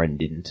on more and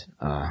didn't.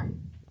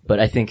 But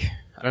I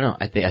don't know.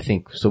 I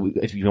think so.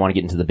 If you want to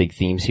get into the big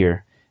themes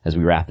here as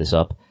we wrap this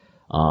up,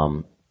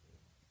 I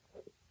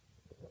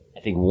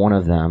think one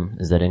of them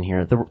is that in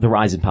here, the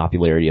rise in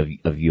popularity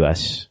of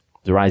U.S.,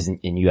 the rise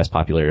in U.S.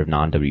 popularity of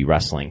non-WWE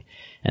wrestling.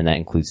 And that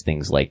includes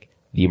things like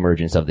the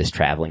emergence of this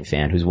traveling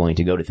fan who's willing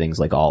to go to things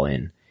like All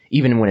In,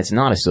 even when it's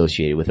not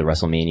associated with a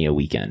WrestleMania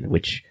weekend,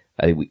 which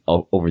I think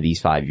over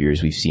these 5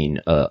 years, we've seen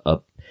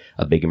a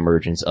big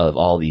emergence of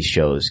all these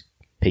shows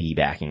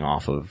piggybacking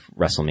off of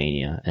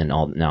WrestleMania and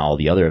all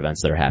the other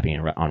events that are happening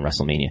on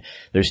WrestleMania.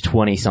 There's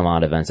 20 some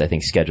odd events, I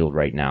think, scheduled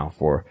right now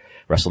for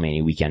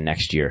WrestleMania weekend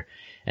next year.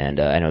 And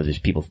I know there's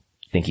people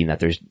thinking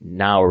that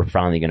now we're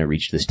finally going to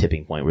reach this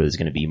tipping point where there's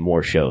going to be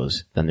more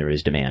shows than there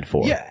is demand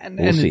for. Yeah, and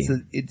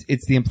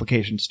it's the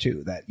implications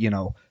too that,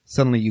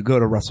 suddenly you go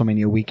to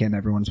WrestleMania weekend,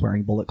 everyone's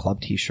wearing Bullet Club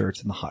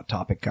t-shirts, and the Hot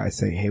Topic guys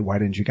say, hey, why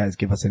didn't you guys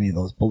give us any of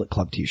those Bullet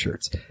Club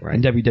t-shirts? Right.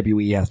 And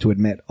WWE has to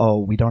admit,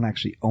 we don't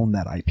actually own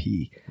that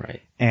IP. Right.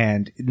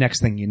 And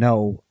next thing you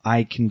know,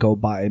 I can go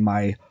buy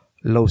my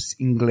Los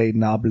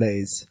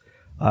Inglenables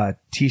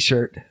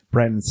t-shirt.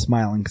 Brandon's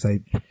smiling because I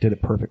did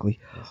it perfectly.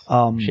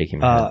 Shaking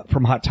my head.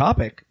 From Hot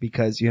Topic,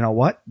 because you know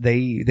what?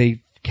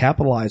 They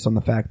capitalize on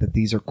the fact that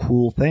these are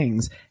cool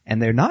things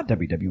and they're not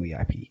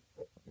WWE IP.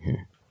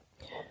 Mm-hmm.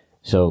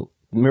 So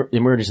the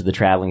emergence of the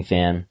traveling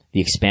fan, the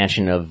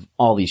expansion of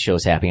all these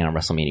shows happening on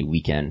WrestleMania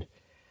weekend,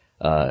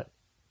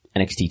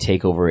 NXT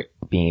TakeOver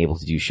being able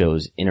to do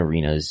shows in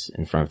arenas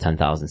in front of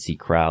 10,000 seat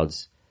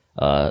crowds,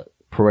 Pro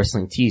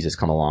Wrestling Tees has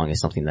come along as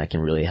something that can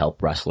really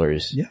help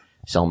wrestlers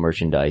sell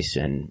merchandise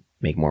and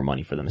make more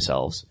money for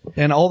themselves.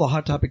 And all the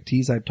Hot Topic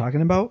tees I'm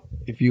talking about,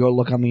 if you go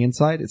look on the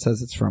inside, it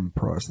says it's from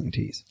Pro Wrestling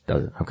Tees.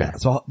 Does it? Okay.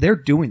 So they're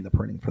doing the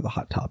printing for the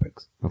Hot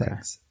Topics. Okay.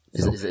 Things.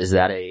 Is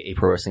that a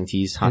Pro Wrestling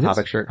Tees Hot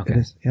Topic shirt? Okay. It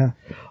is, yeah.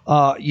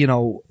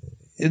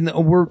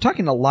 We're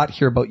talking a lot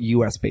here about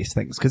US-based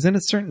things, because in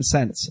a certain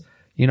sense,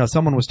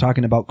 someone was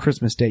talking about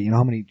Christmas Day. You know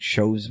how many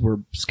shows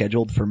were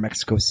scheduled for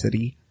Mexico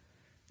City?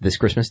 This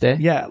Christmas Day?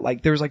 Yeah,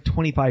 there was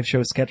 25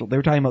 shows scheduled. They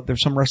were talking about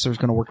there's some wrestlers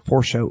going to work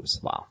 4 shows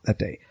that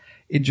day.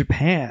 In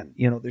Japan,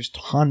 there's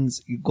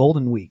tons.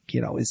 Golden Week,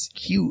 is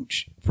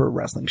huge for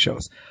wrestling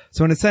shows.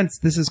 So in a sense,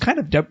 this is kind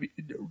of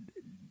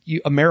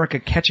America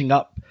catching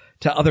up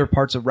to other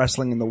parts of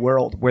wrestling in the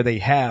world where they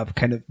have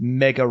kind of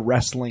mega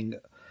wrestling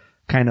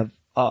kind of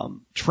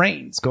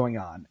trains going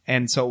on.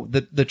 And so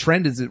the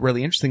trend is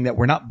really interesting that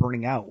we're not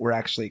burning out. We're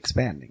actually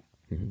expanding.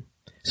 Mm-hmm.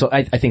 So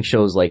I think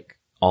shows like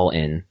All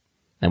In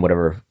and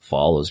whatever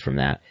follows from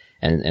that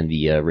and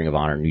the Ring of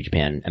Honor New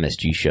Japan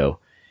MSG show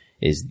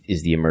is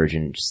the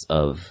emergence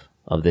of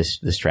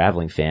this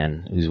traveling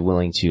fan who's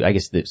willing to, I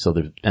guess, so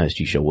the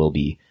MSG show will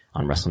be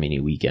on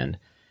WrestleMania weekend,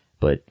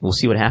 but we'll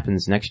see what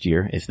happens next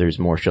year if there's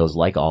more shows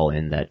like All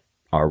In that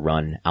are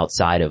run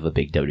outside of a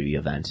big WWE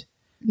event,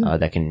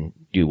 that can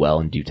do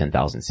well and do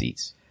 10,000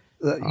 seats.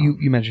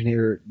 You mentioned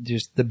here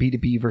just the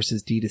B2B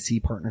versus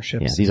D2C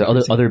partnerships. Yeah, these are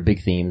other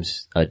big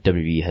themes.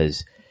 WWE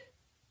has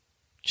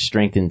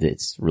strengthened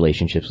its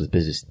relationships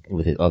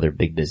with other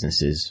big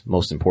businesses,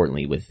 most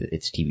importantly with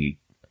its TV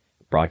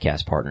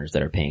broadcast partners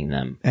that are paying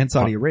them. And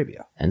Saudi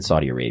Arabia.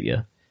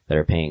 That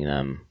are paying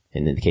them,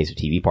 in the case of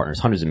TV partners,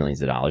 hundreds of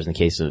millions of dollars. In the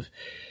case of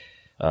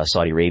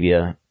Saudi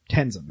Arabia,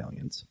 tens of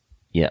millions.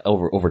 Yeah,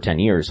 over 10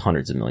 years,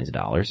 hundreds of millions of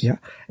dollars. Yeah.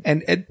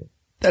 And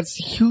that's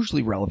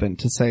hugely relevant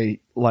to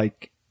say,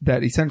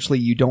 that essentially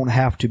you don't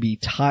have to be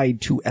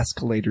tied to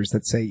escalators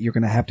that say you're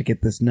going to have to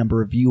get this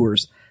number of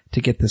viewers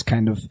to get this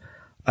kind of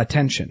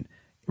attention.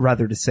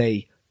 Rather to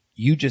say,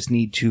 you just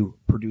need to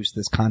produce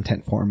this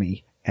content for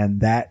me,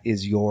 and that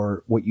is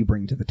what you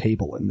bring to the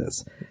table in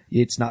this.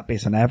 It's not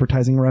based on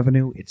advertising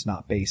revenue. It's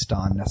not based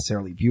on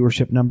necessarily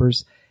viewership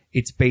numbers.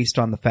 It's based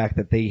on the fact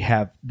that they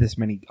have this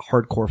many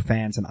hardcore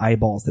fans and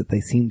eyeballs that they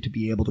seem to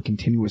be able to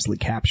continuously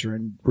capture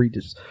and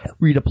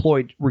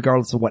redeploy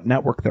regardless of what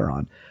network they're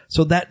on.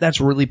 So that's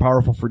really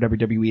powerful for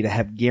WWE to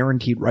have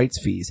guaranteed rights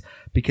fees,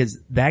 because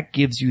that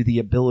gives you the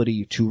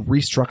ability to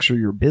restructure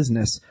your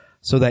business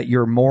so that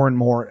you're more and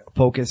more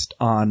focused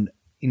on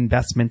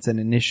investments and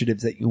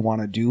initiatives that you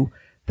want to do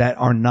that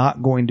are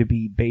not going to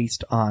be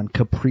based on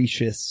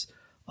capricious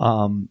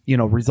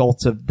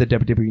results of the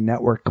WWE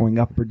network going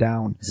up or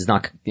down. This is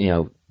not,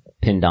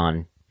 pinned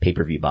on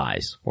pay-per-view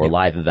buys or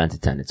live event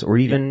attendance or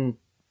even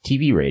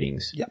TV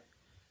ratings. Yep.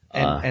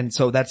 And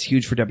so that's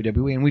huge for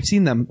WWE. And we've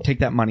seen them take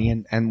that money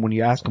and when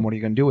you ask them, what are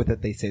you going to do with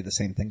it? They say the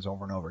same things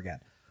over and over again.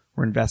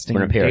 We're investing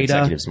in data. We're going to pay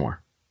our executives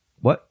more.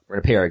 What? We're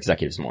going to pay our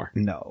executives more.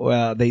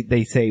 No.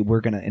 They say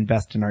we're going to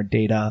invest in our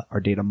data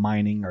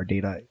mining, our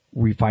data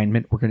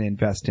refinement. We're going to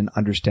invest in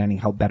understanding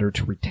how better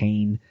to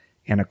retain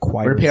and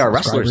acquire. We're going to pay our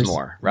wrestlers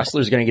more.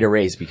 Wrestlers are going to get a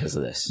raise because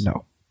of this.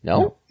 No.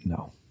 No?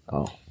 No.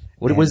 Oh.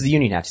 What does the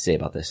union have to say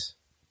about this?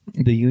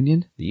 The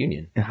union? The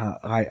union.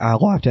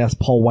 I'll have to ask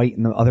Paul White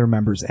and the other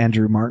members,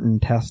 Andrew Martin,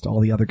 Test, all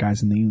the other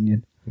guys in the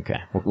union. Okay.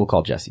 We'll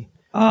call Jesse.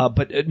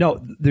 But no,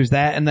 there's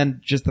that. And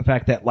then just the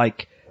fact that,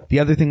 like, the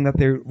other thing that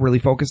they're really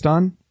focused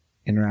on,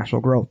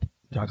 international growth.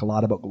 They talk a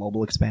lot about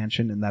global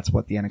expansion, and that's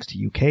what the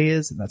NXT UK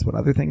is, and that's what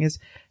other thing is.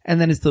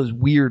 And then it's those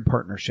weird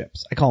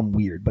partnerships. I call them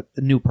weird, but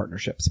the new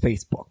partnerships,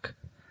 Facebook,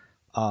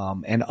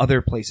 and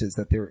other places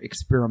that they're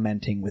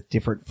experimenting with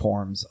different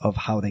forms of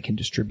how they can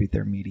distribute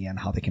their media and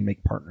how they can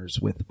make partners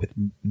with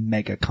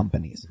mega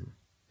companies.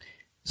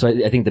 So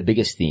I think the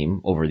biggest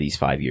theme over these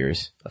 5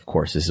 years, of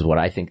course, this is what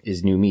I think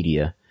is new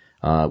media.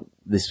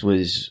 This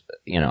was,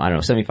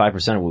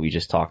 75% of what we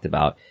just talked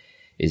about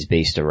is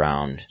based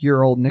around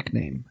your old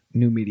nickname,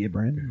 New Media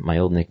Brand. My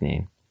old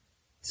nickname.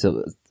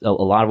 So a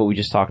lot of what we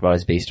just talked about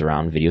is based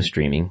around video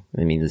streaming.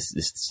 I mean,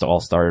 this all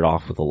started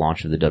off with the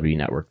launch of the W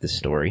Network, this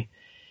story,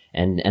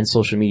 and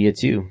social media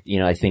too.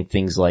 I think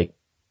things like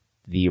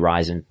the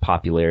rise in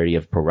popularity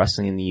of pro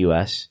wrestling in the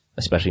U.S.,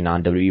 especially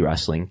non-WWE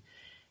wrestling,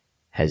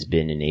 has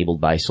been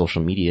enabled by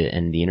social media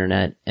and the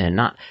internet, and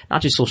not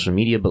just social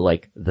media, but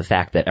like the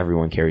fact that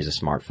everyone carries a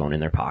smartphone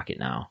in their pocket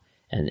now,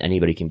 and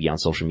anybody can be on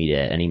social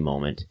media at any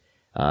moment.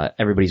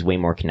 Everybody's way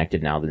more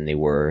connected now than they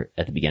were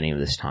at the beginning of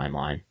this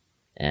timeline.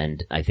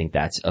 And I think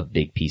that's a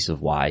big piece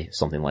of why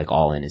something like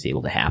All In is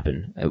able to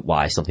happen.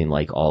 Why something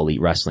like All Elite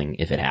Wrestling,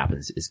 if it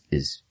happens,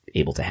 is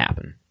able to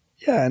happen.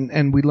 Yeah.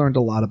 And we learned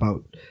a lot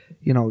about,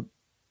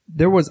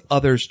 there was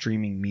other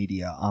streaming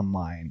media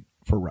online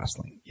for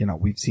wrestling.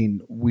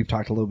 We've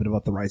talked a little bit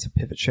about the rise of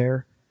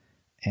PivotShare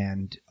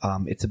and,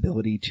 its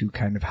ability to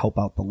kind of help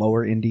out the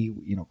lower indie.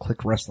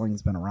 Click Wrestling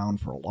has been around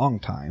for a long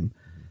time,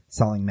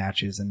 selling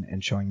matches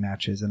and showing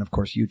matches. And of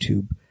course,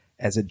 YouTube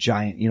as a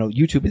giant,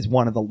 YouTube is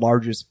one of the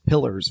largest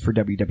pillars for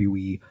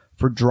WWE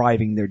for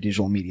driving their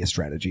digital media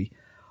strategy.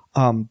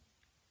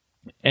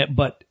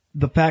 But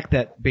the fact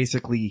that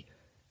basically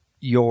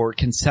your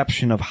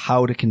conception of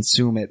how to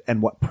consume it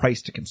and what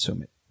price to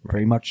consume it,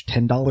 very much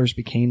 $10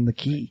 became the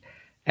key.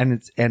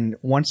 And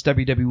once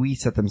WWE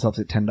set themselves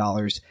at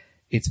 $10,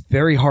 it's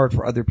very hard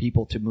for other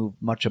people to move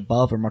much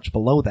above or much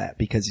below that,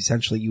 because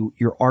essentially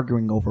you're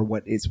arguing over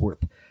what is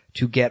worth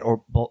to get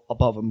or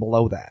above and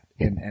below that.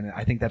 And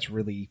I think that's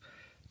really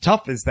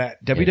tough, is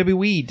that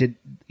WWE did,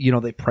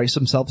 they price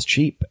themselves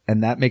cheap,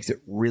 and that makes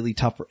it really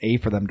tough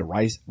for them to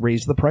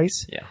raise the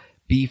price. Yeah.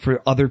 B,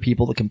 for other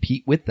people to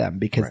compete with them,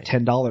 because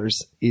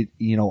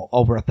 $10,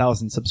 over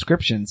 1,000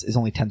 subscriptions is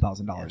only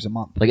 $10,000 a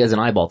month. Like, as an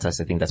eyeball test,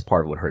 I think that's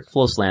part of what hurt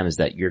FlowSlam, is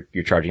that you're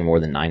charging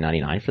more than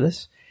 $9.99 for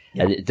this.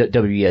 Yeah.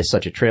 WWE, as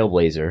such a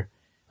trailblazer,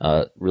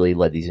 really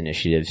led these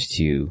initiatives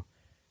to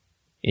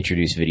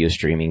introduce video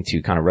streaming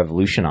to kind of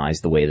revolutionize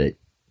the way that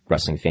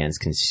wrestling fans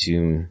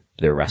consume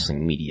their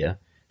wrestling media.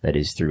 That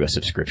is through a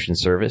subscription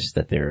service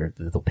that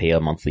they'll pay a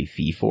monthly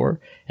fee for,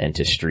 and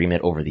to stream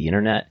it over the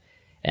internet.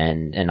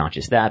 And not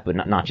just that, but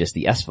not just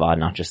the SVOD,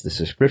 not just the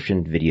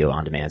subscription video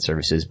on demand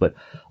services, but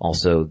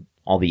also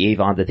all the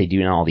AVOD that they do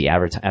now, all the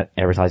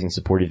advertising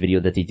supported video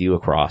that they do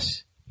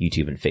across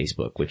YouTube and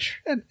Facebook,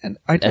 which,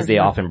 as they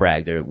often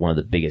brag, they're one of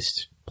the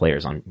biggest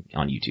players on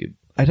YouTube.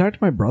 I talked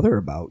to my brother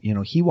about,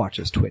 he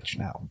watches Twitch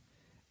now,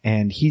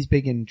 and he's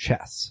big in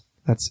chess.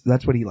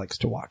 That's what he likes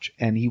to watch,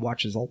 and he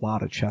watches a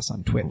lot of chess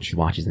on Twitch. He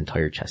watches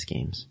entire chess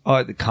games.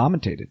 The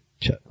commentated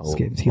chess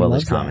games. He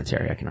loves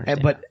commentary. I can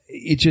understand. But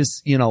it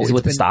just,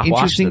 it's been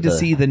interesting to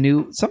see the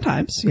new.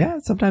 Sometimes,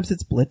 sometimes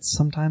it's Blitz,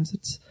 sometimes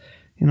it's,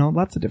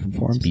 lots of different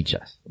forms. Speed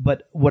chess.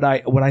 But what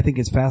I think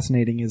is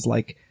fascinating is,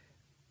 like,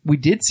 we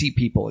did see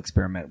people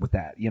experiment with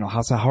that.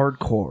 House of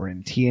Hardcore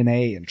and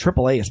TNA and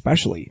AAA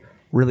especially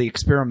really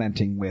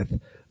experimenting with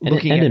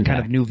looking at kind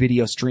of new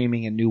video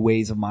streaming and new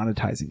ways of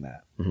monetizing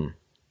that. Mm-hmm.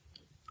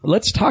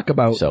 Let's talk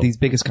about these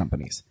biggest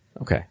companies.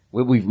 Okay.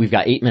 We've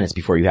got 8 minutes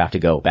before you have to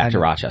go back to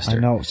Rochester. I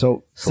know.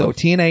 So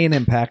TNA and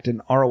Impact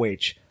and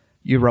ROH,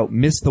 you wrote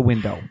missed the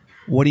window.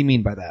 What do you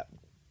mean by that?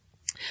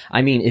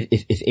 I mean,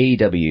 if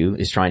AEW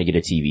is trying to get a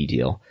TV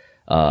deal,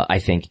 I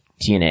think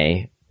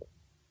TNA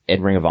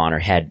and Ring of Honor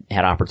had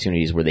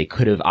opportunities where they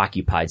could have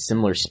occupied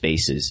similar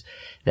spaces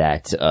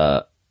that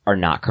are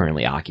not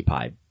currently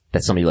occupied,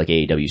 that somebody like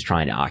AEW is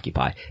trying to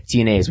occupy.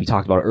 TNA, as we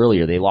talked about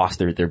earlier, they lost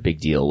their big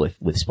deal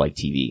with Spike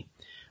TV.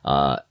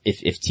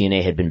 If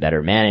TNA had been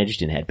better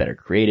managed and had better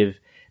creative,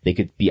 they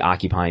could be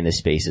occupying this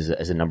space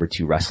as a number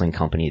 2 wrestling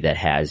company that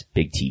has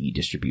big TV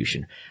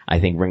distribution. I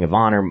think Ring of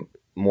Honor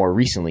more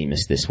recently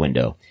missed this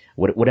window.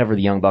 Whatever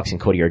the Young Bucks and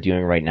Cody are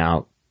doing right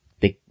now,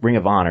 Ring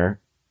of Honor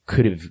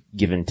could have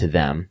given to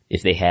them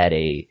if they had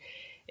a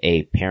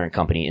parent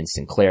company in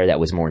Sinclair that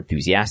was more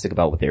enthusiastic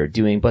about what they were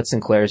doing, but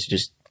Sinclair is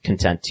just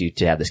content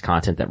to have this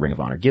content that Ring of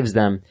Honor gives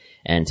them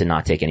and to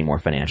not take any more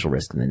financial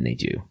risk than they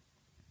do.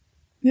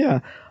 Yeah.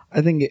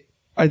 I think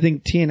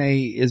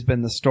TNA has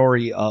been the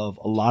story of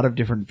a lot of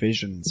different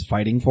visions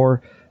fighting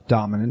for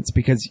dominance,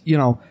 because,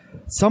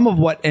 some of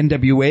what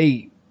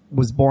NWA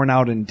was born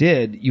out and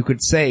did, you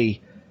could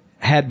say,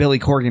 had Billy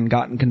Corgan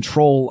gotten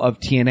control of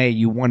TNA,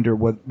 you wonder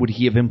would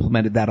he have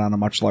implemented that on a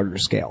much larger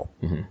scale.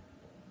 Mm-hmm.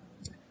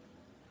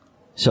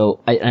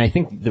 So I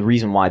think the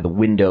reason why the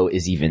window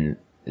is even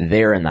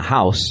there in the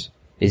house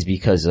is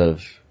because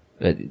of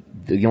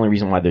the only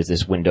reason why there's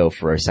this window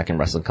for a second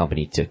wrestling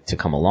company to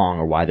come along,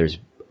 or why there's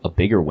a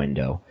bigger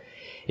window,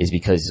 is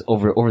because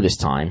over this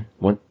time,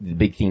 the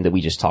big thing that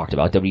we just talked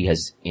about, WWE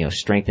has,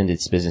 strengthened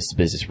its business to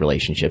business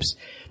relationships.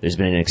 There's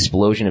been an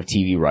explosion of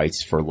TV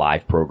rights for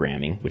live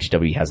programming, which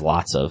WWE has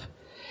lots of.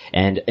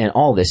 And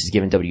all this has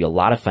given WWE a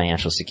lot of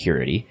financial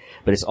security,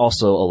 but it's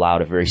also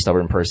allowed a very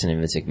stubborn person in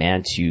Vince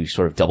McMahon to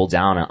sort of double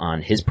down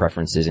on his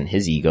preferences and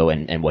his ego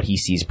and what he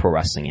sees pro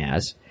wrestling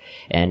as.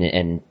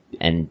 And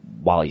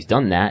while he's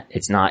done that,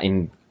 it's not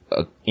in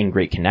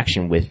great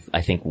connection with,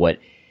 I think, what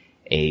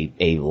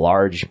a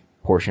large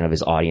portion of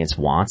his audience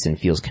wants and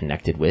feels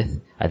connected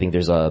with. I think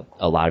there's a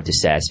lot of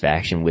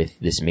dissatisfaction with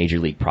this major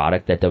league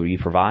product that WWE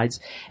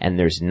provides. And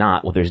there's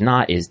not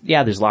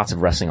lots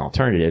of wrestling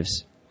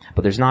alternatives,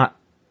 but there's not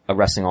a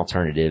wrestling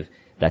alternative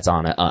that's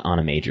on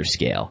a major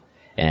scale.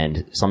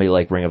 And somebody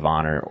like Ring of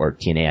Honor or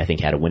TNA, I think,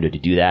 had a window to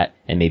do that,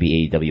 and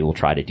maybe AEW will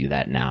try to do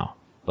that now.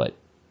 But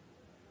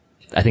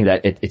I think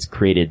that it's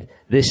created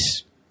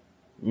this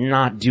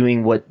not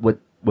doing what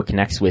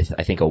connects with,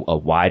 I think, a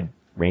wide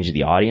range of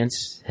the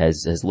audience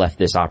has left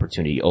this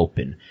opportunity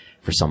open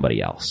for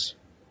somebody else.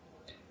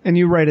 And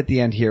you write at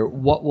the end here,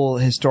 what will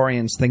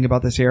historians think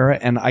about this era?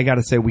 And I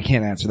gotta say, we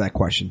can't answer that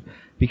question,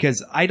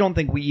 because I don't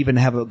think we even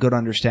have a good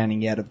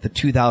understanding yet of the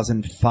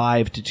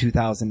 2005 to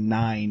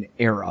 2009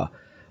 era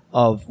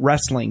of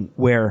wrestling,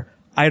 where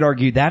I'd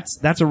argue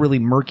that's a really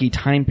murky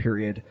time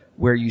period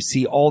where you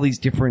see all these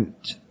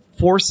different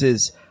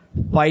forces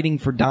fighting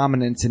for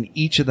dominance in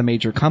each of the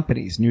major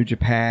companies, New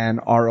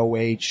Japan,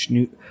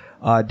 ROH,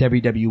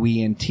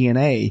 WWE, and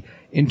TNA,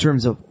 in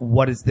terms of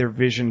what is their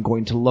vision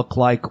going to look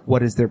like,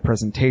 what is their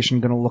presentation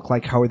going to look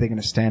like, how are they going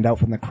to stand out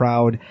from the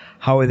crowd,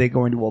 how are they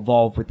going to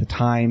evolve with the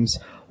times,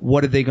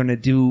 what are they going to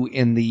do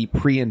in the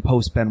pre and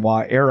post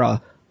Benoit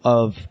era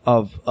of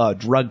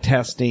drug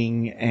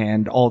testing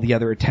and all the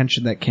other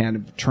attention that kind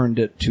of turned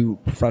it to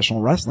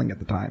professional wrestling at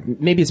the time.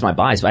 Maybe it's my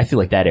bias, but I feel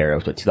like that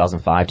era,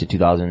 2005 to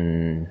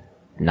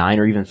 2009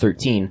 or even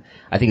 13,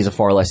 I think is a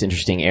far less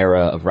interesting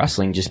era of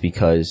wrestling, just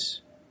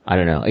because, I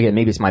don't know, again,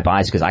 maybe it's my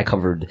bias because I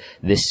covered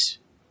this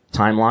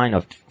timeline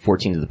of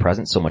 14 to the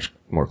present so much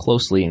more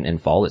closely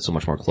and followed it so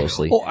much more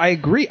closely. Oh, I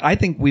agree. I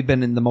think we've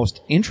been in the most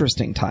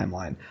interesting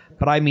timeline.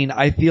 But I mean,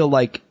 I feel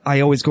like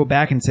I always go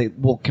back and say,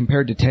 well,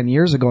 compared to 10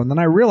 years ago, and then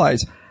I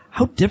realize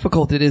how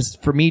difficult it is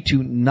for me to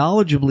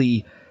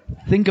knowledgeably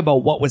think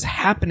about what was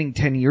happening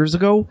 10 years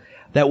ago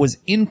that was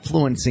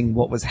influencing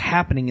what was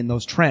happening in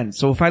those trends.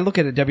 So if I look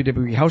at a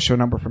WWE house show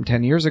number from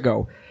 10 years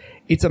ago,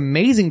 it's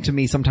amazing to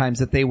me sometimes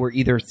that they were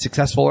either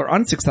successful or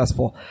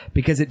unsuccessful,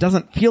 because it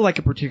doesn't feel like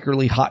a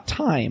particularly hot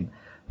time.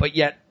 But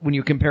yet, when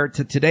you compare it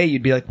to today,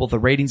 you'd be like, well, the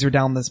ratings are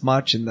down this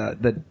much and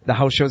the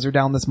house shows are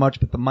down this much,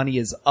 but the money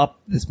is up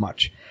this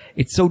much.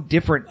 It's so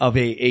different of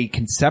a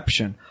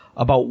conception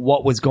about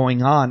what was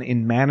going on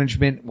in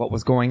management, what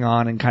was going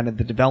on in kind of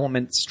the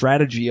development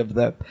strategy of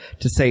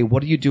to say,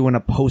 what do you do in a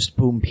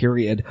post-boom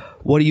period?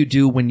 What do you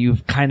do when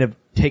you've kind of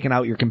taken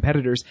out your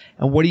competitors?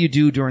 And what do you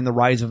do during the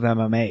rise of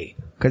MMA?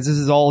 Because this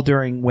is all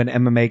during when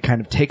MMA kind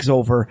of takes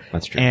over.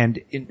 That's true. And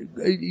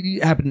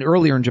it happened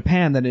earlier in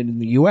Japan than in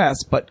the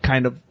US, but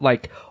kind of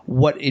like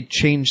what it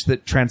changed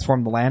that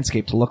transformed the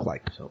landscape to look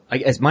like. So I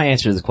guess my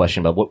answer to the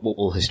question about what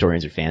will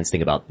historians or fans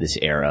think about this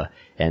era,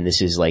 and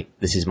this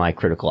is my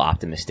critical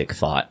optimistic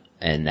thought,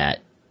 and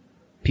that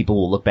people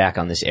will look back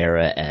on this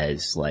era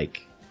as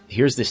like,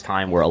 here's this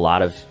time where a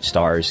lot of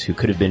stars who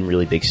could have been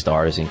really big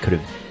stars and could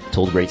have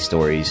told great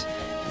stories,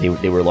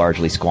 they were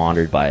largely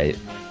squandered by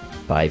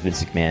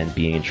Vince McMahon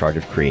being in charge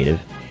of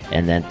creative.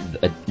 And then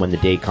when the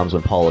day comes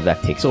when Paul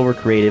Levesque takes over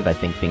creative, I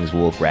think things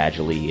will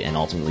gradually and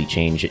ultimately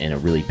change in a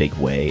really big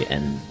way,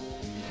 and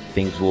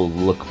things will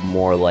look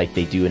more like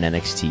they do in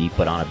NXT,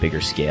 but on a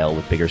bigger scale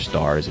with bigger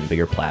stars and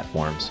bigger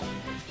platforms.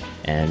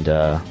 And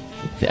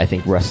I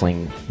think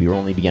wrestling, we are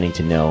only beginning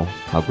to know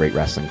how great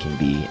wrestling can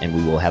be, and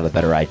we will have a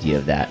better idea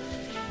of that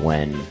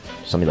when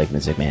somebody like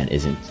Vince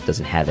McMahon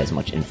doesn't have as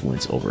much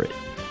influence over it.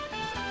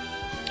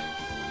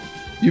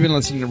 You've been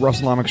listening to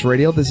WrestleNomics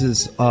Radio. This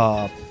is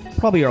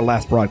probably our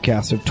last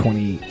broadcast of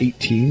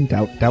 2018.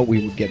 Doubt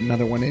we would get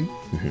another one in.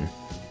 Mm-hmm.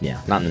 Yeah,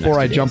 not in the before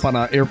next I 2 jump days. on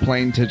an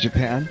airplane to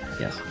Japan.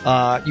 Yes.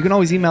 You can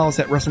always email us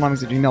at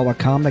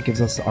WrestleNomics@gmail.com. That gives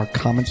us our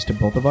comments to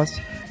both of us.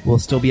 We'll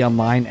still be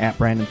online at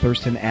Brandon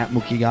Thurston, at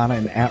Mukigana,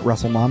 and at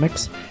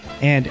WrestleNomics.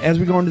 And as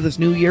we go into this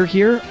new year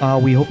here,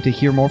 we hope to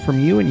hear more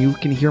from you, and you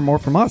can hear more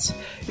from us.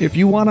 If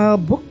you want to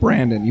book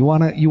Brandon, you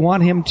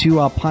want him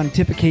to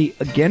pontificate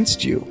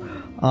against you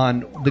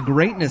on the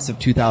greatness of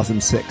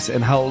 2006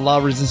 and how La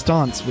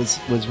Resistance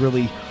was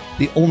really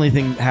the only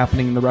thing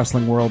happening in the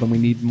wrestling world, and we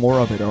need more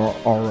of it,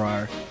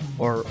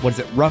 or what is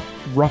it,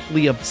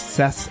 roughly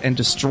obsess and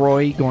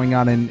destroy going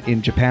on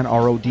in Japan,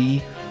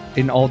 ROD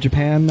in all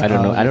Japan. I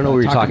don't know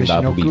what you're talking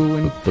about,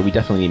 Takamichi Noku but we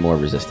definitely need more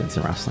resistance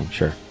in wrestling.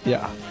 Sure.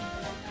 Yeah.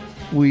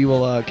 we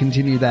will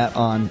continue that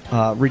on.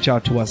 Reach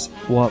out to us.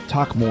 We'll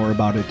talk more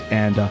about it,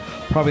 and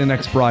probably the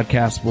next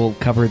broadcast we'll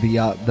cover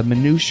the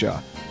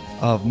minutia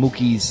of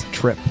Mookie's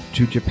trip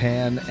to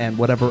Japan and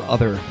whatever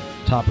other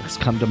topics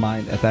come to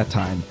mind at that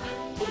time.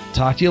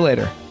 Talk to you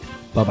later.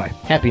 Bye-bye.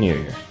 Happy New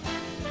Year.